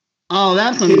 Oh,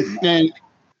 that's a mistake.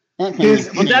 His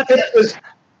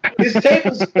tape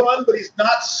is fun, but he's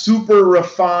not super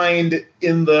refined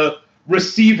in the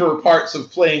receiver parts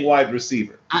of playing wide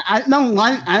receiver. I don't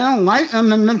like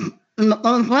him in the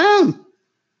first round.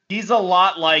 He's a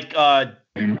lot like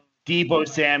Deebo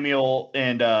Samuel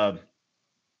and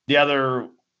the other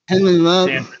Henry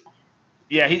Ruggs.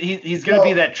 Yeah, he's going to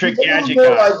be that trick gadget guy. He's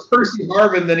more like Percy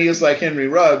Harvin than he is like Henry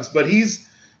Ruggs, but he's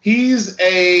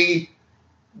a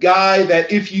guy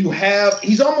that if you have,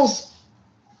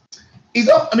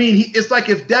 it's like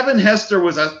if Devin Hester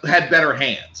had better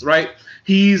hands, right?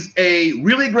 He's a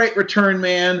really great return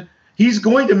man. He's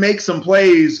going to make some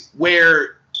plays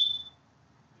where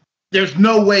there's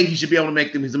no way he should be able to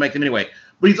make them. He's going to make them anyway.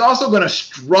 But he's also going to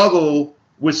struggle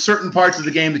with certain parts of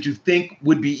the game that you think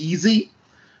would be easy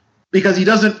because he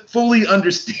doesn't fully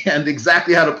understand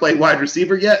exactly how to play wide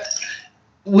receiver yet,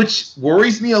 which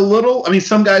worries me a little. I mean,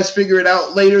 some guys figure it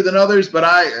out later than others, but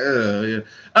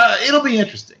it'll be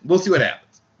interesting. We'll see what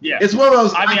happens. Yeah, it's one of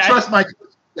those. I trust my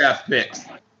staff picks.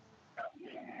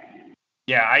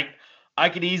 Yeah, I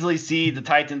could easily see the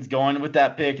Titans going with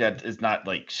that pick. That is not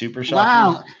like super shocking.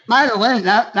 Wow. By the way,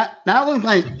 that was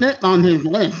like fit on his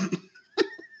list.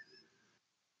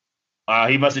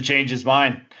 He must have changed his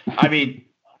mind. I mean,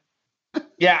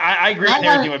 yeah, I agree with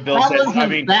everything what Bill said. I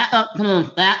mean, back up.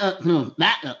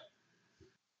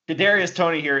 Kadarius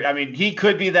Toney here. I mean, he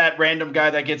could be that random guy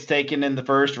that gets taken in the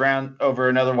first round over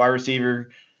another wide receiver.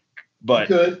 But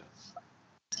could.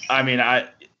 I mean, I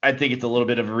think it's a little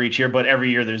bit of a reach here, but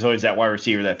every year there's always that wide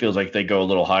receiver that feels like they go a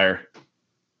little higher.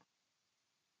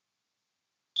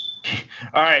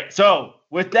 All right, so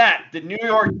with that, the New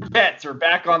York Jets are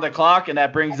back on the clock, and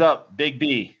that brings up Big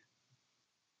B.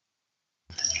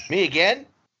 Me again?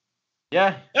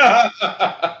 Yeah. All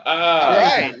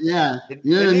right. Yeah. The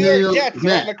New York Jets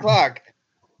are on the clock.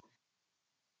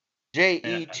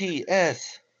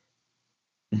 Jets.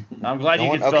 I'm glad you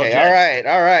can spell okay, Jets.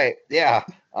 All right. Yeah.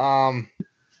 I'm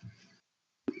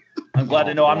glad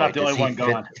to know I'm not the only one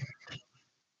going.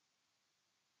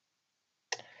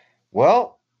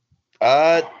 Well,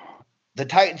 the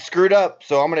Titans screwed up,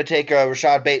 so I'm going to take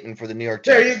Rashad Bateman for the New York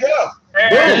Jets. There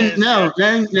you go.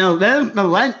 No, there's the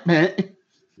right pick.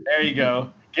 There you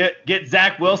go. Get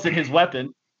Zach Wilson his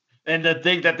weapon. And the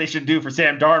thing that they should do for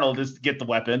Sam Darnold is get the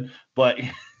weapon, but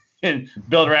and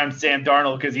build around Sam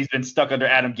Darnold because he's been stuck under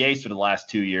Adam Gase for the last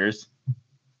 2 years.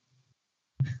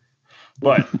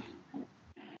 But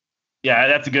yeah,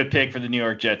 that's a good pick for the New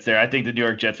York Jets there. I think the New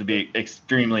York Jets would be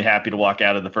extremely happy to walk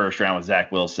out of the first round with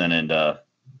Zach Wilson and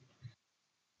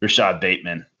Rashad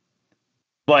Bateman.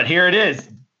 But here it is.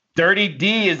 Dirty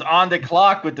D is on the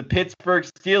clock with the Pittsburgh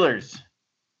Steelers.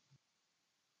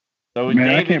 So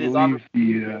Man, David is on.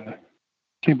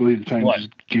 Can't believe the Titans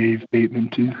just gave Bateman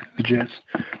to the Jets.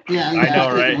 Yeah, I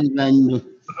know, right?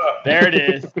 There it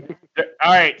is.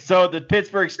 All right, so the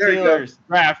Pittsburgh Steelers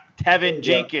draft Tevin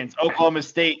Jenkins, Oklahoma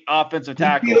State offensive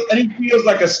tackle. And he feels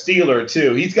like a Steeler,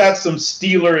 too. He's got some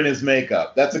Steeler in his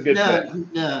makeup. That's a good thing.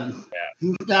 Yeah.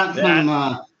 He's got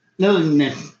some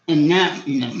nervousness and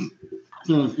nastiness.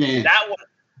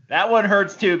 That one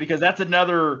hurts, too, because that's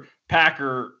another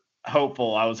Packer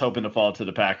hopeful. I was hoping to fall to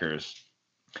the Packers.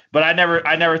 But I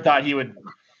never thought he would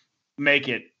make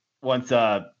it once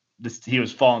he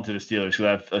was falling to the Steelers. So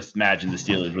I imagined the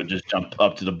Steelers would just jump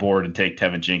up to the board and take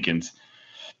Tevin Jenkins.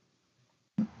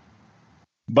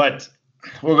 But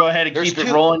we'll go ahead and keep it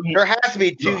rolling. There has to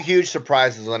be two huge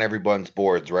surprises on everyone's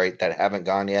boards, right, that haven't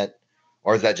gone yet?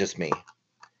 Or is that just me?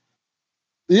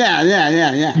 Yeah.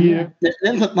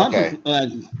 There's a bunch of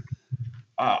surprises.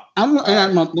 I'm looking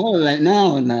at my board right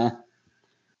now, and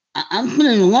I'm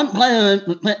putting one player in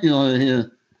particular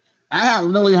here. I have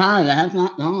really high that has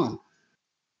not gone.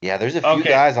 Yeah, there's a few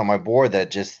guys on my board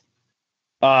that just.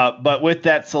 But with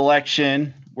that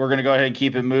selection, we're going to go ahead and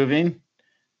keep it moving.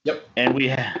 Yep. And we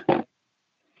have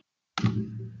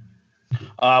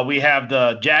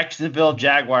the Jacksonville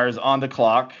Jaguars on the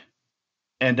clock,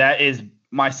 and that is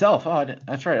myself. Oh,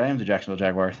 that's right. I am the Jacksonville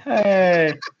Jaguars.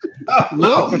 Hey.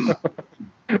 No.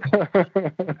 I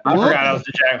forgot I was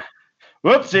the Jaguars.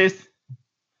 Whoopsies.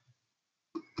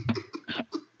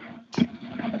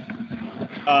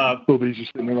 Nobody's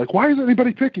just sitting there like, why is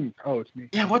anybody picking? Oh, it's me.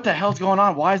 Yeah, what the hell's going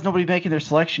on? Why is nobody making their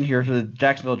selection here for the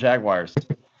Jacksonville Jaguars?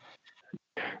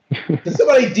 Did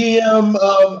somebody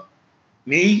DM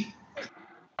me?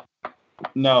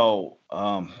 No.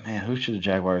 Man, who should the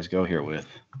Jaguars go here with?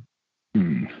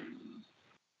 Who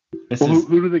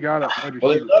do they got at wide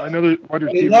receiver?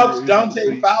 They love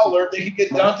Dante Fowler. They could get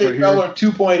Dante Fowler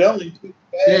 2.0.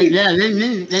 Yeah, they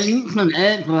need some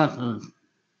edge rushers.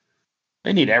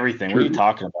 They need everything. What are you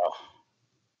talking about?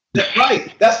 That's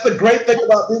right. That's the great thing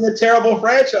about being a terrible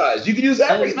franchise. You can use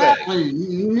everything. Exactly.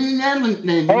 You need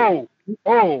everything.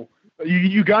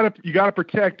 You gotta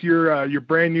protect your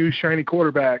brand new shiny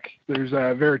quarterback. There's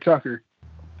Vera Tucker.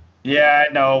 Yeah,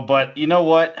 I know, but you know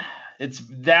what? It's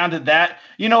down to that.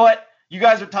 You know what? You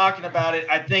guys are talking about it.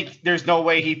 I think there's no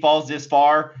way he falls this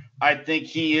far. I think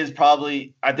he's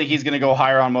going to go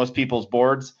higher on most people's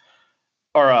boards,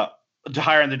 or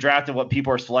higher in the draft than what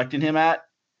people are selecting him at.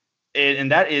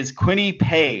 And that is Quinny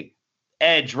Pay,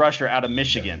 edge rusher out of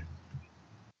Michigan.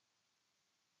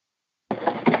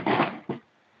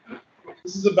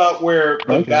 This is about where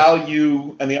the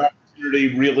value and the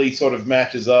opportunity really sort of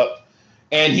matches up.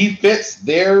 And he fits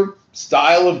their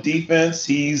style of defense.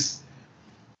 He's,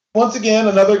 once again,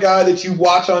 another guy that you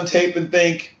watch on tape and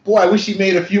think, boy, I wish he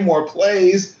made a few more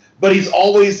plays. But he's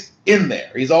always in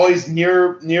there. He's always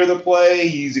near the play.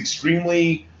 He's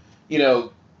extremely,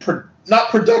 not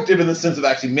productive in the sense of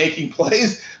actually making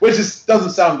plays, which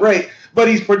doesn't sound great. But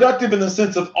he's productive in the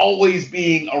sense of always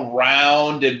being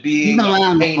around and being a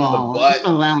pain in the butt. He's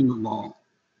around the ball.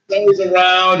 He's always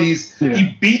around.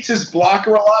 He beats his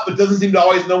blocker a lot, but doesn't seem to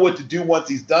always know what to do once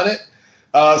he's done it.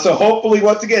 So hopefully,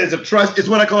 once again, it's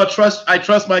what I call a trust. I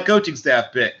trust my coaching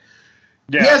staff pick.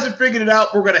 Yeah. He hasn't figured it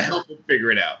out. We're going to help him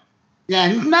figure it out. Yeah,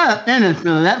 he's not a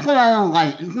finisher. That's what I don't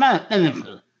like. He's not a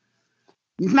finisher.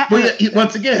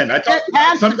 Once again,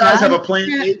 some guys have a plan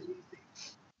A.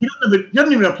 He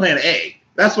doesn't even have a plan A.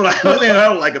 That's what I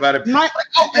don't like about him.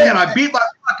 I beat my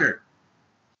blocker.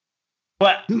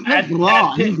 But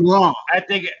he's wrong. I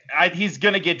think he's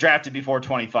going to get drafted before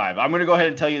 25. I'm going to go ahead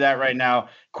and tell you that right now.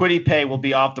 Quiddy Pay will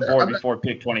be off the board before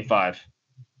pick 25.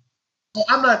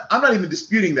 I'm not even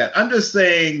disputing that. I'm just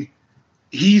saying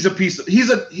there's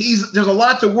a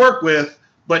lot to work with,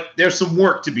 but there's some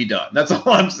work to be done. That's all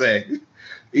I'm saying.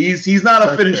 He's not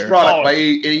a finished product by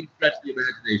any stretch of the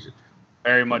imagination.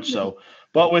 Very much so.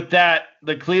 But with that,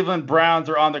 the Cleveland Browns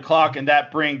are on the clock, and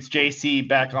that brings JC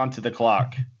back onto the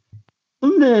clock.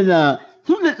 Who did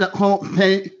the Colts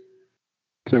take?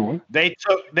 Say what? They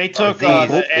took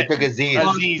Aziz.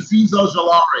 Aziz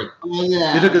Ojulari. Oh,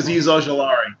 yeah. They took Aziz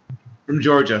Ojulari from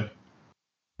Georgia.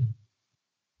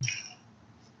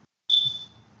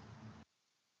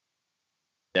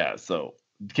 Yeah, so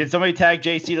can somebody tag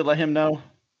JC to let him know?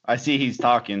 I see he's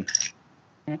talking.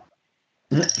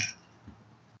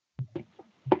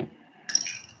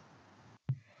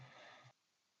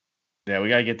 Yeah, we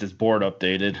got to get this board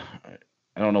updated.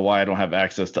 I don't know why I don't have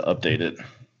access to update it.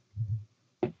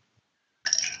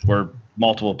 We're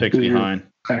multiple picks behind.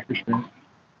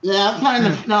 Yeah, I'm trying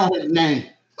to spell his name.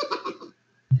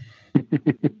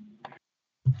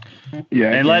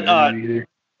 Yeah, and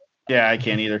I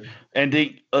can't either. And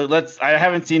I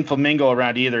haven't seen Flamingo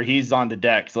around either. He's on the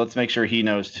deck, so let's make sure he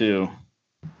knows too.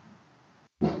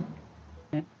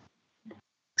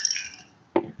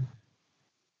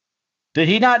 Did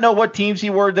he not know what teams he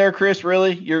were there, Chris?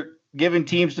 Really? You're giving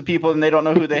teams to people and they don't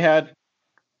know who they had?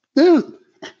 Dude,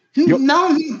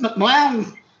 no, he's the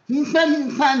Browns. He said he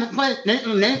was trying to play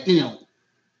Nathan Mayfield.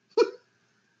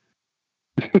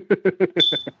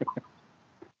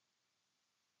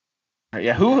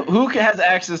 Yeah, who has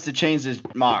access to change this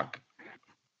mock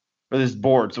or this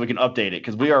board so we can update it?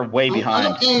 Because we are way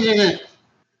behind. It.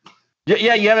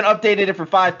 Yeah, you haven't updated it for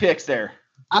 5 picks there.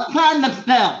 I'm trying to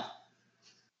spell.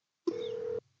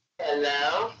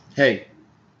 Hello? Hey.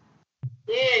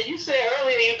 Yeah, you said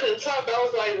earlier you couldn't talk. I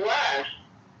was like, why?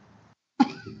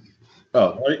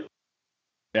 Oh, right.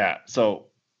 Yeah, so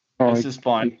this is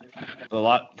fun.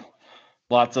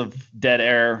 Lots of dead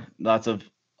air, lots of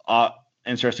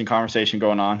interesting conversation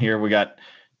going on here. We got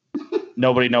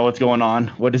nobody know what's going on.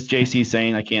 What is JC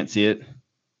saying? I can't see it.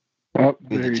 Oh,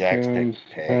 there he goes.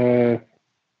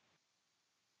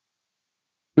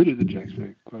 Who did the Jacks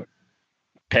pick?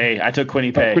 Pay. I took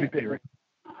Quinny Pay. Quinny Pay, right?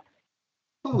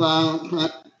 Hello.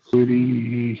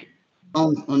 Quinny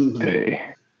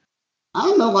Pay. I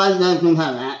don't know why you guys don't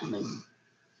have access.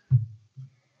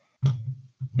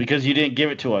 Because you didn't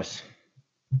give it to us.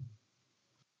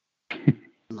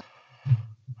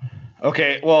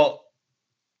 Okay, well,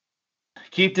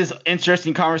 keep this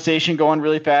interesting conversation going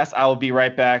really fast. I will be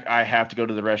right back. I have to go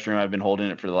to the restroom. I've been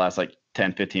holding it for the last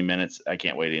 10, 15 minutes. I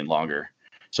can't wait any longer.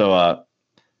 So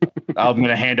I'm going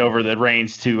to hand over the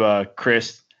reins to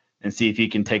Chris and see if he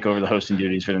can take over the hosting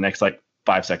duties for the next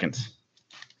 5 seconds.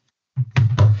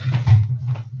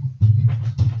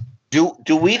 Do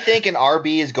we think an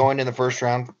RB is going in the first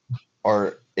round,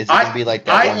 or is it going to be like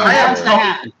that?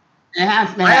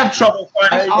 I have trouble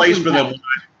finding a place for them when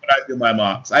I do my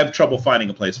mocks. I have trouble finding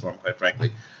a place for them, quite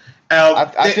frankly.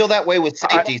 I feel that way with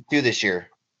safeties too this year.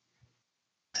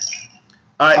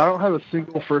 I don't have a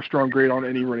single first-round grade on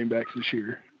any running backs this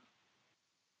year.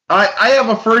 I have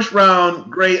a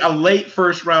first-round grade, a late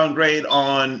first-round grade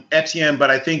on Etienne, but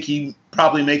I think he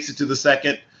probably makes it to the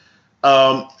second.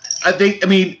 I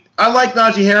like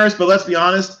Najee Harris, but let's be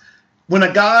honest. When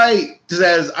a guy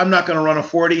says, I'm not going to run a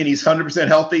 40 and he's 100%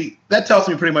 healthy, that tells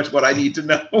me pretty much what I need to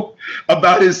know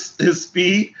about his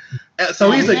speed. So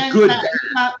he's a good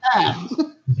guy.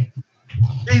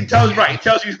 He tells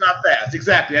you he's not fast.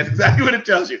 Exactly. That's exactly what it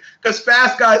tells you. Because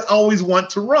fast guys always want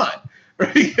to run.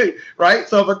 Right?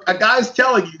 So if a guy's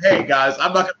telling you, hey, guys,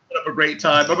 I'm not going to put up a great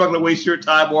time. I'm not going to waste your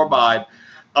time or mine.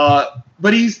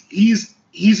 But he's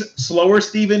slower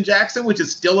Steven Jackson, which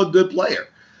is still a good player.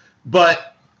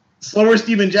 But slower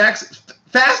Steven Jackson,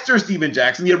 faster Steven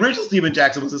Jackson. The original Steven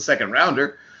Jackson was a second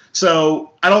rounder.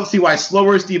 So I don't see why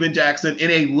slower Steven Jackson in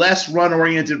a less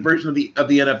run-oriented version of the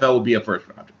NFL would be a first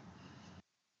rounder.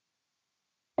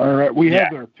 All right, we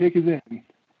have our pick is in.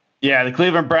 Yeah, the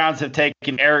Cleveland Browns have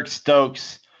taken Eric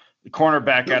Stokes, the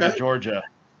cornerback out of Georgia.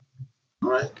 All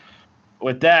right.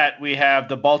 With that, we have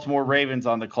the Baltimore Ravens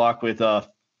on the clock with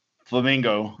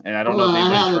Flamingo, and I don't know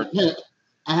if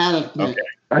I had a pick. Okay.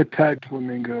 I tagged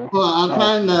Flamingo. Well, I'm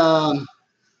trying to.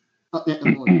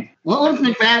 What was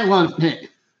the bad one pick?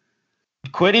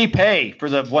 Quiddy Pay for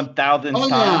the 1,000th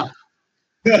time.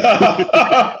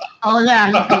 Oh, yeah,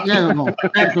 he's forgettable.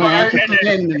 That's right.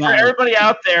 For everybody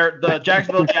out there, the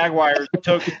Jacksonville Jaguars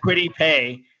took Quiddy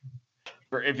Pay.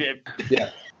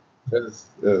 Yeah.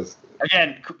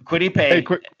 Again, Quiddy Pay. Hey,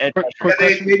 quick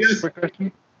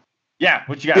question. Yeah,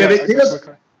 what you got? Yeah,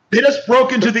 they just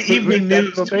broke into the evening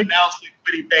news to announce that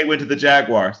Quiddy Pay went to the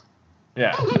Jaguars.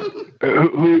 Yeah.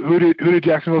 Who did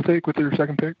Jacksonville take with their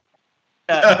second pick?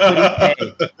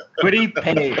 Quiddy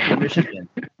Pay from Michigan.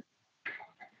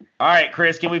 All right,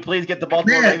 Chris, can we please get the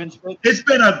Baltimore Ravens pick? It's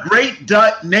been a great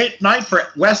night for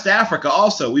West Africa.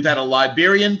 Also, we've had a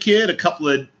Liberian kid, a couple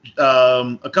of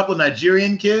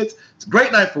Nigerian kids. It's a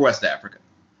great night for West Africa.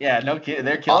 Yeah, no kidding.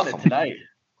 They're killing it tonight.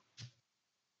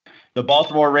 The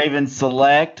Baltimore Ravens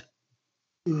select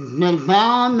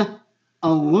Navon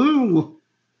Awu.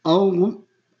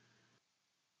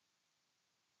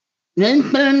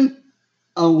 Nathan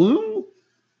Awu.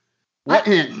 I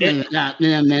can't say that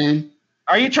damn man.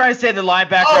 Are you trying to say the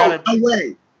linebacker?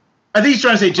 Away. I think he's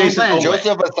trying to say Jason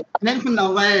Oweh. Nathan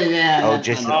Oweh, yeah. Oh,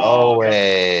 Jason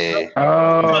Oweh.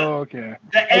 Oh, okay.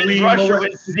 The edge rusher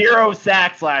with 0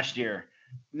 sacks last year.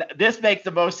 This makes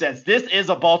the most sense. This is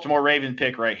a Baltimore Raven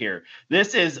pick right here.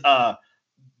 This is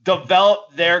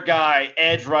develop their guy,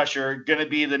 edge rusher, going to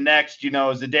be the next,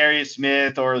 Zadarius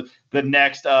Smith or the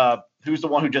next, who's the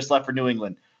one who just left for New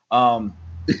England?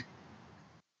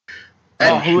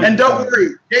 And don't worry,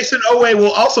 Jason Owe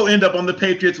will also end up on the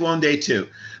Patriots one day too.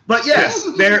 But yes,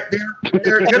 they're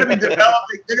going to be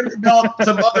developing. They're going to develop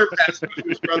some other pass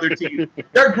rushers for other teams.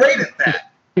 They're great at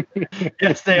that.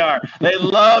 Yes, they are. They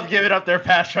love giving up their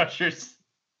pass rushers.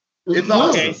 It's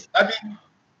awesome. I mean,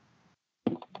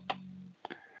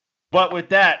 but with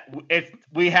that, if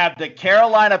we have the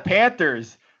Carolina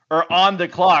Panthers are on the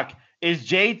clock, is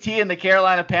JT and the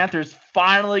Carolina Panthers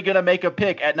finally going to make a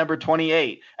pick at number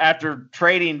 28 after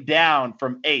trading down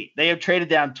from 8? They have traded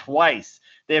down twice.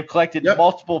 They have collected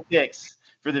multiple picks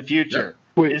for the future.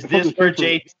 Wait, is this for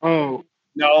JT? Oh.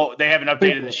 No, they haven't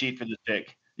updated the sheet for this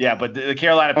pick. Yeah, but the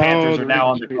Carolina Panthers are now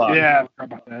on the clock. Yeah, I forgot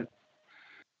about that.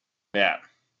 Yeah.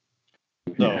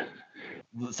 So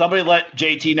somebody let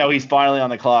JT know he's finally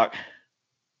on the clock.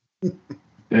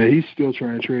 Yeah, he's still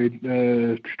trying to trade.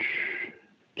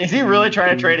 Is he really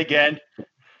trying to trade again?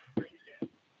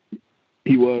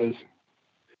 He was.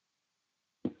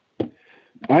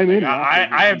 I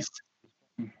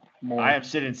am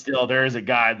sitting still. There is a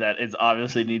guy that is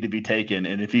obviously need to be taken,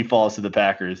 and if he falls to the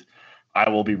Packers, I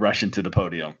will be rushing to the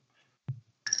podium.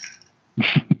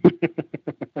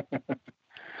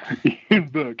 Ian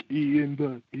Book.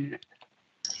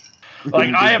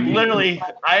 Like I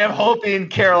am hoping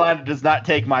Carolina does not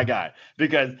take my guy,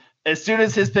 because as soon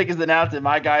as his pick is announced and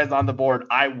my guy is on the board,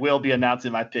 I will be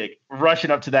announcing my pick, rushing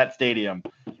up to that stadium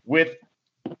with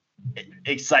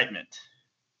excitement.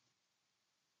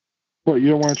 What, you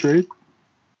don't want to trade?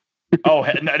 Oh,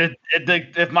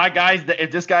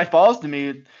 if this guy falls to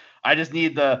me, I just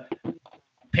need the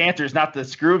Panthers not to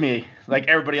screw me like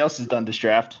everybody else has done this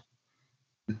draft.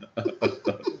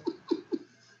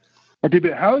 Okay,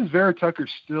 but how is Vera Tucker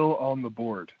still on the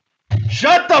board?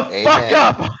 Shut the fuck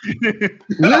up!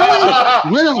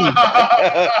 Really?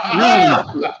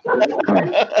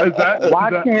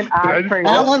 Why can't I trade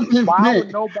up? Why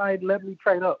would nobody let me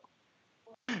trade up?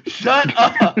 Shut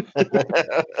up!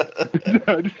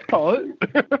 Just call it.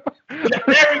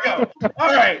 There we go.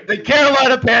 All right, the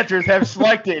Carolina Panthers have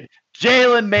selected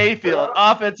Jalen Mayfield,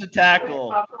 offensive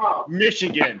tackle,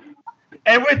 Michigan.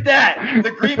 And with that,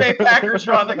 the Green Bay Packers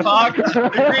are on the clock.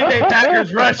 The Green Bay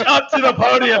Packers rush up to the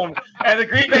podium, and the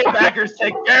Green Bay Packers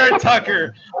take Garrett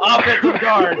Tucker, offensive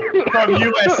guard from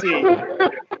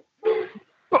USC.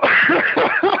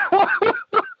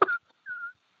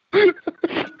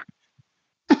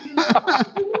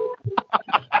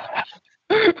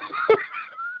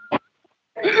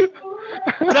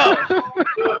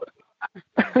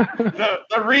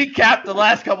 To recap the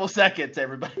last couple seconds,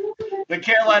 everybody. The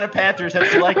Carolina Panthers have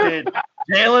selected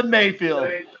Jalen Mayfield,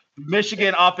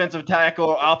 Michigan offensive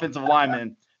tackle, offensive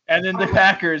lineman, and then the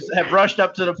Packers have rushed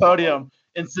up to the podium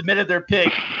and submitted their pick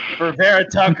for Vera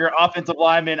Tucker, offensive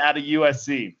lineman out of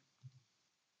USC.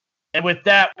 And with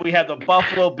that, we have the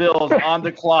Buffalo Bills on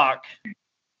the clock.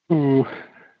 Ooh.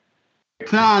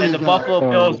 And the Buffalo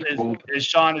Bills is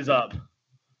Sean is up.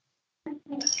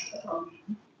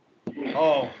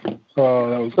 Oh, that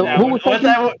was so who was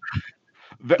that?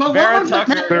 Vera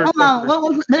Tucker. What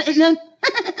was it again?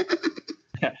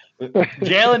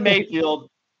 Jalen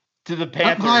Mayfield to the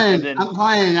Panthers.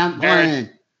 I'm playing.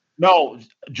 No,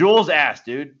 Jules asked,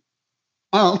 dude.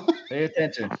 Oh. Pay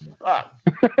attention.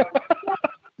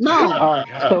 No. All right.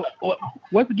 So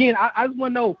once again, I just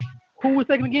want to know who was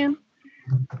taken again.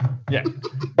 Yeah,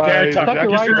 Vera Tucker.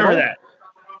 Just remember that.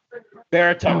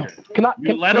 Vera Tucker. Can I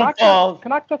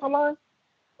touch on line?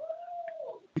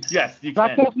 Yes, you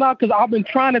can. I touch now because I've been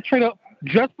trying to trade up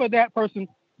just for that person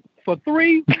for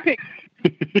 3 picks.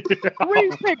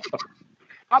 3 picks.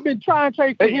 I've been trying to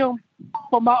trade for him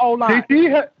for my old line.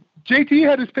 JT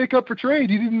had his pick up for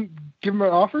trade. You didn't give him an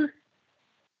offer?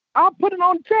 I put it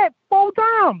on the chat 4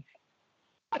 times.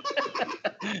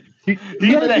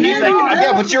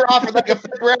 Yeah, but you're offered like a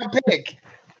 5th round pick.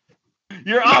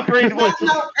 You're offering what?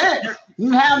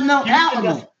 You have no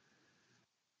capital.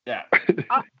 Yeah.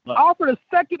 I offered a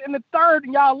 2nd and a 3rd,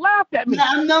 and y'all laughed at me. You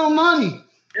have no money.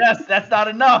 Yes, that's not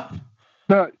enough.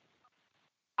 No.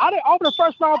 I didn't offer the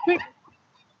 1st round pick.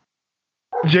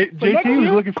 JT was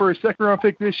looking for a 2nd round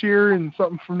pick this year and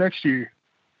something from next year.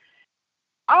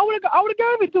 I would have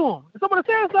gave it to him. If somebody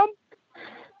said something.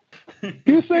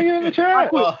 He was saying it in the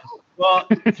chat. Well,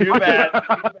 too bad.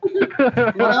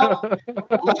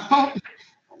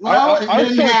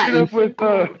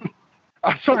 I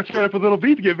was trying to trade up with Little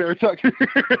B to get Vera Tucker.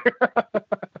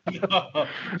 No,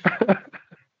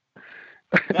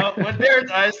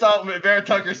 I saw Vera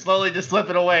Tucker slowly just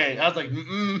slipping away. I was like,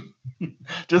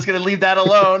 just gonna leave that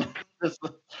alone. Just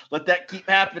let that keep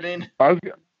happening. I was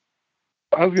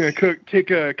gonna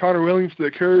kick Connor Williams to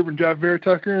the curb and drive Vera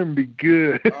Tucker and be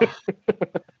good.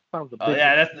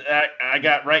 I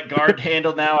got right guard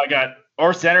handled now.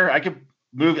 Or center. I could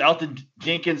move Elton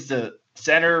Jenkins to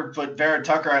center, put Vera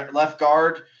Tucker at left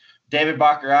guard, David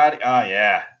Baccarati. Oh,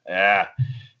 yeah.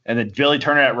 And then Billy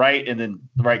Turner at right, and then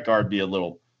the right guard be a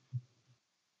little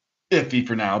iffy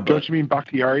for now. But don't you mean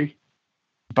Bakhtiari?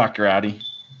 Baccarati.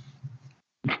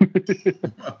 All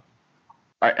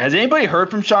right. Has anybody heard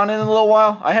from Sean in a little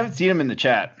while? I haven't seen him in the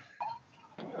chat.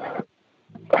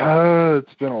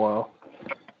 It's been a while.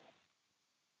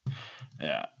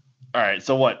 Yeah. All right.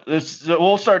 So what?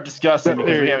 We'll start discussing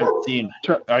because we haven't seen.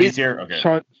 He's here. Okay.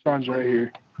 Sean's right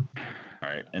here. All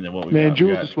right. And then what we Man, got?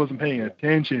 Jules just wasn't paying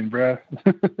attention, bruh.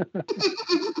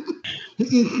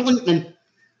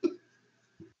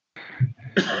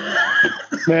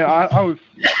 Man, I was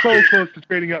so close to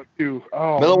trading up too.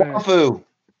 Oh, Miliwafu.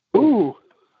 Ooh.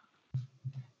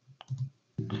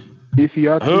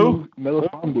 Isiatu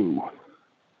Melifonwu.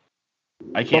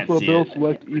 I can't Buffalo see Bills it.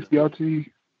 select Isiatu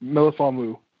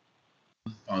Melifonwu.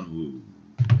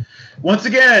 Once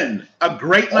again, a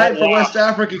great night for West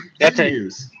Africa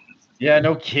continues. Yeah,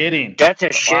 no kidding. That's a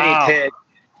shitty pick.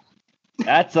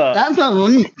 That's a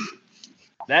reach.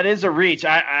 That is a reach.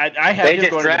 I have. They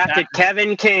just drafted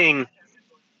Kevin King.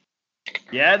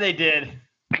 Yeah, they did.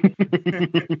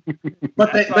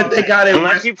 but they got it.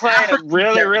 Unless you play a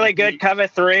really, really good cover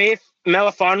 3,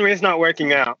 Melifonwu is not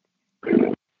working out.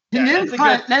 I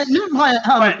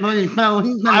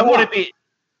wouldn't be.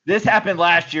 This happened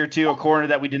last year too. A corner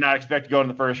that we did not expect to go in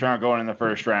the first round, going in the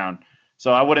first round.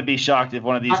 So I wouldn't be shocked if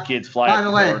one of these kids flies. By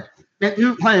the way,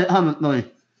 you play it permanently.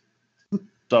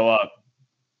 So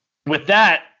with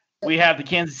that, we have the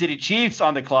Kansas City Chiefs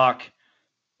on the clock,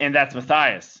 and that's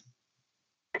Matthias.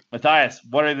 Matthias,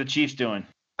 what are the Chiefs doing?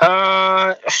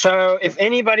 So if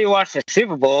anybody watched the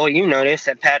Super Bowl, you noticed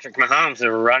that Patrick Mahomes is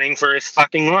running for his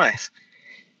fucking life.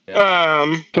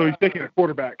 Yeah. So he's taking a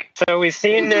quarterback. So we've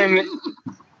seen them.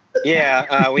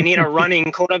 Yeah, we need a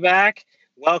running quarterback.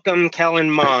 Welcome,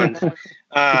 Kellen Mond.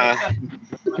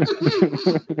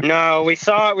 No, we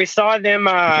saw them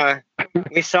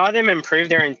improve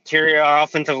their interior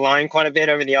offensive line quite a bit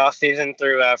over the offseason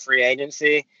through free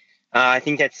agency. I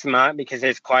think that's smart because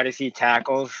there's quite a few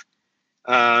tackles.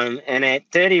 And at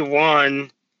 31,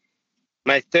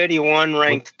 my 31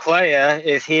 ranked player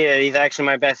is here. He's actually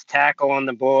my best tackle on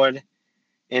the board,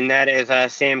 and that is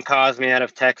Sam Cosmi out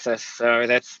of Texas. So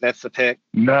that's the pick.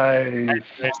 Nice.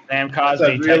 Sam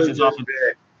Cosmi, Texas offensive.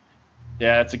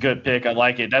 Yeah, that's a good pick. I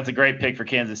like it. That's a great pick for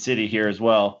Kansas City here as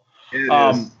well.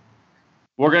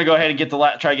 We're going to go ahead and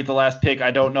try to get the last pick.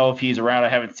 I don't know if he's around. I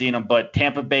haven't seen him, but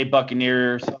Tampa Bay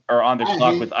Buccaneers are on the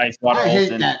clock with Icewater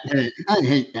Olsen. I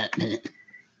hate that pick.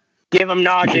 Give him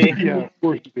Najee. Yeah, of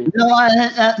course you do. No, I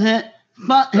hate that pick.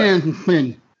 Fuck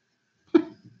him.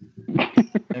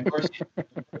 Of course.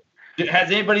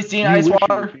 Has anybody seen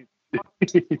Icewater?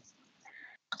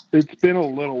 It's been a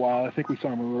little while. I think we saw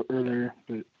him earlier.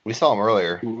 But we saw him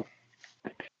earlier.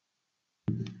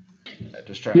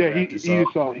 He saw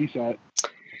it.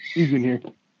 He's in here.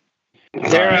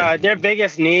 Their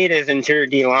biggest need is interior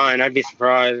D line. I'd be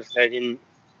surprised if they didn't.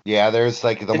 Yeah, there's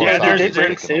like the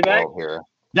most here.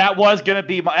 That was gonna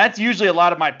be that's usually a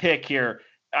lot of my pick here.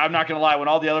 I'm not gonna lie. When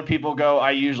all the other people go,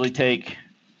 I usually take.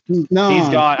 No, he's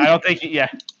gone. I don't think. Yeah.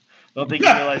 Don't think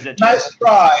you realize that. Nice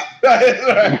try.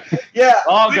 Yeah.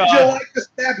 Oh, Would God. you like to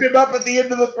snap him up at the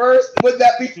end of the first? Would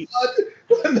that be fun?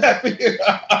 Wouldn't that be?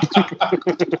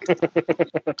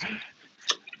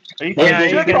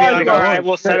 All right,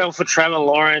 we'll settle for Trevor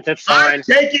Lawrence. That's fine. I'm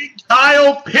taking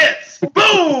Kyle Pitts.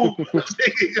 Boom!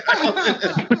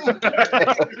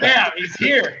 Yeah, he's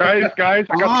here. Guys,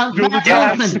 I got the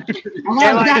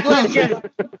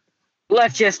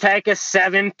let's just take a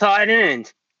 7th tight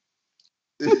end.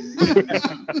 Who?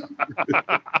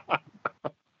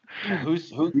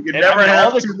 You can never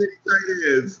have too many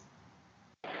tight ends.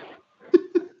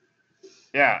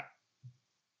 Yeah.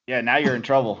 Yeah, now you're in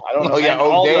trouble. I don't know. Oh, yeah.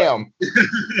 Oh, damn.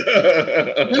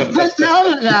 Let's pick the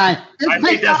other guy. Let's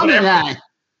pick the other guy.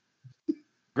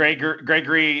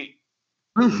 Gregory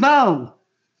Rousseau.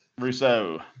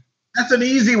 That's an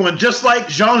easy one. Just like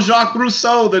Jean-Jacques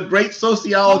Rousseau, the great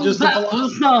sociologist of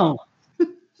Rousseau.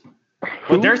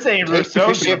 But they're saying Rousseau.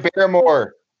 Christian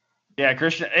Barrymore. Yeah,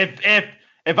 Christian.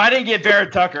 If I didn't get Vera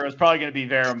Tucker, it was probably going to be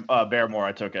Barrymore.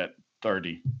 I took at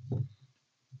 30.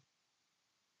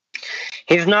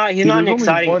 He's not an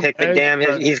exciting pick, but damn,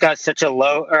 he's got such a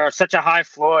low or such a high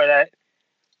floor that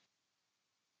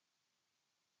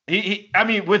I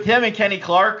mean, with him and Kenny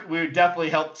Clark, we would definitely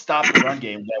help stop the run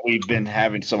game that we've been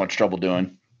having so much trouble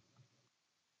doing.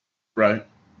 Right.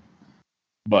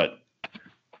 But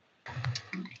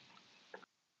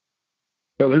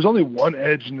No, there's only one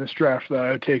edge in this draft that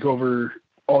I would take over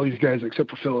all these guys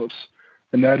except for Phillips,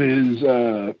 and that is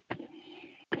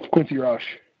Quincy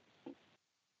Roche.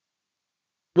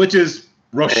 Which is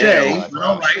Roche. Right.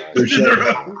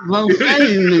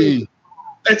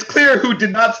 It's clear who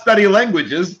did not study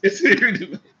languages. It's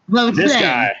this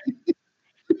guy.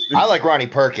 I like Ronnie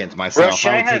Perkins myself. Roche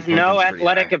has no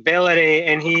athletic ability,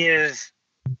 and he is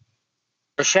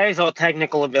Roche's all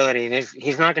technical ability.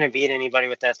 He's not going to beat anybody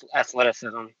with that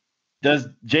athleticism. Does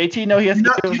JT know he has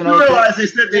to You realize they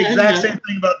said the exact same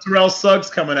thing about Terrell Suggs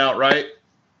coming out, right?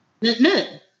 Yeah,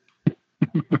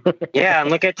 and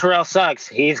look at Terrell Suggs.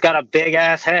 He's got a big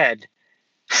ass head.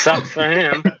 Sucks for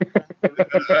him.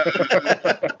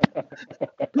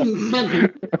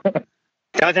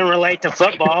 Doesn't relate to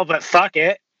football, but fuck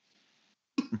it.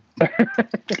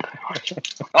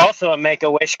 Also a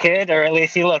Make-A-Wish kid, or at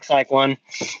least he looks like one.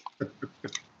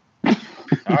 All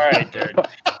right, dude.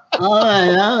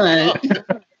 All right.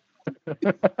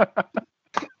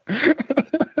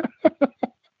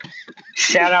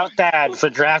 Shout out Thad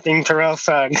for drafting Terrell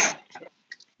Suggs.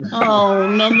 Oh,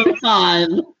 number 5.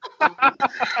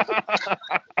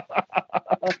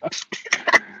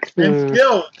 And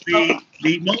still the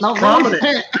most prominent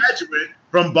graduate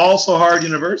from Balsahard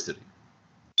University.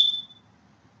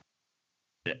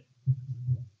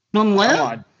 From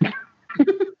where?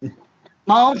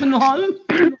 Balls in the Harlem?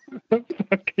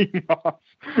 Fucking off.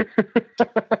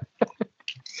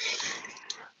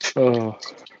 Oh.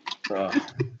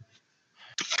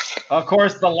 Of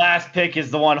course, the last pick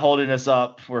is the one holding us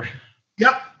up.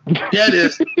 Yep. Yeah, it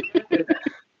is.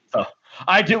 So,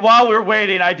 while we're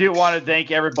waiting, I do want to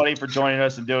thank everybody for joining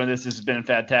us and doing this. This has been a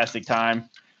fantastic time.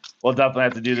 We'll definitely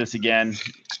have to do this again.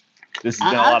 This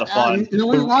has been a lot of fun. Do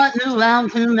we want new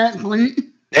round 2 next week?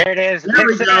 There it is. There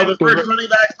we go. The first running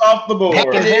back's off the board.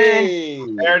 Hey.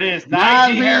 There it is.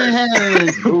 Najee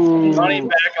Harris. Running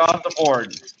back off the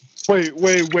board. Wait.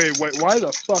 Why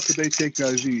the fuck did they take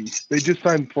Najee? They just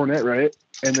signed Fournette, right?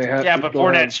 And they have but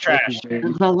Fournette's trash. You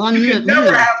can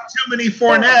never have too many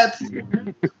Fournettes.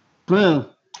 True.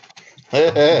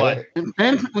 But,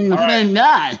 basically the same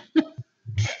guy.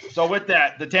 So with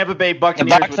that, the Tampa Bay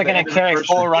Buccaneers are going to carry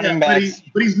 4 running backs.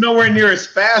 But he's nowhere near as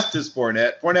fast as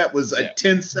Fournette. Fournette was a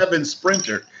 10-7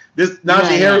 sprinter. This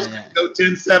Najee Harris can go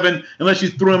 10-7 unless you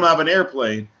threw him out of an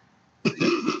airplane.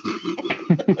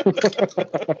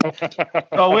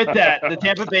 So with that, the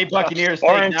Tampa Bay Buccaneers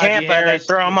or in Tampa, they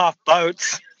throw him off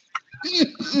boats.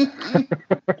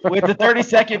 With the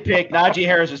 32nd pick, Najee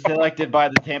Harris was selected by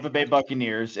the Tampa Bay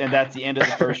Buccaneers, and that's the end of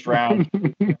the first round.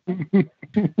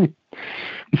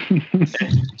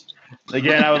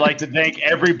 Again, I would like to thank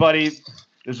everybody.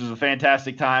 This was a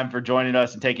fantastic time for joining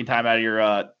us and taking time out of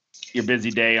your busy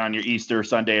day on your Easter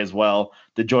Sunday as well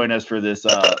to join us for this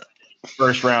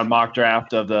first round mock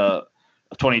draft of the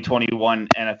 2021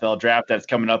 NFL draft that's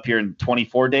coming up here in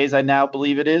 24 days, I now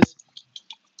believe it is.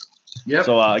 Yep.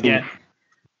 So again,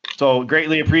 so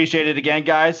greatly appreciated again,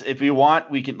 guys. If you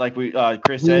want, we can, like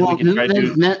Chris said, we can try to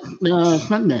do next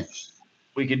Sunday.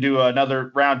 We can do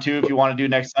another round 2 if you want to do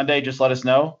next Sunday. Just let us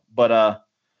know. But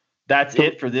that's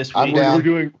it for this week.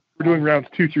 We're doing rounds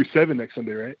 2 through 7 next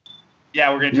Sunday, right?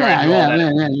 Yeah, we're gonna try and do all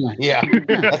that. Yeah,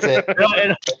 that's it. It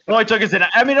only took us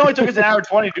an hour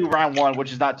 20 to do round 1,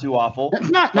 which is not too awful. It's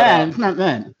not bad. It's not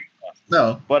bad.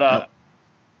 No. But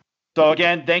so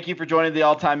again, thank you for joining the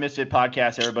All Time Misfit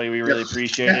Podcast, everybody. We really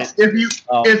appreciate it. If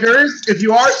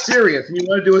you are serious and you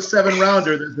want to do a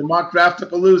 7-rounder, there's the Mock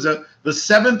Draft-A-Palooza. The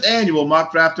 7th annual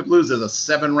Mock Draft-A-Palooza is a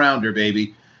 7-rounder,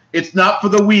 baby. It's not for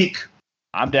the weak.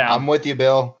 I'm down. I'm with you,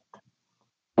 Bill.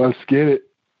 Let's get it.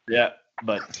 Yeah,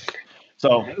 but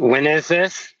so when is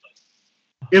this?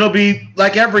 It'll be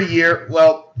like every year.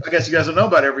 Well, I guess you guys don't know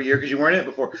about every year because you weren't in it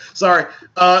before. Sorry,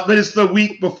 but it's the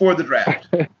week before the draft.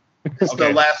 It's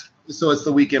the last. So it's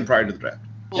the weekend prior to the draft.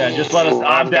 Yeah, just let us.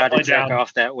 I'm definitely check down.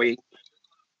 off that week.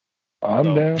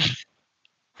 I'm down.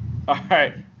 All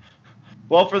right.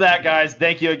 Well, for that, guys,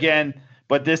 thank you again.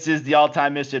 But this is the All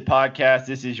Time Misfit Podcast.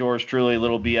 This is yours truly,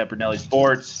 Little B at Brunelli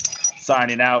Sports,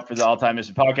 signing out for the All Time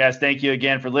Misfit Podcast. Thank you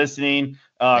again for listening.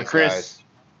 Thanks, Chris. guys.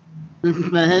 This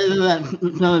is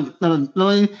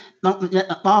the don't forget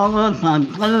to follow us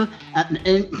on Twitter at the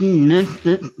 18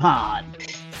 Misfits Pod.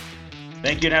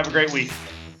 Thank you and have a great week.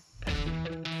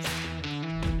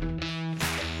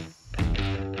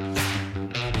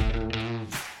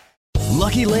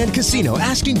 Lucky Land Casino,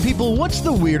 asking people, what's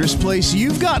the weirdest place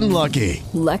you've gotten lucky?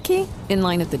 Lucky? In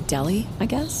line at the deli, I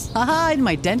guess? Aha, in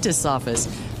my dentist's office.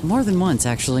 More than once,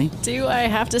 actually. Do I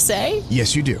have to say?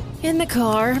 Yes, you do. In the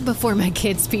car before my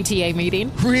kids' PTA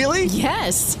meeting. Really?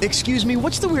 Yes. Excuse me,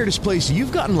 what's the weirdest place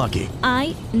you've gotten lucky?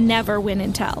 I never win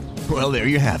and tell. Well, there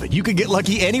you have it. You can get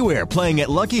lucky anywhere, playing at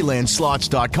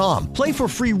LuckyLandSlots.com. Play for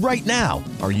free right now.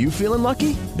 Are you feeling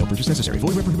lucky? No purchase necessary. Void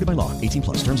where prohibited by law.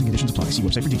 18+. Terms and conditions apply. See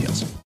website for details.